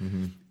rude.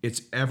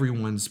 It's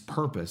everyone's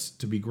purpose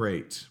to be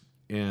great.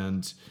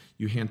 And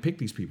you handpick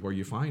these people or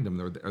you find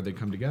them or they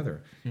come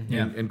together.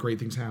 And great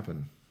things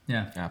happen.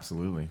 Yeah,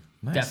 Absolutely.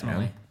 Nice,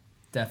 definitely, man.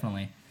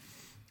 definitely.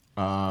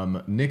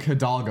 Nick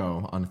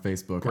Hidalgo on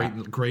Facebook.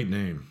 Great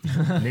name.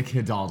 Nick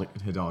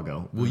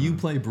Hidalgo. Will you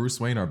play Bruce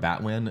Wayne or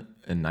Batman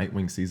in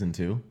Nightwing season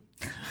 2?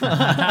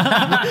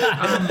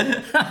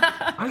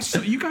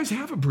 You guys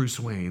have a Bruce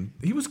Wayne.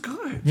 He was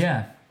good.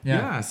 Yeah.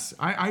 Yes.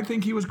 I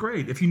think he was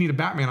great. If you need a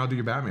Batman, I'll do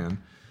your Batman.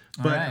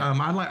 But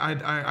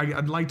right.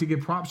 I'd like to give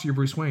props to your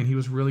Bruce Wayne. He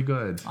was really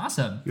good.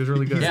 Awesome. He was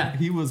really good. Yeah.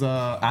 He was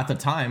at the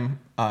time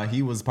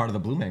he was part of the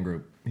Blue Man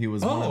Group. He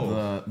was one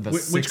of the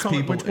six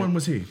people. Which one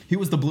was he? He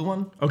was the blue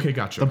one. Okay,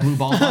 gotcha. The blue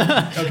ball one.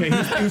 Okay,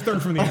 he was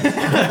third from the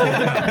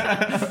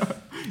end.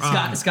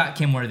 Scott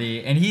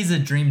Kimworthy, and he's a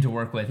dream to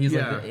work with. He's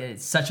Yeah. like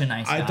it's such a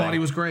nice guy. I thought he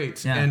was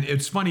great, Yeah. and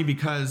it's funny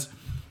because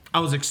I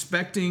was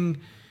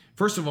expecting.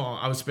 First of all,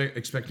 I was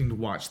expecting to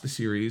watch the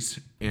series,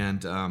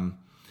 and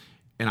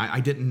I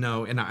didn't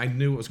know, and I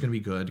knew it was going to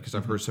be good because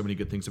I've heard so many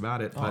good things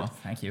about it. Oh, But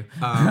thank you.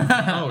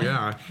 oh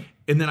yeah,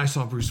 and then I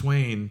saw Bruce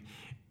Wayne,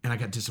 and I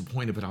got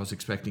disappointed. But I was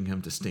expecting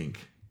him to stink,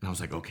 and I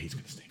was like, okay, he's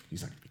going to stink.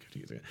 He's not going to be good.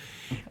 He's gonna...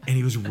 And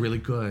he was really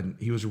good.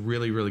 He was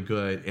really, really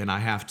good. And I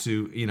have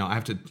to,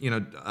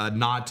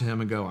 nod to him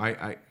and go,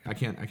 I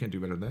can't do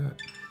better than that.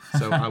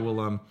 So I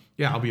will.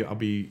 Yeah, I'll be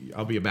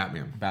a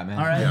Batman. Batman.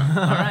 All right. Yeah.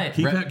 All right.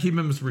 Keep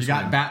him as Bruce You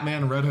got Wayne.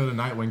 Batman, Red Hood, and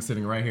Nightwing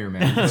sitting right here,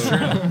 man. That's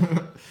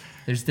true.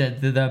 There's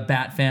the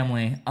Bat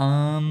family.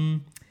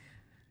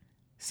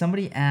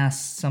 Somebody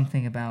asked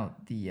something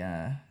about the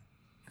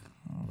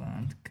hold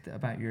on,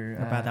 about your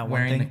About that one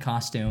wearing thing? the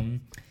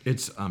costume.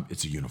 It's a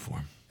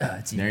uniform.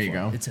 It's a There you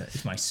uniform. go.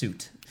 It's my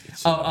suit.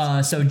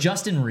 So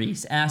Justin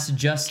Reese asked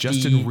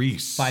Justin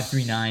Reese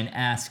 539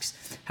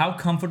 asks, how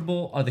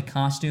comfortable are the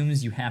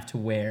costumes you have to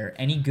wear?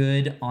 Any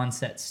good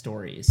on-set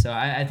stories? So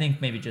I think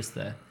maybe just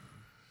the.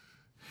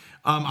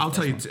 I'll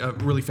tell you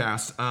really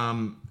fast.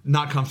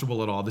 Not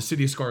comfortable at all. The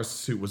City of Scars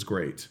suit was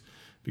great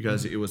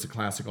because it was a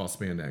classic all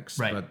spandex.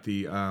 Right. But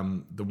the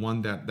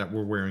one that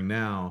we're wearing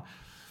now,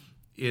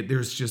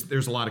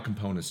 there's a lot of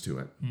components to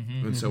it,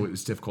 and so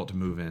it's difficult to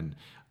move in.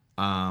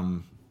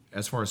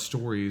 As far as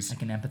stories, I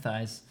can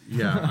empathize.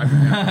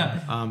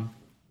 yeah.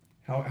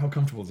 How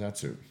comfortable is that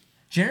suit?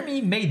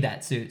 Jeremy made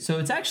that suit, so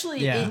it's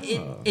actually Yeah.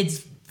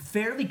 it's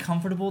fairly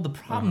comfortable. The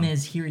problem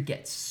is here it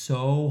gets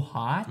so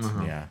hot.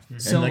 Yeah.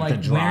 So, and like,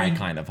 the dry wearing-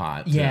 kind of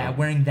hot. Yeah, too.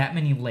 wearing that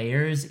many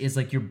layers is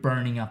like you're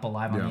burning up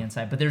alive on Yeah. the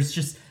inside. But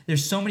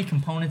there's so many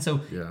components,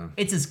 so Yeah.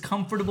 it's as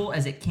comfortable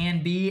as it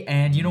can be.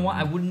 And you know what?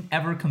 I wouldn't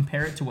ever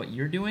compare it to what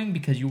you're doing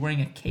because you're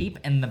wearing a cape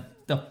and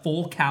the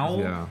full cowl.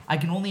 Yeah. I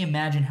can only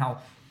imagine how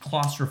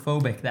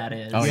claustrophobic that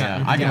is. Oh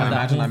yeah, I You can know, that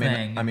imagine. whole I mean,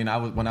 thing. I mean, I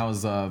was when I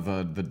was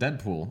the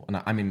Deadpool,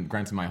 and I mean,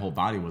 granted, my whole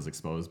body was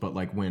exposed, but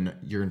like when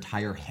your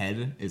entire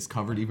head is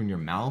covered, even your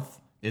mouth,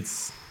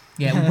 it's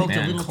Yeah, we poked a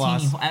Man, little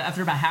claws. teeny hole.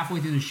 After about halfway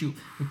through the shoot,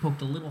 we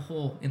poked a little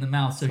hole in the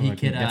mouth so he like,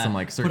 could get some,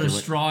 like, put a circulate-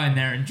 straw in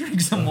there and drink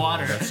some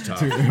water. That's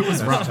tough. Dude, it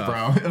was rough,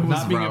 bro. It was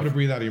Not being rough. able to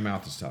breathe out of your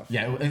mouth is tough.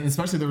 Yeah, and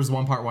especially there was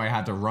one part where I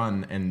had to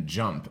run and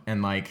jump,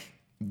 and like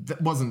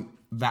that wasn't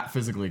that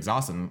physically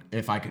exhausting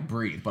if I could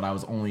breathe, but I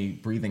was only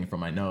breathing from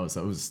my nose,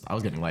 so I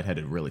was getting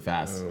lightheaded really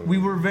fast. We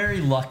were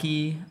very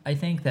lucky, I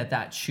think,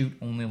 that shoot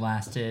only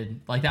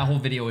lasted, like that whole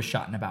video was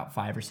shot in about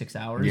 5 or 6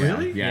 hours. Yeah,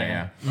 Really?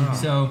 Yeah.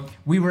 So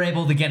we were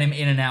able to get him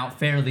in and out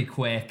fairly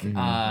quick, And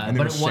but there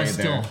it was was shade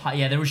still there. hot.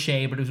 Yeah, there was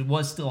shade, but it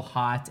was still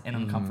hot and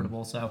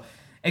uncomfortable. So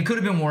it could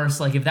have been worse.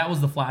 Like if that was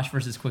the Flash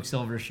versus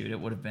Quicksilver shoot, it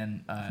would have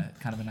been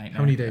kind of a nightmare.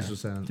 How many days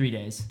was that? 3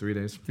 days. 3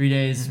 days. 3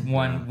 days.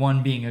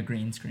 One being a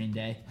green screen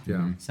day.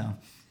 Yeah. So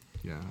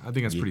Yeah, I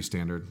think that's pretty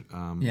standard.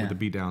 Yeah. With the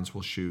beat downs,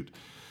 we'll shoot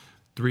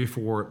 3 or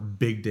 4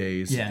 big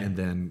days Yeah. and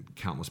then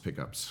countless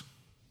pickups.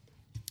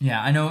 yeah,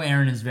 I know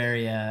Aaron is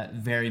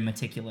very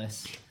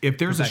meticulous. If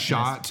there's a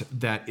Perfectionist. shot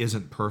that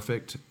isn't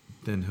perfect,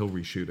 then he'll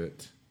reshoot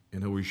it,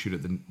 and he'll reshoot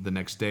it the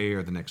next day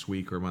or the next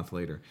week or a month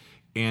later,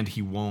 and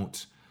he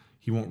won't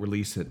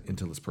release it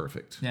until it's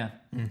perfect. Yeah.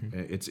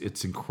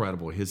 It's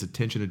incredible, his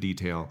attention to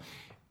detail,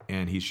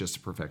 and he's just a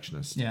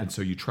perfectionist. Yeah. And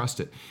so you trust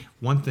it.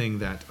 One thing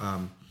that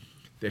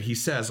he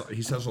says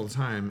all the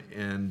time,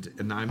 and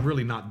I'm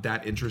really not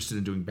that interested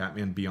in doing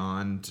Batman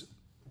beyond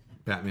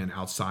Batman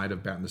outside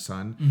of Batman the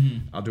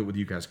Sun. I'll do it with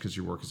you guys because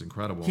your work is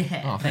incredible.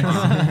 Yeah. Thank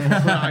you.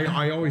 But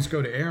I always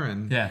go to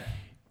Aaron. Yeah.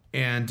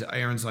 And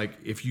Aaron's like,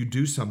 if you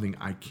do something,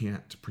 I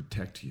can't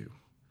protect you.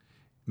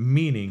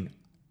 Meaning,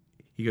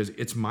 he goes,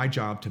 it's my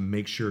job to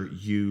make sure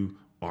you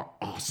are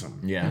awesome.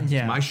 Yeah.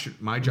 Yeah. It's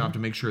my job to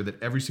make sure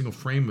that every single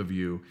frame of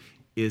you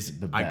is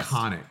The best.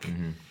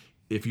 iconic.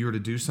 If you were to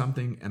do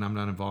something and I'm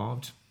not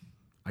involved,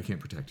 I can't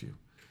protect you.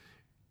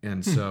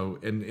 And so,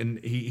 and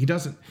he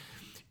doesn't.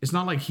 It's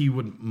not like he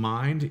wouldn't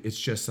mind. It's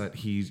just that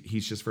he's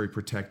just very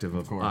protective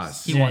of course.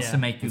 us. He Yeah, wants yeah. to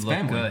make you It's look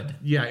family. good.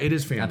 Yeah, it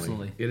is family.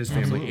 Absolutely. It is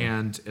family.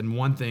 And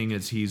one thing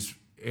is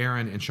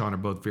Aaron and Sean are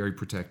both very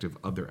protective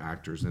of their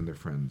actors and their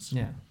friends.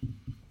 Yeah.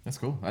 That's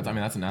cool. That's an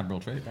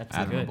admirable trait. That's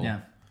admirable. good. Yeah.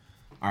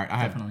 All right,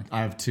 Definitely.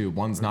 I have 2.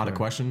 One's not a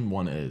question.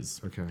 One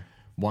is. Okay.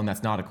 One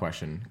that's not a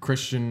question.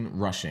 Christian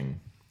Rushing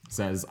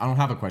says, I don't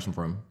have a question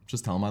for him.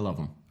 Just tell him I love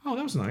him. Oh,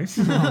 that was nice.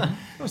 That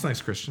was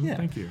nice, Christian. Yeah.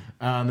 Thank you.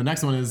 The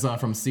next one is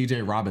from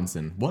CJ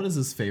Robinson. What is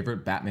his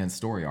favorite Batman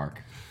story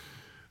arc?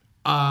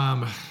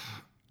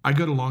 I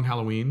go to Long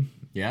Halloween.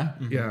 Yeah?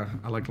 Yeah,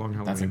 I like Long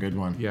Halloween. That's a good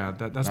one. Yeah,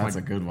 that's That's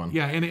a good one.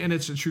 Yeah, and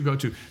it's a true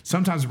go-to.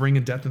 Sometimes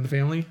bringing death in the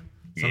family.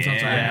 Sometimes I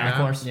have Yeah, that. of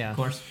course. Yeah. Of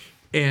course.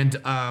 And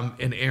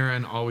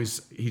Aaron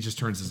always, he just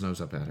turns his nose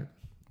up at it.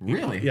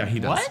 Really? Yeah, he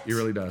does. What? He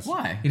really does.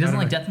 Why? He doesn't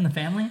like Death in the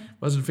Family?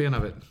 Wasn't a fan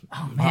of it.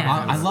 Oh man,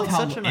 I love how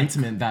such an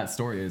intimate that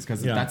story is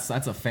because Yeah.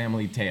 that's a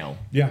family tale.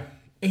 Yeah.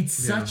 it's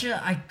such an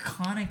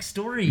iconic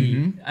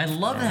story. I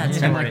love that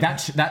story.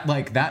 And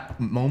like that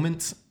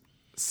moment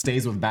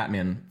stays with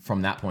Batman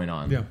from that point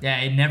on. Yeah. Yeah,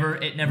 it never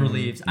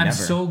leaves. I'm Never.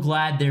 so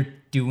glad they're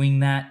doing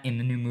that in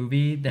the new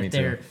movie. Me That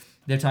too.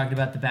 they're talking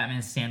about the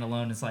Batman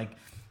standalone. It's like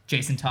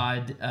Jason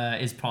Todd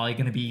is probably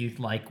going to be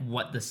like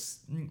what the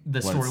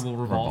story will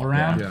revolve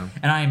around. yeah.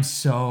 And I am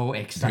so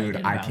excited. Dude,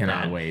 about I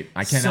cannot that. wait.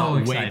 I So cannot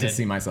wait to excited.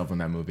 see myself in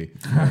that movie.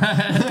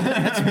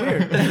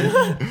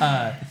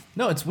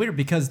 No, it's weird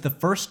because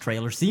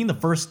seeing the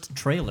first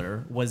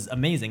trailer was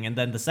amazing, and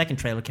then the second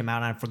trailer came out,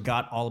 and I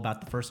forgot all about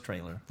the first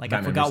trailer. Like I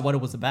Batman forgot was- what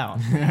it was about.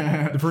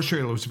 The first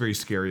trailer was very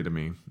scary to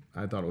me.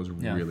 I thought it was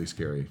Yeah. really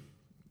scary.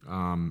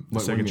 The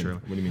What second do you trailer.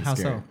 mean? What do you mean How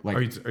scary? so? Like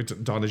Are you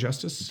Dawn of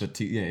Justice? yeah. Oh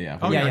Yeah, yeah,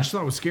 I yeah. just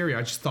thought it was scary.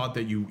 I just thought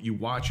that you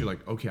watch, you're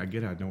like, okay, I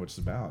get it, I know what it's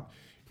about,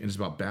 and it's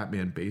about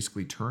Batman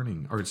basically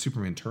turning, or it's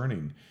Superman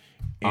turning,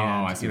 and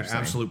I see what you're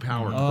saying. absolute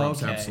power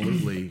corrupts Okay.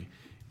 absolutely,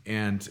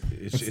 and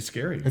it's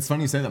scary. It's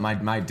funny you say that.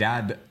 My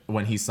dad,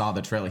 when he saw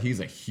the trailer, he's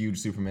a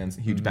huge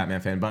Mm-hmm. Batman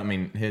fan. But I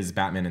mean, his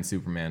Batman and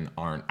Superman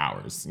aren't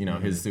ours. You know,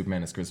 his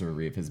Superman is Christopher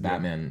Reeve. His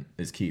Batman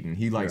is Keaton.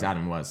 He likes Mm-hmm. Yeah.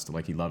 Adam West.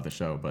 Like he loved the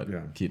show, but Yeah.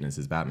 Keaton is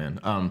his Batman.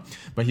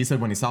 But he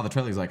said when he saw the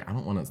trailer, he's like, I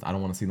don't want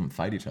to see them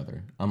fight each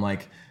other. I'm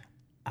like,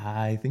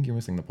 I think you're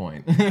missing the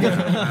point.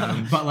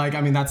 But like, I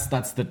mean, that's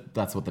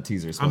what the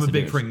teaser is supposed I'm a to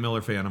big do. Frank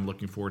Miller fan. I'm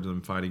looking forward to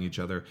them fighting each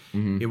other.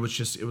 Mm-hmm. It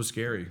was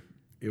scary.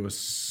 It was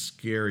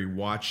scary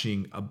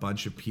watching a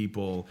bunch of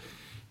people,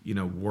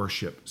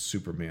 worship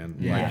Superman.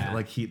 Yeah.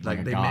 like a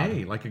they god.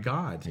 may, like a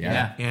god.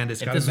 Yeah. And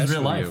it's If got this to was mess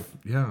real with life.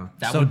 you. Yeah.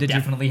 That So would did you-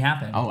 definitely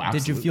happen. Oh, absolutely.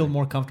 Did you feel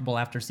more comfortable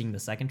after seeing the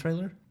second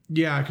trailer?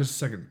 Yeah, because the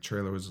second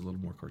trailer was a little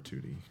more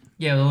cartoony.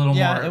 Yeah, a little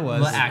Yeah, more it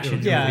was. little action It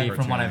was movie really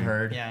from what cartoony. I've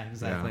heard. Yeah,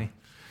 exactly.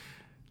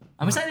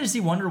 I'm excited to see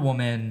Wonder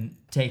Woman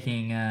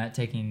taking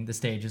the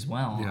stage as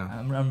well. Yeah.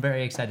 I'm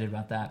very excited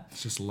about that.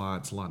 It's just a lot.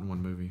 It's a lot in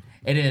one movie.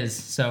 It is.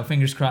 So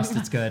fingers crossed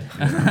it's good.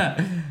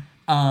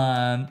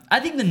 I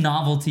think the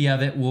novelty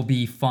of it will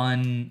be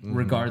fun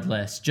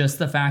regardless. Just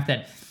the fact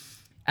that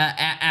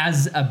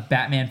as a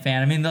Batman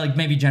fan, I mean, like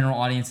maybe general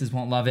audiences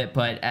won't love it,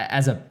 but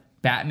as a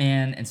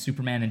Batman and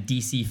Superman and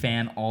DC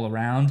fan all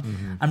around,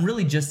 I'm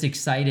really just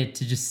excited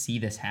to just see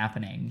this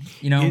happening.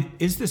 You know,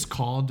 Is this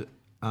called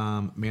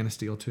Man of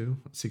Steel 2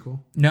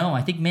 sequel? no,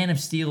 I think Man of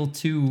Steel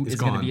 2 is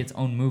going to gone. be its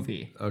own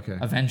movie. Okay.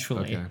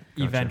 Eventually. Okay. Gotcha.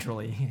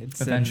 Eventually, it's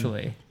in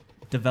Eventually.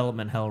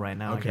 development hell right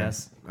now. Okay. I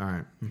guess. All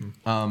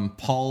right.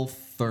 Paul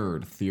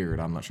Third.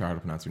 I'm not sure how to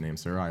pronounce your name,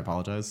 sir. I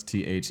apologize.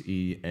 Theard.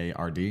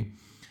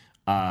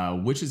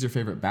 Which is your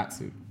favorite bat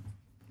suit?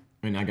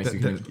 I mean, I guess you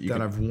That can.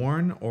 I've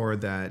worn or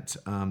that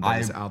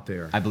is out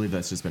there. I believe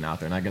that's just been out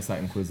there, and I guess that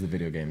includes the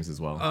video games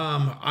as well.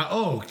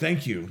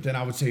 Thank you. Then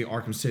I would say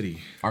Arkham City.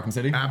 Arkham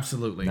City.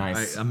 Absolutely.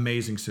 Nice.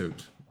 Amazing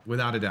suit.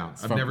 Without a doubt.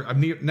 from-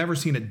 I've never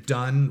seen it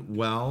done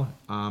well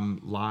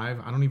live.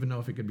 I don't even know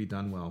if it could be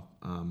done well.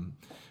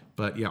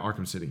 But yeah,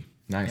 Arkham City.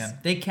 Nice. Yeah,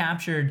 they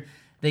captured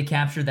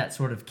that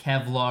sort of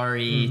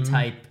Kevlar-y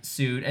type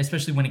suit,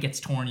 especially when it gets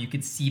torn. You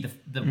could see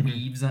the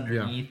weaves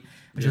underneath,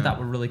 which I Yeah. thought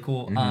were really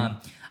cool.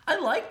 I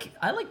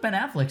like Ben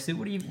Affleck's suit.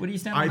 What do you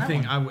stand on I that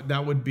think one?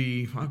 that would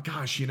be,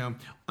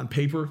 on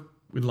paper,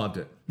 we loved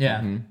it.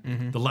 Yeah,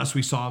 The less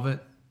we saw of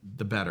it,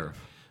 the better.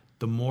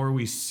 The more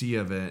we see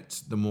of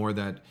it, the more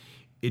that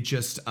it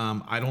just.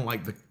 I don't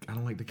like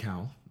the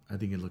cowl. I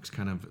think it looks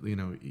kind of,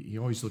 he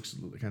always looks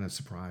kind of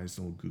surprised,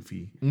 a little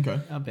goofy. Okay.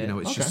 A bit.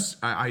 It's Okay. just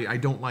I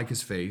don't like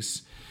his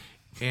face,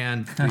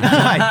 and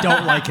I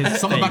don't like his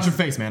Something face. about your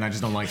face, man. I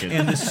just don't like it.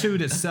 and the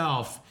suit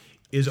itself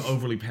is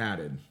overly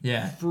padded.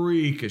 Yeah.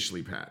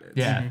 Freakishly padded.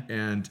 Yeah.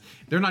 And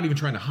they're not even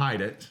trying to hide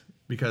it.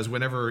 Because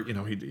whenever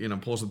he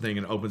pulls the thing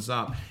and it opens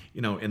up,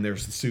 and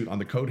there's the suit on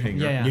the coat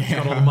hanger, Yeah. it's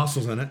got all the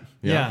muscles in it.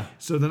 Yeah.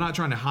 So they're not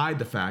trying to hide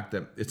the fact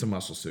that it's a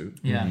muscle suit.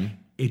 Yeah.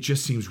 It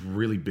just seems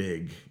really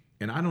big,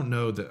 and I don't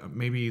know that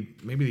maybe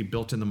they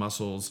built in the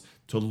muscles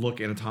to look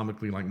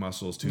anatomically like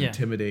muscles to Yeah.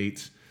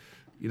 intimidate,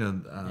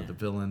 the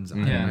villains.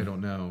 Yeah. I don't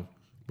know,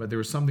 but there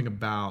was something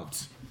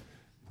about,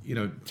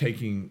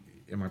 taking.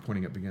 Am I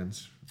pointing at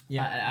Begins?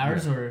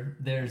 Ours or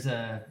there's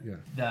Yeah.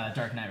 the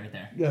Dark Knight right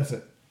there. That's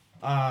it.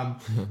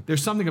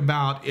 There's something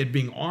about it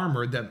being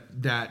armored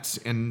that,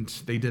 and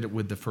they did it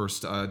with the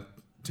first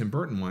Tim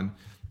Burton one,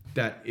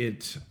 that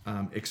it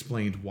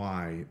explained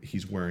why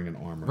he's wearing an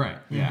armor. Right.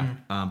 Yeah.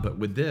 But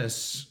with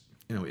this,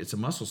 it's a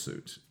muscle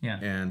suit. Yeah.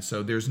 And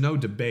so there's no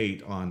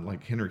debate on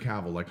like Henry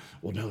Cavill, like,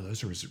 well, no,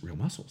 those are his real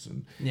muscles.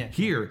 And Yeah.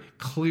 here,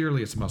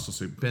 clearly it's a muscle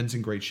suit. Ben's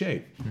in great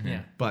shape.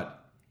 Yeah. But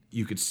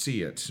you could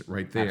see it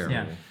right there.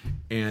 Absolutely.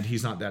 And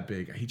he's not that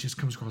big. He just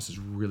comes across as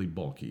really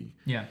bulky.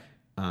 Yeah.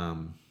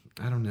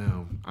 I don't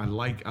know. I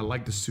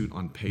like the suit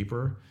on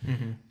paper,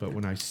 but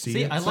when I see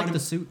See, it, I like the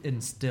suit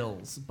in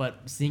stills,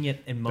 but seeing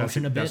it in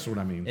motion a bit, that's what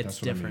I mean. It's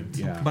That's what I mean. different.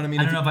 Yeah. But I mean,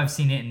 I don't know if I've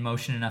seen it in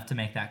motion enough to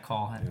make that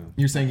call.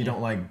 you're saying you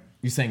don't like.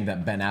 You're saying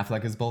that Ben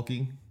Affleck is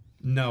bulky.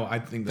 No, I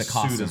think the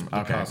costume. suit is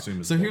the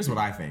costume is so the here's what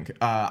I think.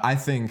 I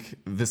think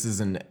this is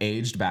an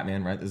aged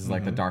Batman, right? This is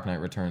like the Dark Knight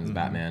Returns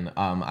Batman.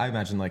 I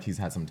imagine like he's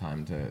had some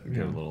time to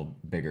get a little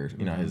bigger.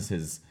 You know,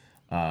 his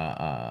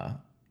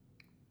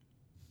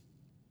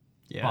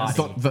Body.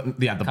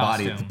 the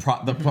body,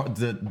 Costume.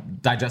 the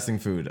digesting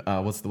food.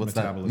 What's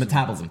Metabolism. that?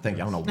 Metabolism. Thank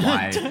you. I don't know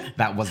why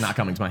that was not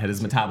coming to my head.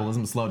 His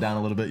metabolism slowed down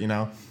a little bit. You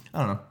know, I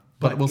don't know.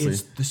 But we'll it's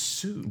see. the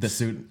suit. The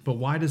suit. But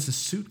why does the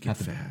suit get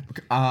fat?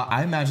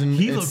 I imagine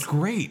He it's- looked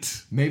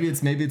great. Maybe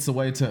it's a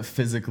way to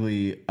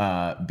physically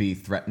be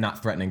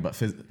not threatening, but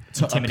to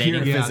Intimidating.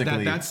 appear Yeah,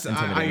 physically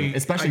intimidating,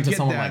 especially to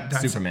someone like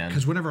Superman.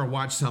 Because whenever I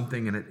watch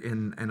something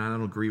and I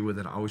don't agree with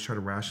it, I always try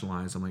to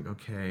rationalize. I'm like,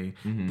 okay,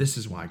 this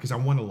is why. Because I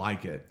want to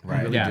like it.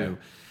 I really Yeah. do.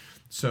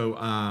 So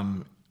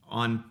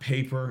on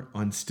paper,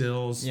 on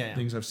stills, Yeah.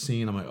 things I've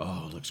seen, I'm like,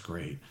 oh, it looks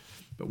great.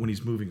 But when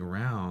he's moving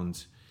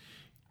around,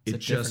 It's a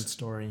different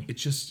story. It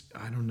just,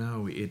 I don't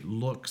know. It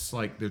looks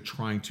like they're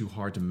trying too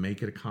hard to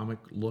make it a comic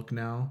look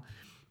now.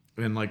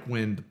 And like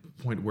when the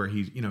point where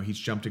he's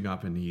jumping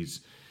up and he's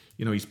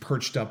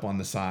perched up on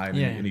the side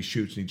and he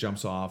shoots and he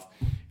jumps off.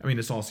 I mean,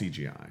 it's all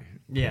CGI.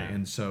 Yeah.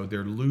 And so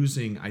they're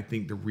losing, I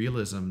think, the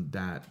realism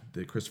that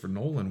Christopher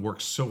Nolan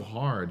works so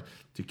hard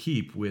to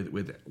keep with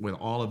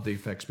all of the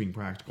effects being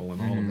practical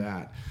and all of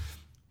that.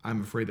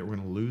 I'm afraid that we're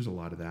going to lose a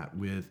lot of that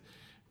with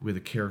a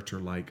character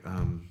like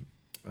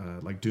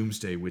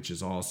Doomsday, which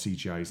is all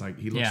CGI.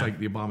 He looks like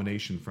the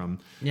Abomination from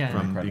The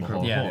Incredible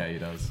Hulk. Yeah, he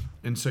does.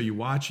 And so you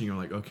watch and you're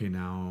like, okay,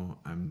 now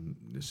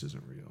this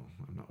isn't real.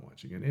 I'm not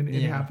watching it. And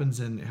it happens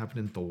it happened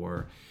in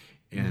Thor,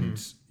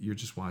 and you're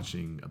just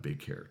watching a big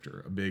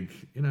character,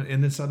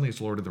 and then suddenly it's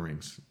Lord of the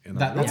Rings. And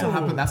That's what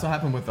happened. That's what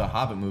happened with the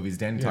Hobbit movies.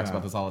 Danny talks Yeah.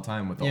 about this all the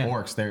time with the Yeah.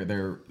 orcs.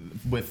 They're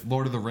with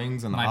Lord of the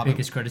Rings and the My Hobbit.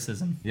 biggest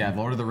criticism. Yeah,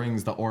 Lord of the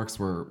Rings, the orcs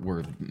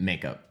were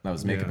makeup. That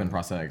was makeup Yeah. and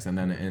prosthetics. And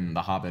then in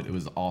The Hobbit, it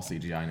was all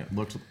CGI, and it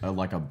looked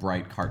like a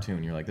bright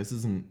cartoon. You're like,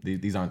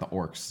 these aren't the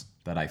orcs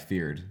that I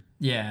feared.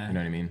 Yeah. You know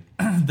what I mean?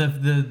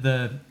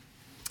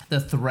 The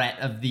threat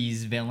of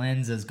these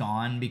villains is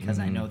gone because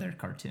I know they're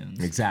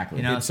cartoons. Exactly.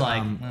 You know, it's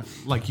like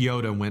like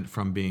Yoda went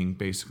from being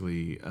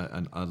basically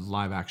a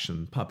live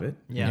action puppet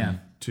Yeah.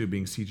 to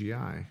being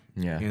CGI.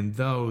 Yeah. And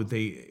though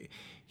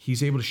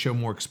he's able to show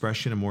more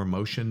expression and more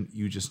emotion,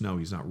 you just know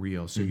he's not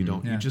real. So you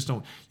don't, Yeah. you just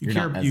don't, You're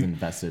not as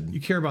invested. You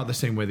care about the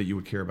same way that you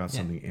would care about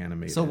something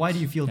animated. So why do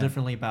you feel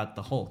differently about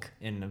the Hulk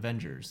in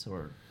Avengers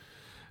or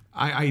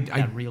I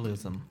that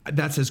realism?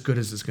 that's as good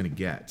as it's going to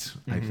get,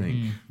 I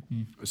think.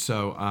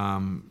 So,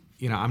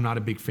 I'm not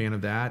a big fan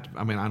of that.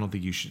 I mean, I don't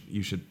think you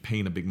should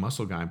paint a big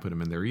muscle guy and put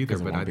him in there either. Because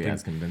it But won't I be think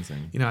as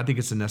convincing. I think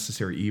it's a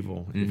necessary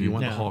evil. If you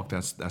want the Yeah. Hulk,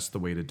 that's the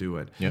way to do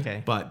it. Yep.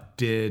 Okay. But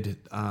did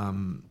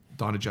Dawn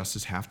of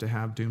Justice have to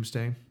have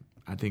Doomsday?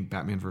 I think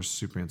Batman versus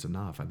Superman's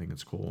enough. I think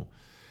it's cool.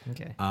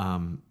 Okay.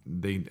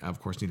 They of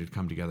course needed to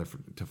come together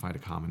to fight a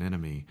common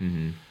enemy.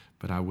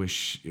 But I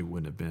wish it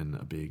wouldn't have been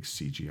a big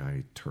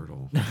CGI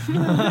turtle.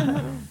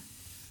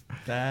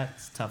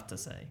 That's tough to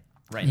say.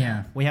 Right. Yeah.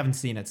 Now. We haven't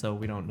seen it, so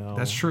we don't know.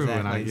 That's true,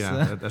 exactly.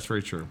 and that's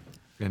very true.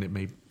 And it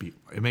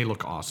may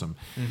look awesome.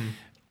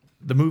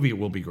 The movie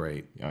will be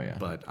great. Oh, yeah.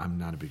 But I'm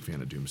not a big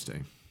fan of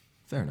Doomsday.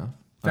 Fair enough.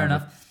 fair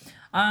enough.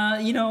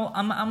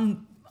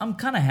 I'm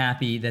kind of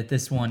happy that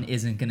this one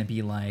isn't going to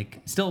be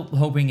like. Still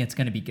hoping it's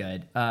going to be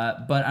good.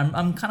 But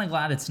I'm kind of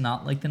glad it's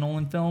not like the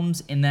Nolan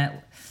films in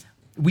that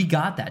we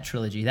got that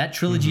trilogy. That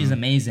trilogy is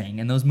amazing,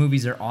 and those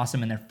movies are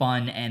awesome and they're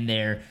fun and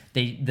they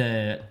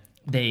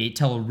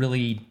tell a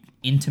really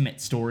intimate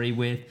story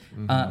with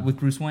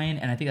Bruce Wayne,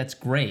 and I think that's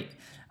great.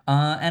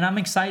 And I'm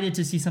excited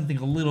to see something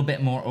a little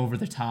bit more over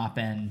the top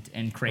and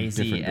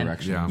crazy. different and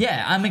direction.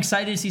 Yeah. I'm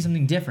excited to see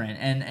something different,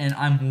 and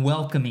I'm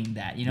welcoming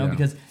that,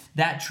 because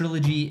that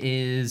trilogy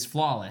is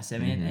flawless. I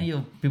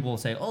mean, people will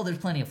say, "Oh, there's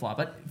plenty of flaw,"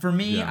 but for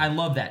me, I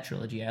love that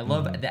trilogy. I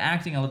love the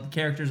acting. I love the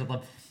characters. I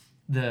love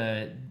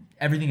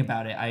everything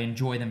about it. I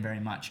enjoy them very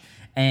much,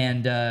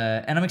 and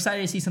I'm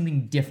excited to see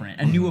something different,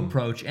 a new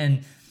approach.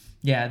 And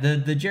yeah,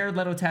 the Jared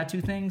Leto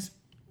tattoo things,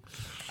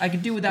 I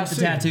could do without the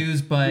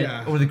tattoos,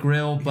 but or the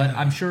grill. But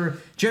I'm sure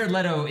Jared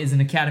Leto is an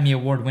Academy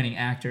Award-winning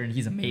actor, and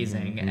he's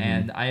amazing.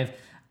 And I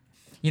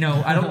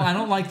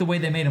don't like the way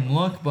they made him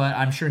look, but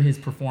I'm sure his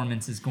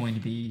performance is going to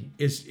be.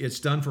 It's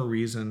done for a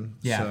reason.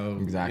 Yeah, so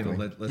exactly.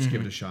 Let's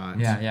give it a shot.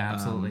 Yeah,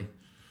 absolutely.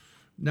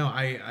 No,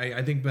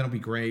 I think Ben will be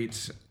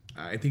great.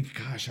 I think,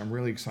 gosh, I'm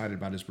really excited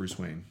about his Bruce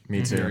Wayne.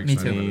 Me too. Very Me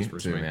excited too. about his Me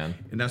Bruce too, Wayne. man.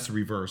 And that's the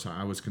reverse.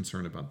 I was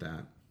concerned about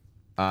that.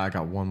 I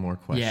got one more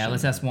question. Yeah,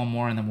 let's ask one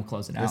more and then we'll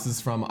close it out. This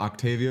is from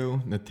Octavio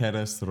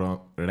Neteres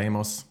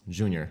Ramos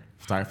Jr.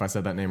 Sorry if I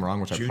said that name wrong,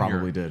 which I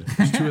probably did.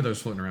 There's two of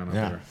those floating around out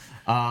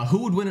there. Who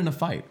would win in a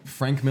fight?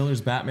 Frank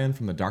Miller's Batman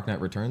from The Dark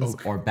Knight Returns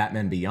or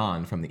Batman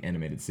Beyond from the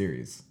animated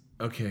series?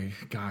 Okay,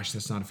 gosh,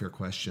 that's not a fair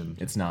question.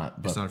 It's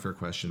not. But It's not a fair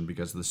question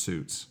because of the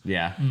suits.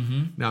 yeah,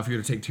 Now, if you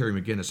were to take Terry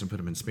McGinnis and put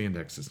him in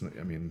spandex, it's not,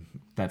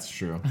 that's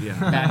true. yeah.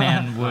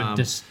 Batman would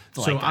just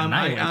So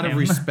annihilate out of him.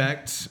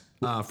 respect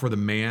for the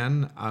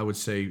man, I would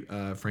say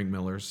Frank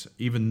Miller's.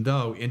 Even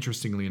though,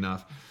 interestingly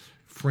enough,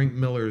 Frank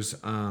Miller's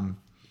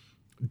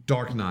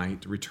Dark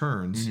Knight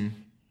Returns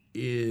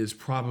is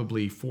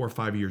probably 4 or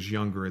 5 years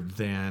younger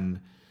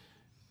than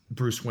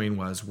Bruce Wayne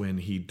was when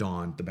he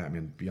donned the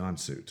Batman Beyond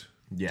suit.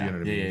 Yeah. Do you know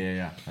what I mean?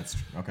 Yeah. That's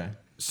true. Okay.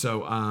 So,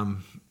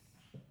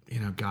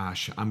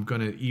 gosh, I'm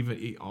gonna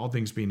all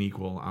things being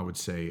equal, I would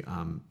say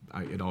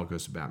it all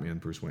goes to Batman,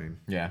 Bruce Wayne.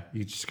 Yeah.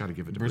 You just got to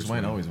give it to Bruce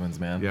Wayne always wins,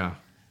 man. Yeah.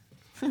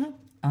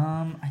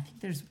 I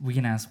think we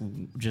can ask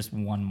just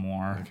one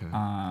more. Okay.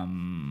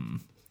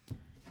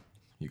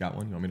 You got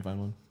one? You want me to find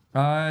one?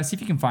 See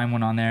if you can find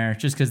one on there,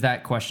 just because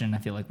that question I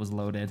feel like was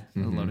loaded. A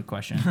loaded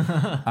question.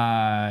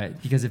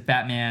 Because if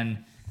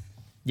Batman,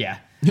 yeah.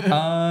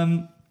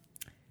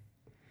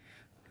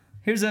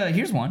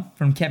 Here's one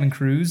from Kevin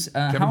Cruz.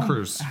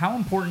 Cruz. How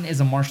important is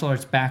a martial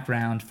arts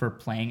background for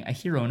playing a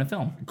hero in a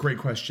film? Great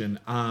question.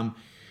 I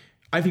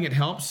think it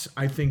helps.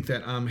 I think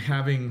that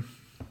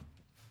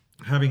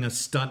having a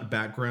stunt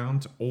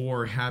background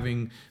or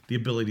having the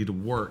ability to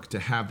work to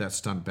have that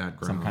stunt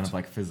background. Some kind of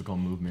like physical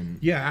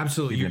movement. Yeah,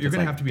 absolutely. Even if You're it's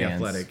going to like have to be dance.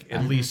 athletic,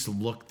 at least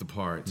look the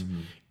part,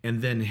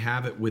 and then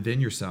have it within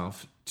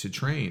yourself to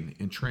train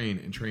and train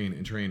and train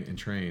and train and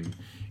train.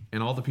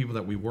 And all the people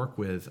that we work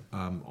with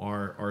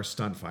are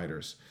stunt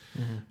fighters.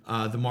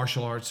 The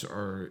martial arts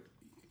are,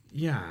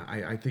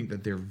 I think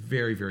that they're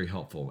very, very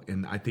helpful.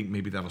 And I think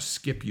maybe that'll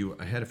skip you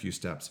ahead a few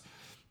steps.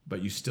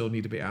 But you still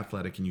need to be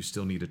athletic and you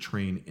still need to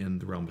train in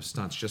the realm of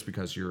stunts. Just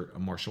because you're a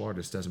martial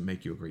artist doesn't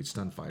make you a great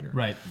stunt fighter.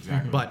 Right.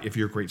 Exactly. But if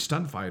you're a great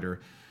stunt fighter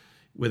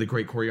with a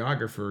great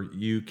choreographer,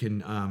 you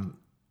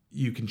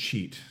can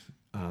cheat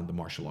the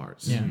martial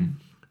arts. Yeah.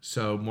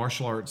 So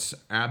martial arts,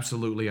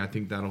 absolutely, I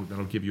think that'll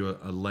give you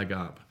a leg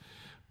up.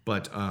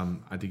 But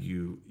I think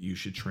you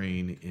should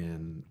train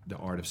in the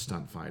art of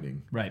stunt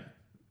fighting. Right.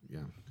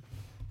 Yeah.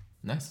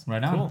 Nice.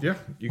 Right on. Yeah.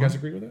 You guys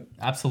agree with that?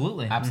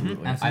 Absolutely.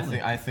 Absolutely.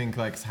 Absolutely. I think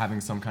like having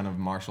some kind of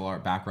martial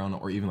art background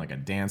or even like a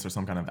dance or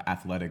some kind of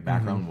athletic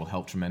background will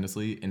help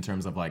tremendously in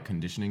terms of like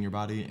conditioning your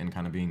body and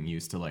kind of being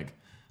used to like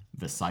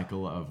the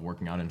cycle of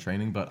working out and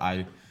training. But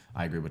I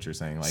agree with what you're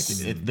saying. Like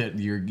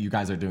you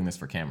guys are doing this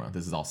for camera.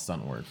 This is all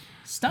stunt work.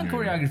 Stunt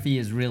choreography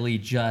is really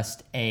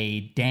just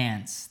a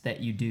dance that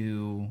you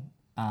do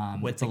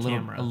With it's a the little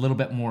camera. a little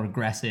bit more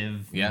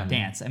aggressive Yeah.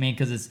 dance. I mean,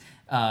 because it's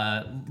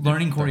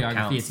learning choreography.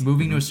 counts. It's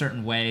moving to a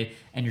certain way,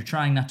 and you're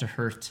trying not to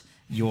hurt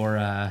your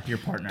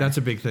partner. That's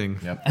a big thing.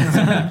 Yep. That's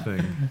a big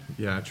thing.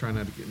 Yeah, try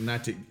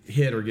not to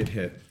hit or get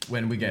hit.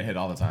 When we get hit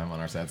all the time on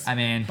our sets, I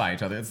mean- by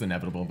each other, it's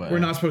inevitable. But We're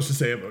not supposed to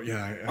say it, but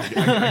yeah, I get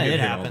It hit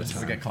happens. all the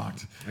time. to get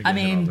clocked. I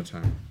get hit all the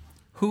time.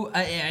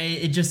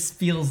 It just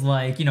feels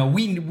like,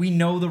 we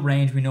know the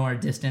range, we know our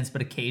distance,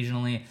 but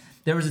occasionally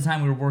there was a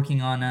time we were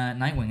working on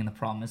Nightwing, and the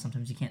problem is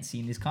sometimes you can't see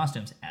in these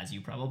costumes, as you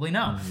probably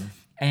know.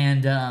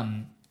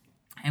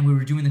 And we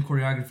were doing the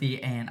choreography,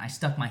 and I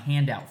stuck my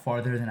hand out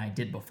farther than I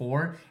did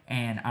before.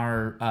 And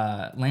our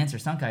Lancer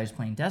stunt guy who's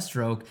playing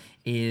Deathstroke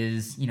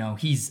is,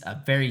 he's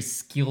a very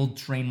skilled,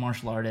 trained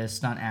martial artist,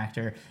 stunt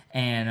actor,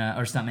 and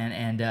or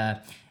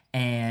stuntman,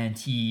 and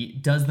he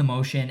does the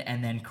motion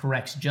and then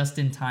corrects just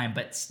in time,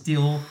 but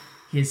still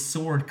his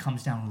sword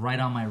comes down right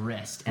on my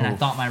wrist, and I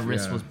thought my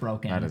wrist was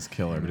broken. That is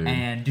killer, dude.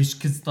 And just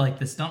because like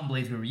the stunt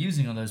blades we were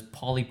using are those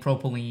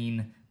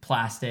polypropylene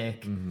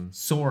plastic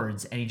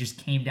swords, and he just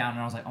came down,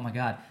 and I was like, oh my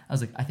god. I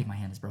was like, I think my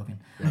hand is broken.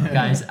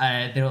 Guys,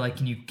 they were like,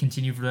 can you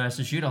continue for the rest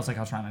of the shoot? I was like,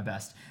 I'll try my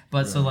best.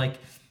 But so like,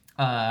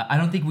 I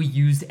don't think we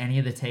used any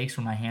of the takes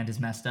where my hand is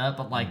messed up,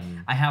 but like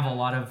I have a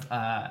lot of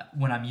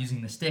when I'm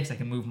using the sticks, I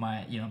can move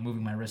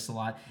moving my wrists a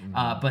lot.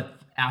 But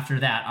after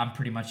that, I'm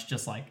pretty much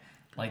just like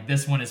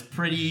this one is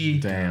pretty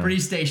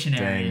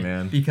stationary. Dang,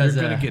 man. Because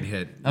You're gonna get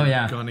hit. Oh,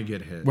 yeah. You're gonna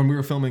get hit. When we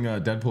were filming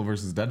Deadpool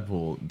versus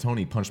Deadpool,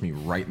 Tony punched me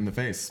right in the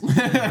face.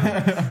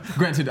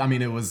 Granted, I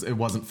mean it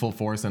wasn't full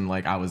force and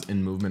like I was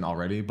in movement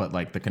already, but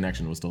like the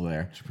connection was still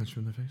there. Did you punch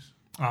you in the face?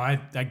 Oh,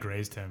 I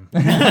grazed him. he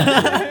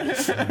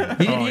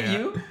didn't hit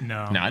you.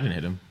 No. No, I didn't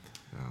hit him.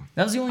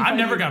 That was the only. I've fight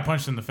never you- got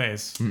punched in the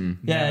face.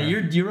 Yeah,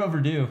 you're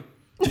overdue.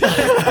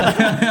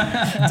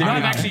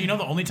 I've actually,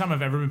 the only time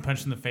I've ever been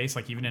punched in the face,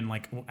 like even in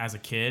like as a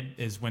kid,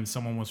 is when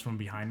someone was from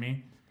behind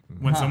me.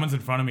 When someone's in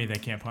front of me, they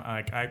can't punch.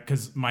 Like,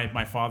 because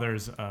my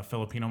father's a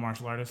Filipino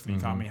martial artist, and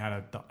he taught me how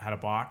to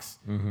box.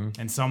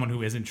 And someone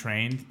who isn't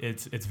trained,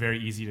 it's very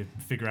easy to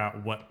figure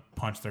out what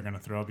punch they're gonna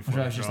throw before I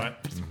they was just throw it.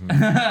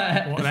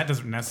 Well, that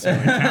doesn't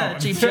necessarily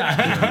count. Cheap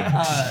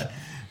shot.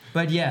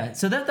 But yeah,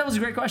 so that was a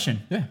great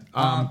question.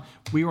 Yeah.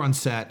 We were on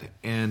set,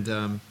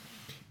 and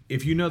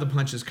if you know the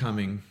punch is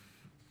coming,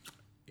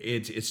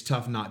 it's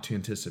tough not to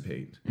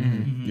anticipate.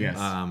 Yes.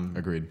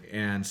 Agreed.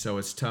 And so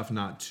it's tough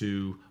not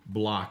to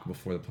block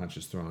before the punch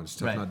is thrown. It's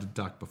tough Right. not to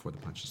duck before the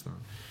punch is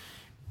thrown.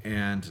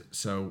 And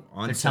so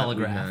on They're set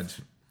telegraphed.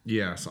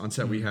 on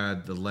set we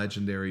had the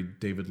legendary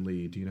David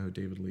Lee. Do you know who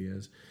David Lee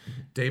is?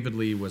 David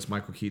Lee was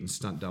Michael Keaton's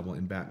stunt double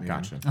in Batman.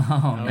 Gotcha.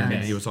 Oh, And then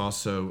nice. he was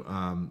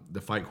also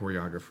the fight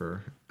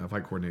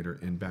coordinator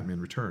in Batman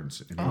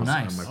Returns. And he Oh, was,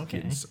 nice. Michael Okay.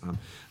 Keaton's,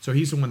 so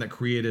he's the one that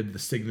created the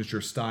signature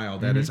style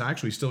that is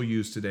actually still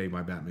used today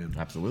by Batman.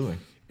 Absolutely.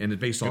 And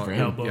it's based on for him.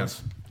 Elbows.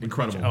 Yes,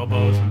 incredible.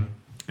 Elbows.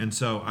 And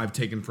so I've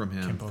taken from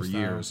him Kimbo for style.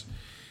 years.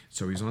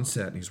 So he's on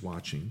set and he's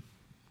watching,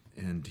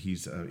 and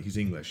he's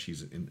English.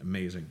 He's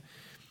amazing.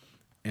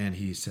 And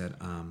he said,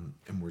 I'm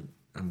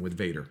with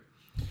Vader,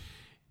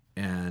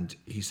 and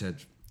he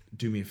said,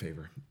 "Do me a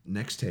favor.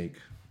 Next take."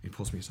 He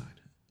pulls me aside.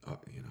 All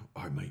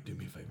right, mate, do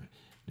me a favor.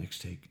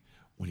 Next take,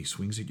 when he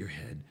swings at your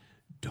head,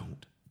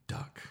 don't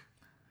duck.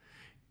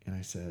 And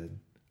I said,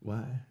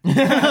 "What?"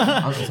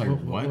 I was like,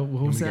 what?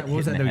 What was that? What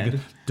was that?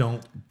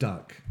 Don't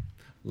duck.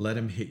 Let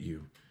him hit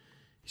you.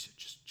 He said,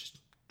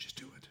 just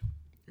do it.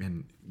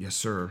 And yes,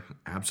 sir,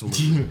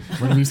 absolutely.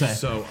 What did you say?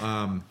 So,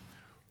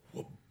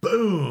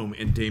 boom,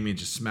 and Damien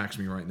just smacks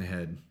me right in the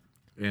head.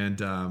 And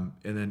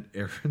then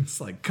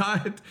Aaron's like,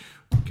 "God,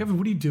 Kevin,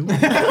 what are you doing?"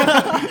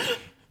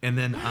 And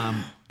then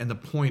and the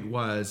point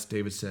was,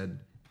 David said,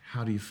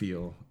 "How do you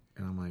feel?"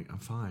 And I'm like, "I'm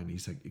fine."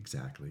 He's like,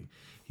 "Exactly."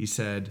 He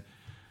said,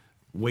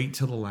 "Wait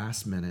till the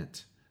last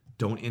minute.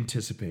 Don't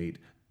anticipate.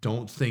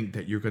 Don't think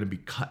that you're going to be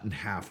cut in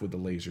half with the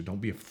laser.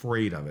 Don't be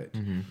afraid of it."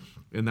 Mm-hmm.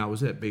 And that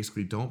was it.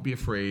 Basically, don't be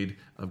afraid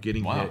of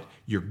getting hit.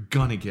 You're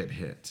going to get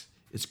hit.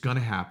 It's going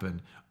to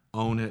happen.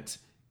 Own it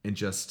and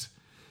just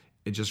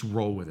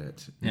roll with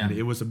it. Yeah. And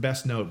it was the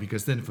best note,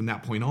 because then from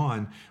that point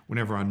on,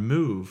 whenever I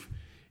move,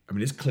 I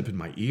mean, it's clipping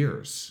my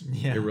ears.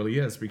 Yeah. It really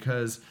is,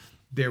 because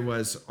there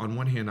was, on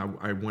one hand,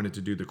 I wanted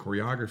to do the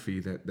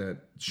choreography that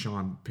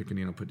Sean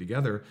Piccanino put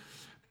together,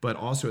 but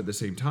also at the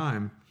same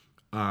time,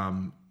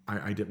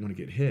 I didn't want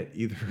to get hit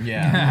either.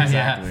 Yeah,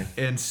 exactly.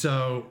 And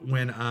so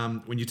when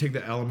you take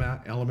the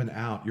element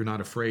out, you're not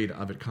afraid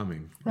of it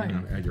coming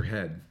at your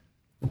head.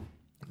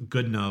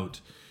 Good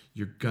note.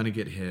 You're gonna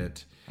get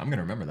hit. I'm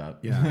gonna remember that.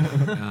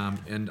 Yeah.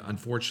 And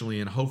unfortunately,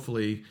 and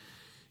hopefully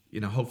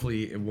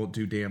it won't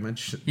do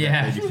damage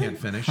that you can't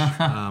finish.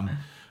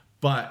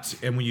 But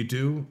when you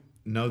do,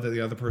 know that the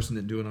other person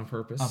didn't do it on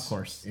purpose. Of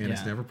course. And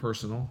it's never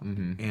personal.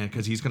 Mm-hmm. And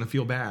because he's going to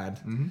feel bad.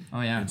 Mm-hmm.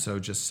 Oh, yeah. And so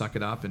just suck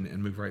it up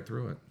and move right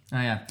through it.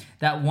 Oh, yeah.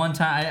 That one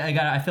time,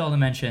 I failed to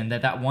mention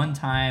that one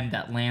time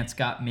that Lance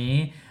got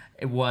me,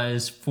 it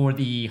was for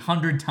the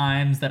 100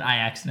 times that I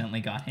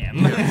accidentally got him.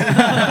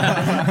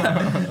 Yeah.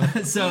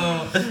 So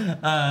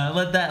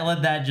let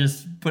that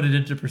just put it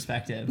into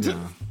perspective.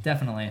 Yeah.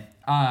 Definitely.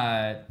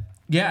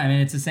 Yeah, I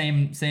mean, it's the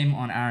same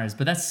on ours.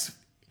 But that's...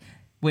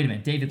 Wait a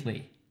minute. David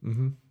Lee.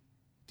 Mm-hmm.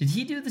 Did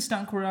he do the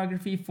stunt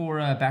choreography for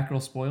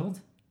Batgirl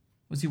Spoiled?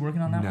 Was he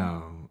working on that one?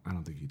 No, I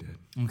don't think he did.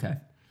 Okay.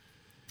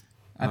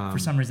 For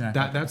some reason,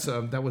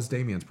 that was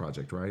Damien's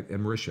project, right?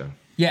 And Marisha.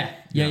 Yeah.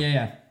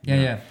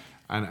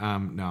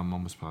 And no, I'm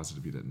almost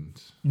positive he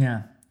didn't.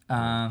 Yeah.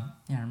 I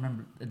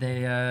remember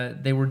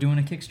they were doing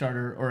a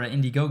Kickstarter or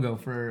an Indiegogo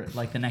for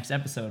like the next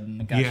episode,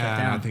 and it got shut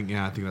down.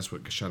 I think that's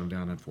what shut him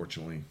down,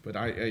 unfortunately. But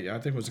I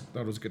think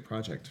thought it was a good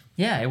project.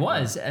 Yeah, it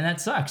was, and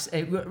that sucks.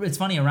 It's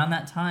funny, around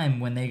that time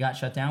when they got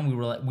shut down,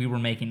 we were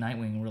making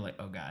Nightwing, and we were like,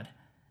 oh god,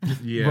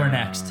 we're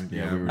next.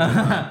 Yeah, we were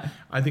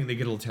I think they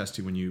get a little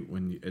testy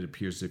when it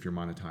appears as if you're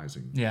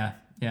monetizing. Yeah.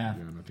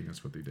 And I think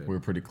that's what they did. We were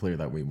pretty clear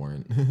that we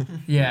weren't.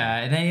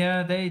 Yeah,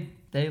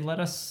 they let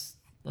us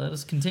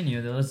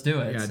continue. Let's do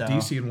it. Yeah, so.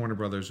 DC and Warner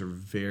Brothers are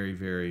very,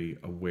 very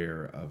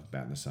aware of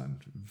Bat in the Sun.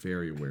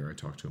 Very aware. I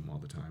talk to them all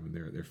the time, and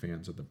they're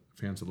fans of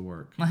the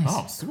work. Nice.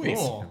 Oh, sweet.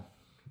 Cool.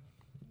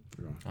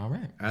 Yeah. All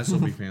right. As they'll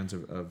be fans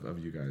of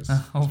you guys.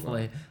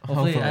 Hopefully.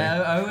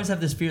 I always have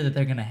this fear that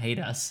they're gonna hate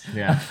us.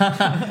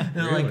 Yeah.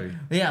 Really?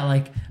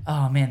 like,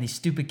 oh man, these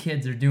stupid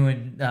kids are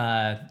doing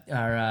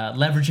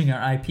leveraging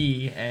our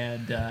IP,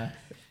 and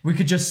we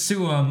could just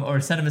sue them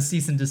or send them a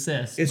cease and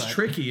desist. It's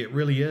tricky. It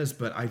really is.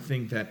 But I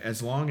think that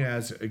as long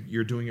as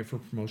you're doing it for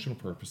promotional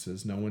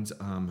purposes, no one's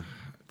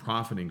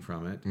profiting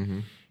from it, mm-hmm.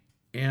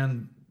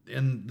 and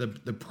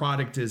the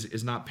product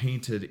is not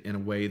painted in a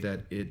way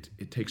that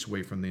it takes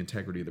away from the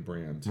integrity of the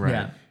brand. Right.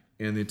 Yeah.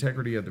 And the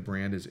integrity of the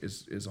brand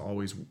is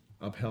always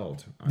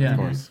upheld. Yeah. Of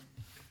course.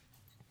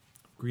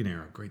 Green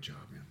Arrow, great job,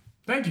 man.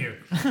 Thank you.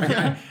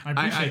 I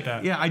appreciate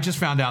that. Yeah, I just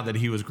found out that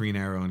he was Green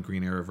Arrow and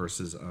Green Arrow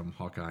versus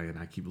Hawkeye, and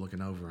I keep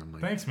looking over. I'm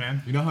like, thanks,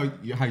 man. You know how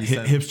you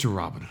said hipster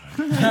Robin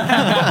Hood.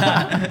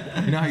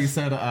 You know how you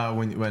said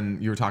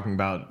when you were talking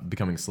about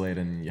becoming Slade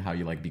and how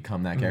you like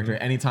become that character.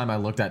 Mm-hmm. Anytime I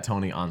looked at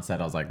Tony on set,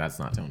 I was like, that's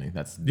not Tony.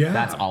 That's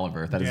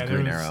Oliver. That is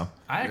Green Arrow.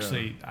 I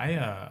actually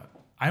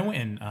I went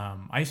and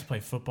I used to play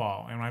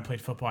football, and when I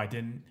played football,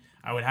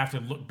 I would have to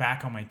look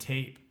back on my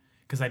tape.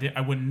 Because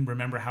I wouldn't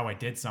remember how I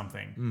did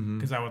something.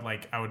 Because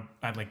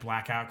I'd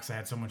black out because I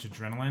had so much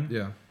adrenaline.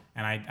 Yeah.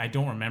 And I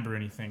don't remember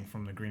anything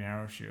from the Green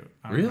Arrow shoot.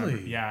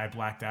 Really? Yeah, I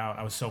blacked out.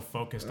 I was so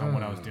focused on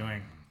what I was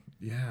doing.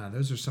 Yeah,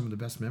 those are some of the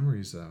best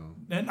memories, though.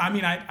 And I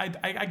mean, I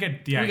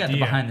get the idea. We got the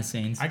behind the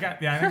scenes. I got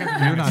the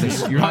behind the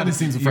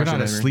scenes. You're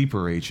not a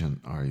sleeper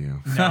agent, are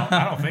you? No,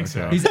 I don't think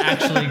so. He's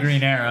actually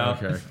Green Arrow.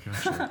 Okay,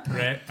 gotcha.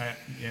 Right?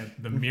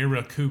 The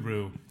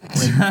Mirakuru.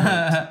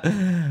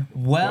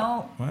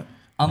 Well, what?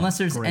 Unless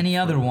there's any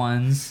other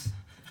ones.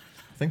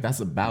 I think that's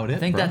about it.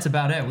 That's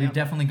about it. We've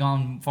definitely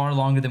gone far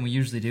longer than we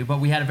usually do,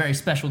 but we had a very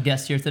special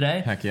guest here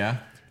today. Heck yeah.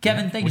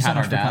 Kevin, thank We you so had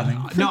much our for dad.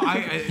 coming. No,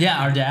 I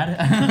Yeah, our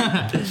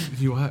dad.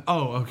 you what?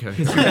 Oh, okay.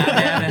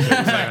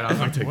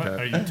 I'll take what that.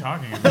 are you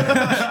talking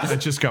about? That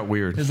just got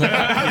weird. It's like,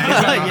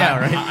 yeah,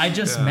 right. I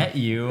just met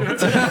you.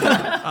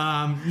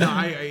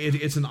 No,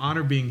 it's an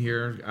honor being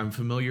here. I'm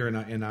familiar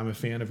and I'm a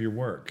fan of your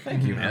work.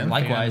 Thank you, man.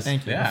 Likewise.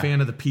 Thank you. I'm a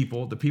fan of the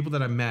people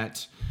that I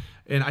met.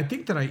 And I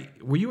think that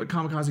were you at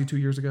Kamikaze 2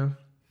 years ago?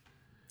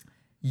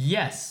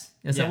 Yes,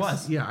 I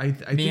was. Yeah, I Me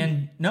think,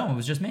 and no, it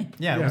was just me.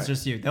 Yeah, it was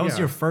just you. That was Yeah.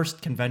 your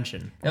first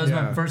convention. That was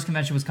my Yeah. first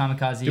convention. Was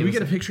Kamikaze. did we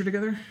get a picture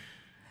together?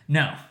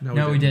 No, No,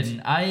 we we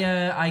didn't.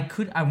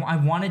 I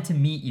wanted to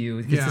meet you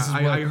because Yeah, this is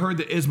what I heard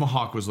that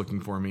Ismahawk was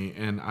looking for me,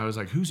 and I was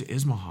like, "Who's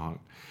Ismahawk?"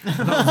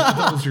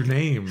 That was your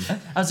name.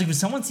 I was like, if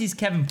someone sees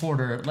Kevin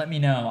Porter, let me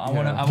know. I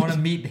want to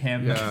meet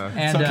him Yeah.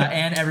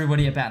 and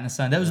everybody at Bat in the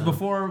Sun. That was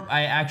before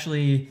I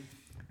actually.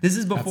 This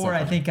is before I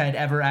funny. think I'd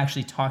ever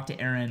actually talked to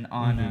Aaron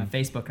on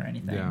Facebook or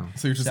anything. Yeah.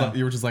 So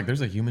you were just like,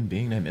 there's a human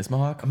being named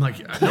Ismahawk? I'm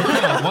like,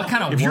 What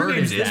kind of if your word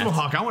name's is that?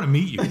 Ismahawk, I want to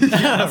meet you.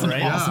 That's an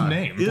right. awesome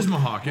name.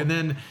 Ismahawk, and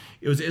then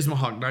it was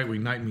Ismahawk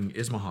Nightwing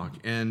Ismahawk,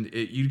 and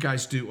you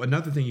guys do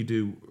another thing you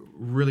do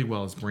really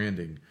well is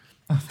branding.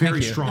 Very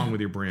you. strong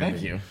with your branding.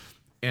 Thank you.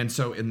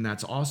 And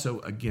that's also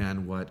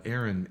again what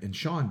Aaron and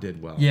Sean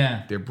did well.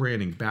 Yeah. Their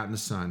branding, Bat in the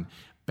Sun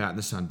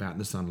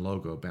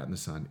logo, Bat in the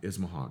Sun,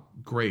 Ismahawk.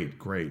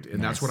 Great.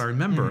 And that's what I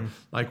remember.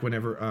 Like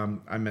whenever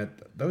I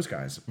met those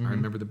guys, I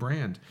remember the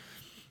brand.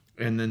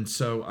 And then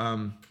so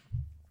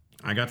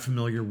I got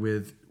familiar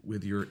with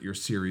your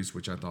series,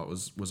 which I thought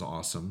was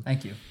awesome.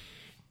 Thank you.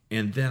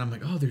 And then I'm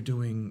like, oh, they're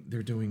doing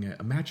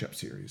a matchup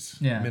series.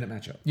 Yeah. Minute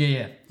matchup.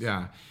 Yeah.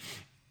 Yeah.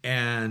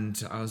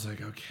 And I was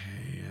like,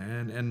 okay.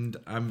 And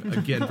I'm,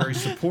 again, very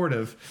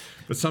supportive.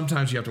 But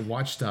sometimes you have to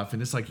watch stuff,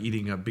 and it's like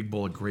eating a big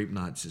bowl of grape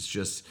nuts. It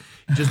just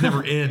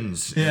never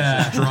ends.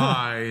 Yeah. It's just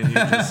dry.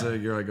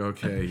 And you're like,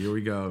 okay, here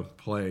we go,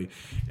 play.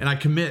 And I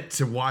commit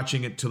to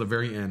watching it till the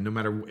very end. No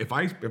matter if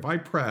I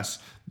press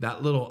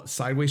that little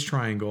sideways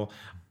triangle,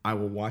 I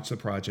will watch the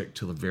project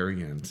till the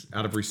very end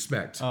out of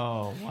respect.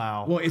 Oh,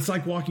 wow. Well, it's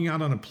like walking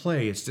out on a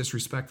play. It's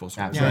disrespectful.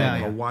 So Absolutely.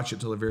 I'll watch it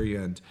till the very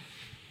end.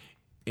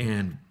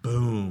 And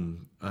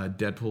boom,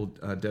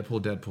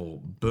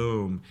 Deadpool,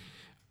 boom,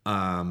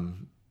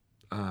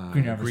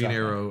 Green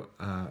Arrow,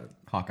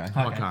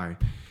 Hawkeye.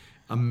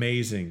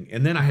 amazing.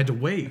 And then I had to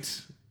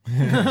wait.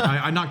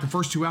 I knocked the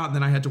first two out, and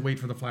then I had to wait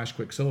for the Flash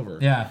Quicksilver.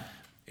 Yeah.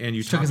 And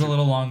you Took us a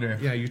little longer.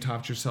 Yeah, you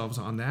topped yourselves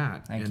on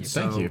that. Thank you.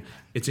 So Thank you.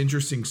 It's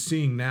interesting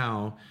seeing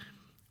now,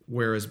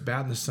 whereas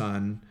Bat in the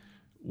Sun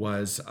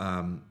was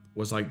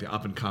like the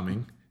up and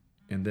coming,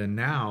 and then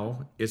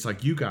now it's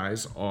like you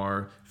guys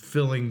are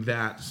filling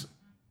that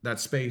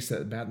space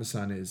that Bat in the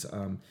Sun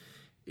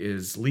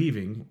is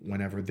leaving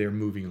whenever they're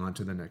moving on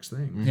to the next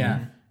thing.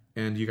 Yeah.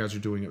 And you guys are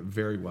doing it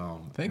very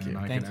well. Thank you. And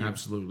I Thank can you.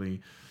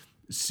 absolutely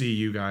see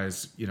you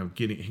guys,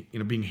 getting,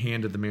 being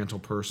handed the mantle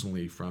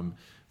personally from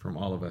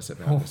all of us at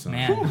Bat in the Sun.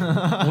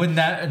 Man, wouldn't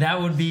that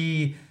would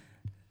be?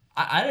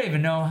 I don't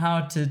even know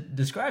how to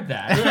describe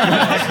that.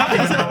 I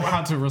don't know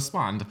how to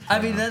respond. I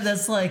mean,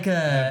 that's like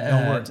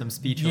No words. I'm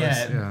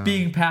speechless. Yeah,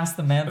 being past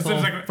the mantle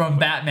That seems like- from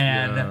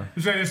Batman.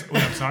 Yeah.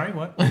 Wait, I'm sorry.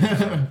 What?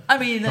 I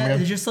mean,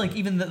 just like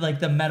even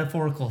the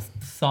metaphorical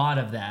thought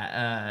of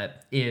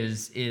that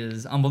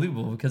is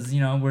unbelievable because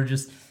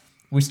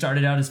we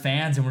started out as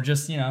fans and we're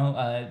just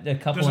a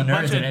couple of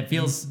nerds and it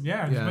feels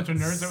There's a bunch of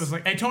nerds that was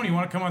like, hey Tony, you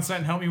want to come on set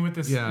and help me with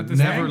this? Yeah, with this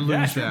never thing? lose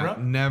Yeah, sure, that.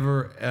 bro.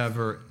 Never,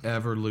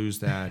 ever lose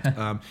that.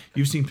 Have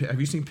you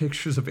seen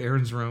pictures of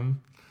Aaron's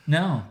room?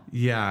 no.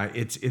 Yeah,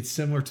 it's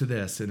similar to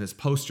this, and it's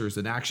posters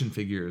and action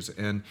figures,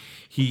 and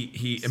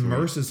he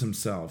immerses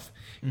himself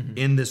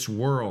in this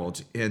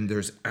world, and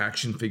there's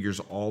action figures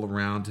all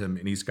around him,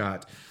 and he has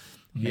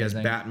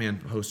Amazing. Batman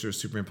posters,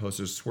 Superman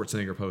posters,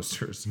 Schwarzenegger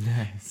posters,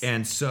 Nice.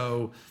 and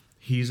so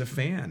he's a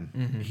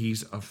fan.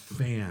 He's a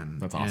fan.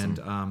 That's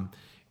awesome.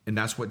 And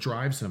that's what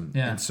drives him.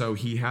 Yeah. And so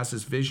he has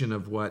this vision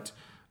of what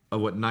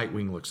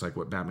Nightwing looks like,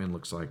 what Batman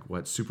looks like,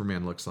 what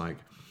Superman looks like.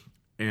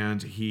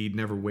 And he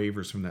never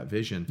wavers from that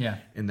vision. Yeah.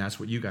 And that's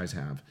what you guys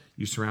have.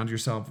 You surround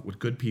yourself with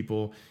good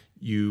people.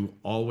 You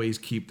always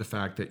keep the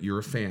fact that you're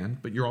a fan,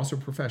 but you're also a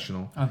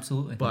professional.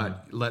 Absolutely.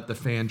 But let the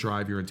fan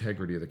drive your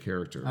integrity of the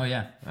character. Oh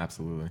yeah.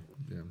 Absolutely.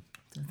 Yeah.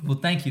 Well,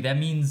 thank you. That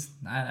means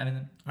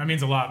That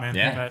means a lot, man.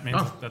 Yeah. That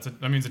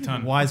means a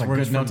ton. Wise That's a words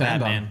good from note to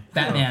end on.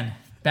 Batman.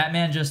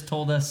 Batman just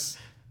told us.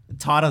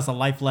 Taught us a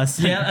life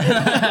lesson.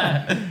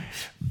 Yeah.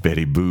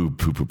 Betty Boo,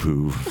 poo poo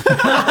poo.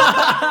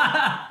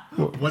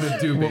 What it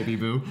do, baby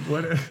boo?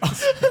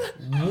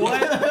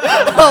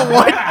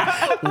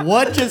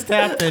 What just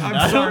happened?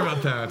 I'm sorry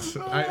about that.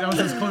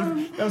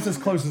 That was as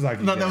close as I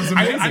could. No, get. that was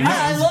amazing.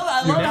 I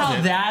love how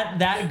nailed it.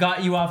 that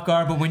got you off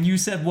guard, but when you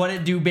said "what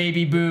it do,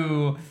 baby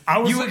boo,"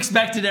 you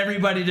expected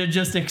everybody to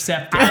just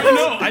accept I it. don't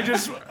know.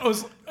 I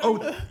was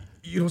Oh,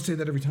 you don't say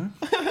that every time?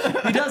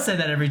 He does say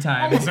that every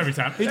time. almost every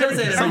time. He does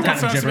say it every time.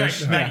 Sometimes Gibberish.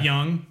 that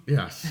young,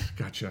 Yes.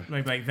 Gotcha.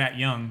 like that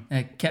young.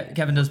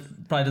 Kevin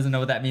probably doesn't know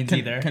what that means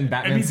either. Can It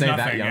Batman means say that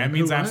nothing. young? It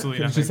means What? absolutely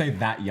Can nothing. she say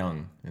that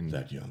young? And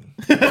That young.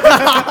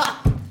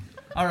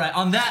 All right.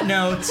 On that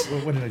note,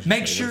 What did I just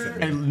make say? sure.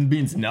 It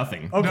means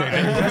nothing. Okay,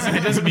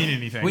 it doesn't mean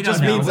anything. We don't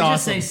just know. means We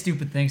just awesome. say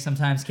stupid things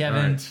sometimes,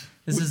 Kevin. Right.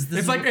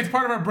 It's like it's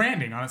part of our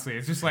branding. Honestly,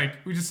 it's just like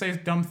we just say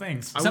dumb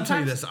things. I will tell you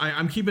Sometimes- this: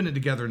 I'm keeping it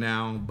together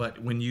now.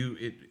 But when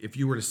if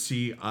you were to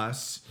see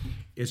us,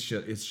 it's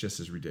just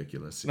as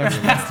ridiculous. Oh my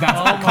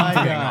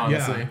god.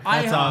 honestly.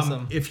 That's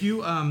awesome. If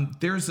you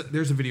there's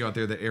a video out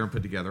there that Aaron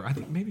put together. I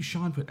think maybe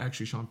Sean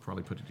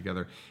probably put it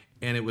together,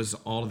 and it was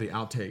all of the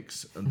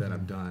outtakes that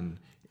I've done.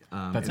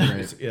 That's and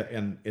great.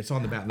 and it's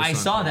on the back. I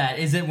saw that.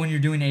 Is it when you're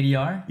doing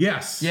ADR?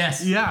 Yes.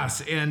 Yes.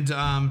 Yes.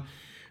 And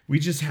we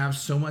just have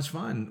so much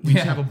fun. We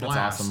just Yeah. have a That's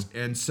blast. awesome.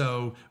 And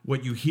so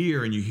what you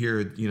hear, you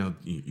hear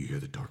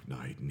the Dark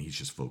Knight, and he's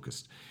just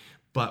focused.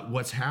 But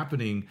what's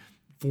happening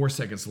 4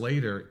 seconds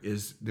later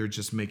is they're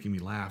just making me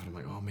laugh. And I'm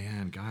like, oh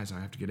man, guys,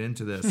 I have to get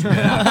into this.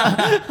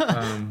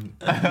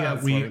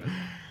 We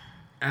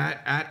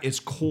at its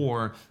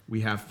core,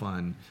 we have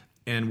fun.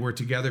 And we're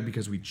together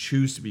because we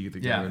choose to be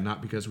together, Yeah.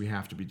 not because we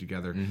have to be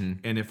together.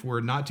 And if we're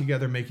not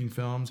together making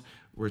films,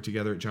 we're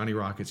together at Johnny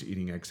Rockets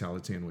eating egg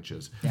salad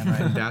sandwiches.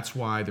 And that's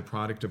why the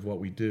product of what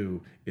we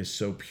do is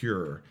so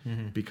pure,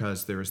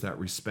 because there is that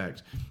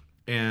respect.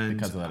 And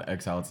Because of that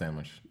egg salad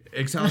sandwich.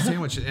 egg salad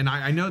sandwich. And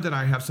I know that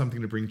I have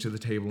something to bring to the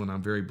table, and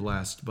I'm very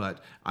blessed.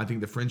 But I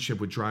think the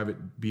friendship would drive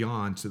it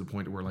beyond to the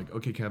point where, like,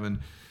 okay, Kevin,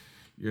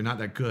 you're not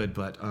that good,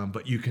 but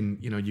you can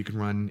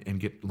run and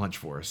get lunch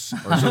for us.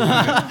 Or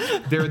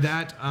something. They're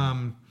that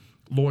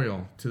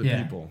loyal to the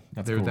Yeah. people.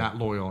 That's They're cool. that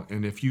loyal,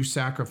 and if you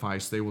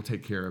sacrifice, they will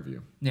take care of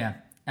you. Yeah,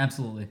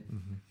 absolutely.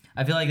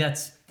 I feel like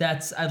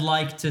that's. I'd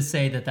like to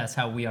say that that's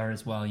how we are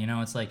as well. You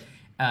know, it's like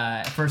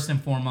first and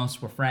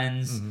foremost, we're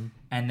friends,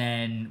 and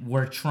then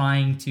we're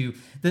trying to.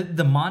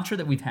 The mantra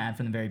that we've had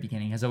from the very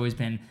beginning has always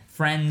been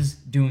friends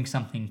doing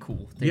something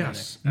cool together,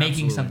 Yes,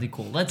 making absolutely. something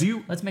cool.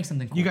 Let's make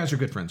something cool. You guys are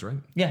good friends, right?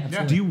 yeah,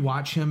 absolutely. Do you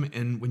watch him,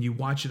 and when you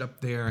watch it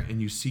up there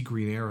and you see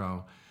Green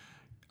Arrow,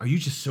 are you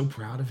just so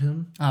proud of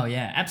him? Oh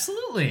yeah,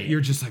 absolutely.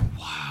 You're just like,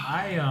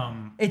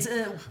 wow. It's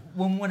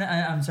when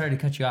I'm sorry to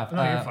cut you off.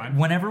 No, you're fine.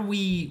 Whenever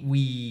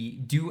we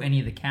do any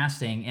of the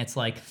casting, it's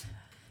like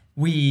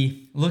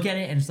we look at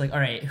it and it's like, all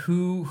right,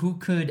 who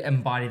could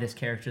embody this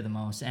character the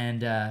most?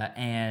 And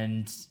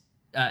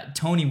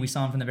Tony, we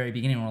saw him from the very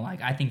beginning. And we're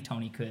like, I think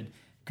Tony could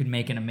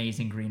make an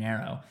amazing Green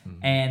Arrow.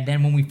 And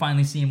then when we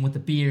finally see him with the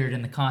beard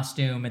and the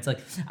costume, it's like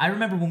I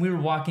remember when we were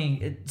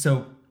walking.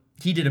 So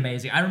he did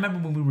amazing. I remember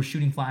when we were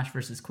shooting Flash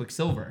versus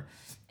Quicksilver.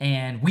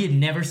 And we had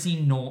never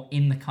seen Noel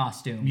in the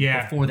costume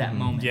before that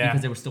moment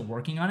because they were still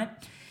working on it.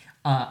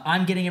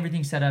 I'm getting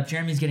everything set up.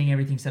 Jeremy's getting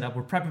everything set up.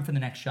 We're prepping for the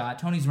next shot.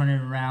 Tony's running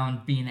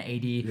around being an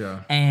AD. Yeah.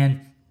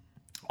 And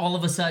all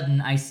of a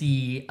sudden, I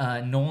see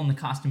Noel and the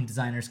costume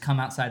designers come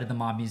outside of the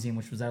Mob Museum,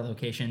 which was our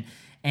location.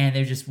 And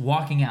they're just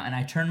walking out. And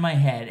I turned my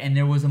head. And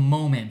there was a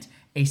moment,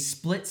 a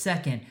split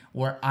second,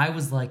 where I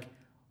was like,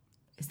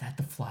 is that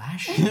the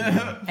Flash?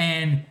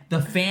 And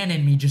the fan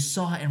in me just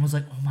saw it and was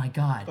like, oh my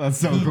God. That's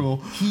so cool.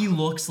 He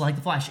looks like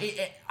the Flash.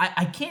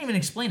 I can't even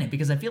explain it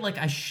because I feel like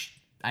I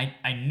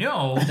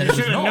know that it was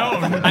Noel.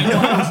 I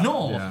know it was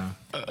Noel.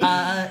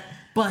 Yeah.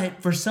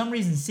 But for some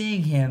reason,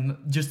 seeing him,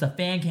 just a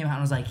fan came out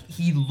and was like,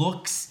 he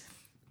looks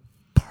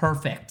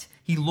perfect.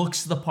 He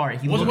looks the part.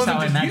 He Well, it looks how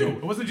I wasn't just you.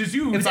 imagined. It wasn't just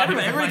you. It was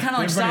everybody. Everybody kind of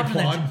like stopped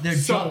and their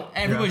jaw.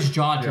 Everybody's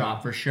jaw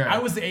dropped for sure. I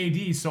was the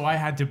AD, so I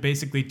had to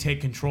basically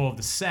take control of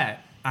the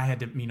set. I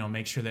had to,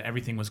 make sure that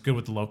everything was good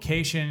with the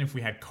location. If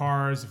we had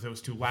cars, if it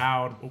was too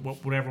loud,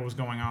 whatever was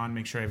going on,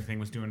 make sure everything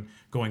was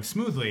going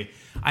smoothly.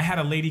 I had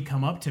a lady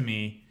come up to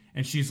me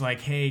and she's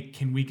like, "Hey,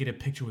 can we get a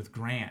picture with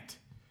Grant?"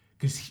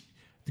 Because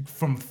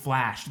from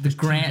Flash,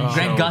 Grant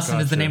Gustin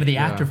is the name of the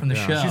actor from the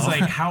show. She's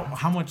like,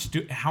 how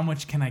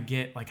much can I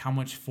get? Like, how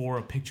much for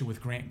a picture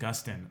with Grant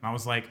Gustin? And I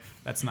was like,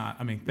 that's not.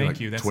 Thank Like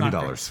you. That's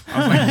 $20.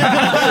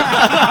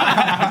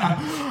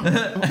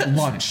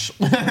 Lunch.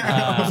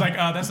 I was like,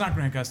 that's not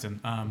Grant Gustin.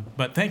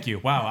 But thank you.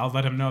 Wow, I'll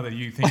let him know that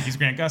you think he's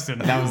Grant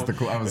Gustin. That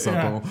was so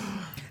cool.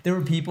 There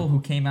were people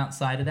who came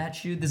outside of that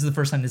shoot. This is the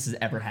first time this has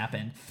ever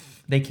happened.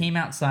 They came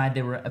outside.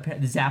 They were the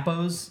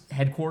Zappos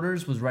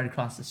headquarters was right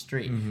across the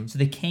street. So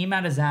they came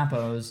out of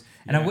Zappos,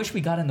 and I wish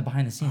we got in the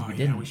behind the scenes. We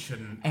didn't. we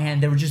shouldn't.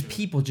 And there were just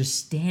people just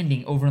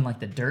standing over in like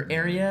the dirt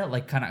area,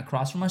 like kind of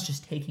across from us,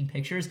 just taking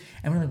pictures.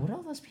 And we're like, what are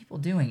all those people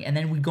doing? And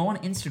then we go on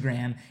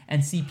Instagram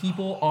and see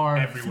people are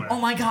Everywhere. Oh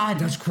my God,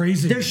 That's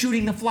crazy. They're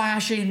shooting the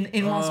Flash in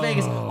Las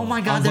Vegas. Oh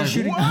my God, they're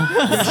shooting.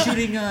 They're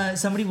shooting.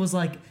 Somebody was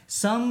like,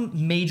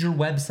 some major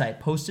website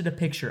posted a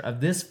picture of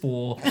this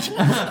fool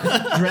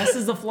dressed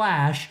as a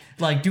Flash,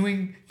 like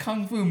doing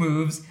kung fu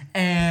moves,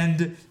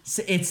 and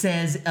it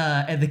says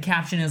the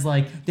caption is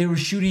like they were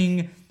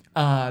shooting.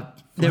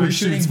 They were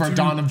shooting for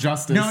Dawn of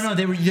Justice. No,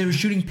 they were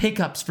shooting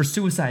pickups for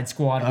Suicide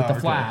Squad with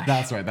the Flash.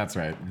 That's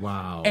right.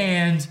 Wow.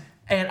 And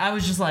I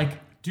was just like,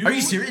 Dude. are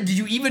you serious? Did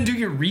you even do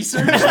your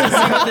research? To see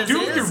what this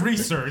Do is? your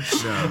research.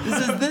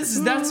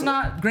 That's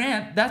not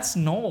Grant. That's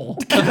Noel.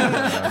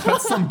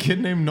 That's some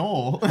kid named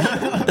Noel.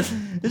 It's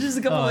just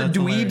a couple of that's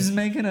dweebs hilarious.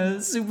 making a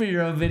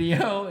superhero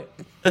video.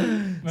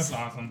 That's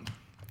awesome.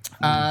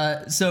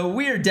 So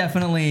we are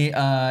definitely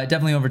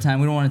over time.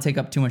 We don't want to take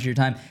up too much of your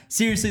time.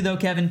 Seriously though,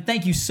 Kevin,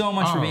 thank you so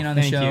much for being on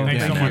the thank show. you.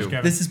 Thanks so Thank much, you.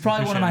 Kevin. This is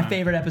probably one of my Appreciate it,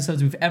 favorite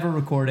episodes we've ever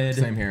recorded.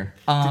 Same here.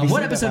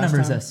 What episode number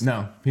is this?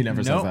 No, he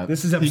never says that.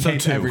 This is He episode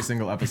hates 2. every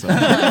single episode.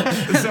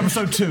 This is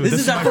episode 2. This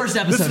is our first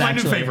episode, This is my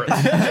actually. new favorite.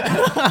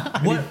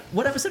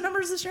 What episode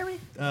number is this, Jeremy?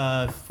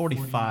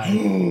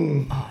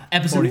 45.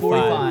 Episode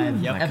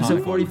 45. Yep. Iconic.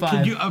 Episode 45.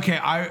 Can you? Okay,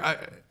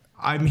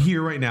 I'm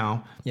here right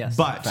now. Yes.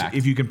 But Fact.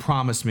 if you can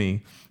promise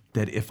me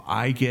that if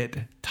I get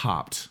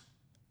topped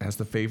as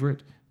the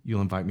favorite,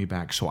 you'll invite me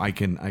back so I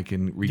can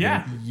regain.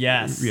 Yeah.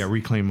 Yes. Yeah,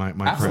 reclaim my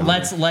crown.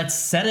 Let's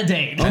set a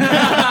date.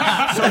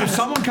 So if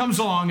someone comes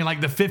along in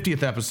like the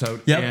 50th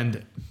episode Yep.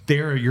 and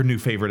they're your new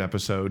favorite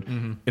episode,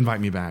 invite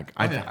me back.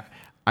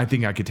 I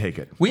think I could take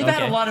it. We've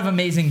had a Okay. lot of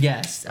amazing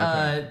guests.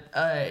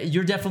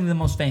 You're definitely the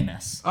most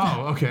famous.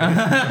 Oh, okay.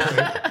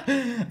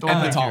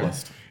 And the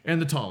tallest.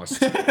 And the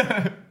tallest.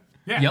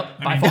 Yeah. Yep,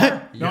 I by mean,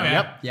 far. No,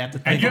 yeah. You have to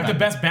And think you have the about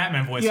best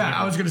Batman voice. Yeah, ever.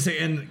 I was gonna say.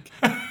 And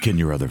can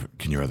your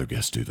other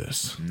guests do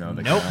this? No,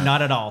 they Nope, can't.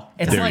 not at all.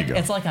 It's There you like go.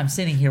 it's like I'm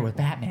sitting here with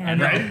Batman.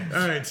 Right?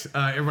 All right,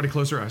 everybody,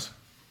 close your eyes.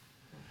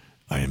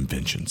 I am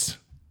vengeance.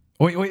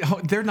 Wait,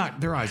 they're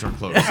not. Their eyes aren't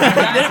closed.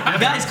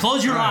 Guys,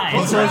 close your eyes.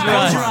 Close your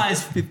eyes. your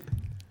eyes.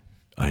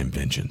 I am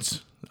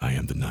vengeance. I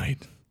am the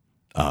night.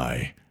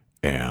 I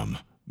am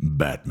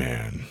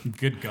Batman.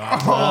 Good God.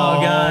 Oh,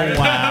 God.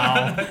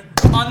 Wow.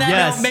 On that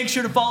Yes. note, make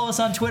sure to follow us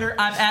on Twitter.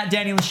 I'm at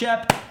Danny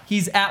Leshep.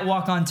 He's at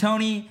Walk on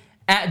Tony.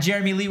 At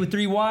Jeremy Lee with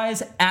 3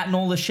 Ys. At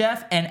Noel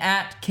Leshep. And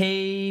at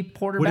K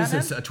Porter What is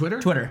Batman. this? Twitter?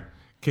 Twitter.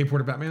 K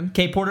Porter Batman.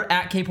 K Porter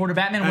at K Porter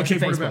Batman. What's K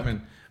your Porter Facebook?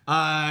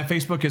 Batman.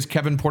 Facebook is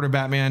Kevin Porter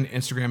Batman.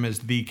 Instagram is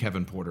the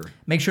Kevin Porter.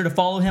 Make sure to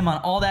follow him on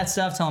all that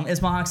stuff. Tell him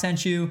Ismahawk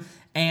sent you.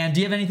 And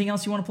do you have anything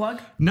else you want to plug?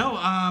 No,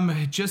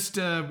 just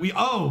Bat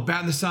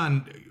in the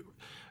Sun,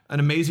 an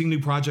amazing new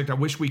project. I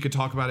wish we could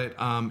talk about it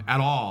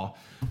at all,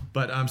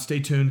 but stay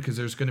tuned because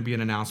there's going to be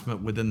an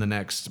announcement within the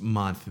next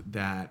month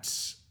that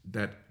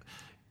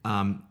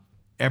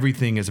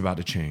everything is about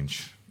to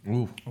change.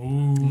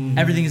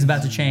 Everything is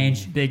about to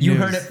change. Big you news.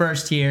 heard it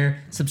first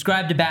here.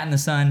 Subscribe to Bat in the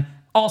Sun.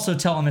 Also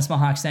tell him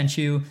Ismahawk sent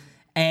you.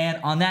 And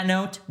on that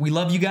note, we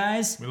love you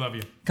guys. We love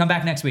you. Come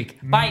back next week.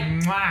 Bye.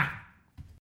 Mwah.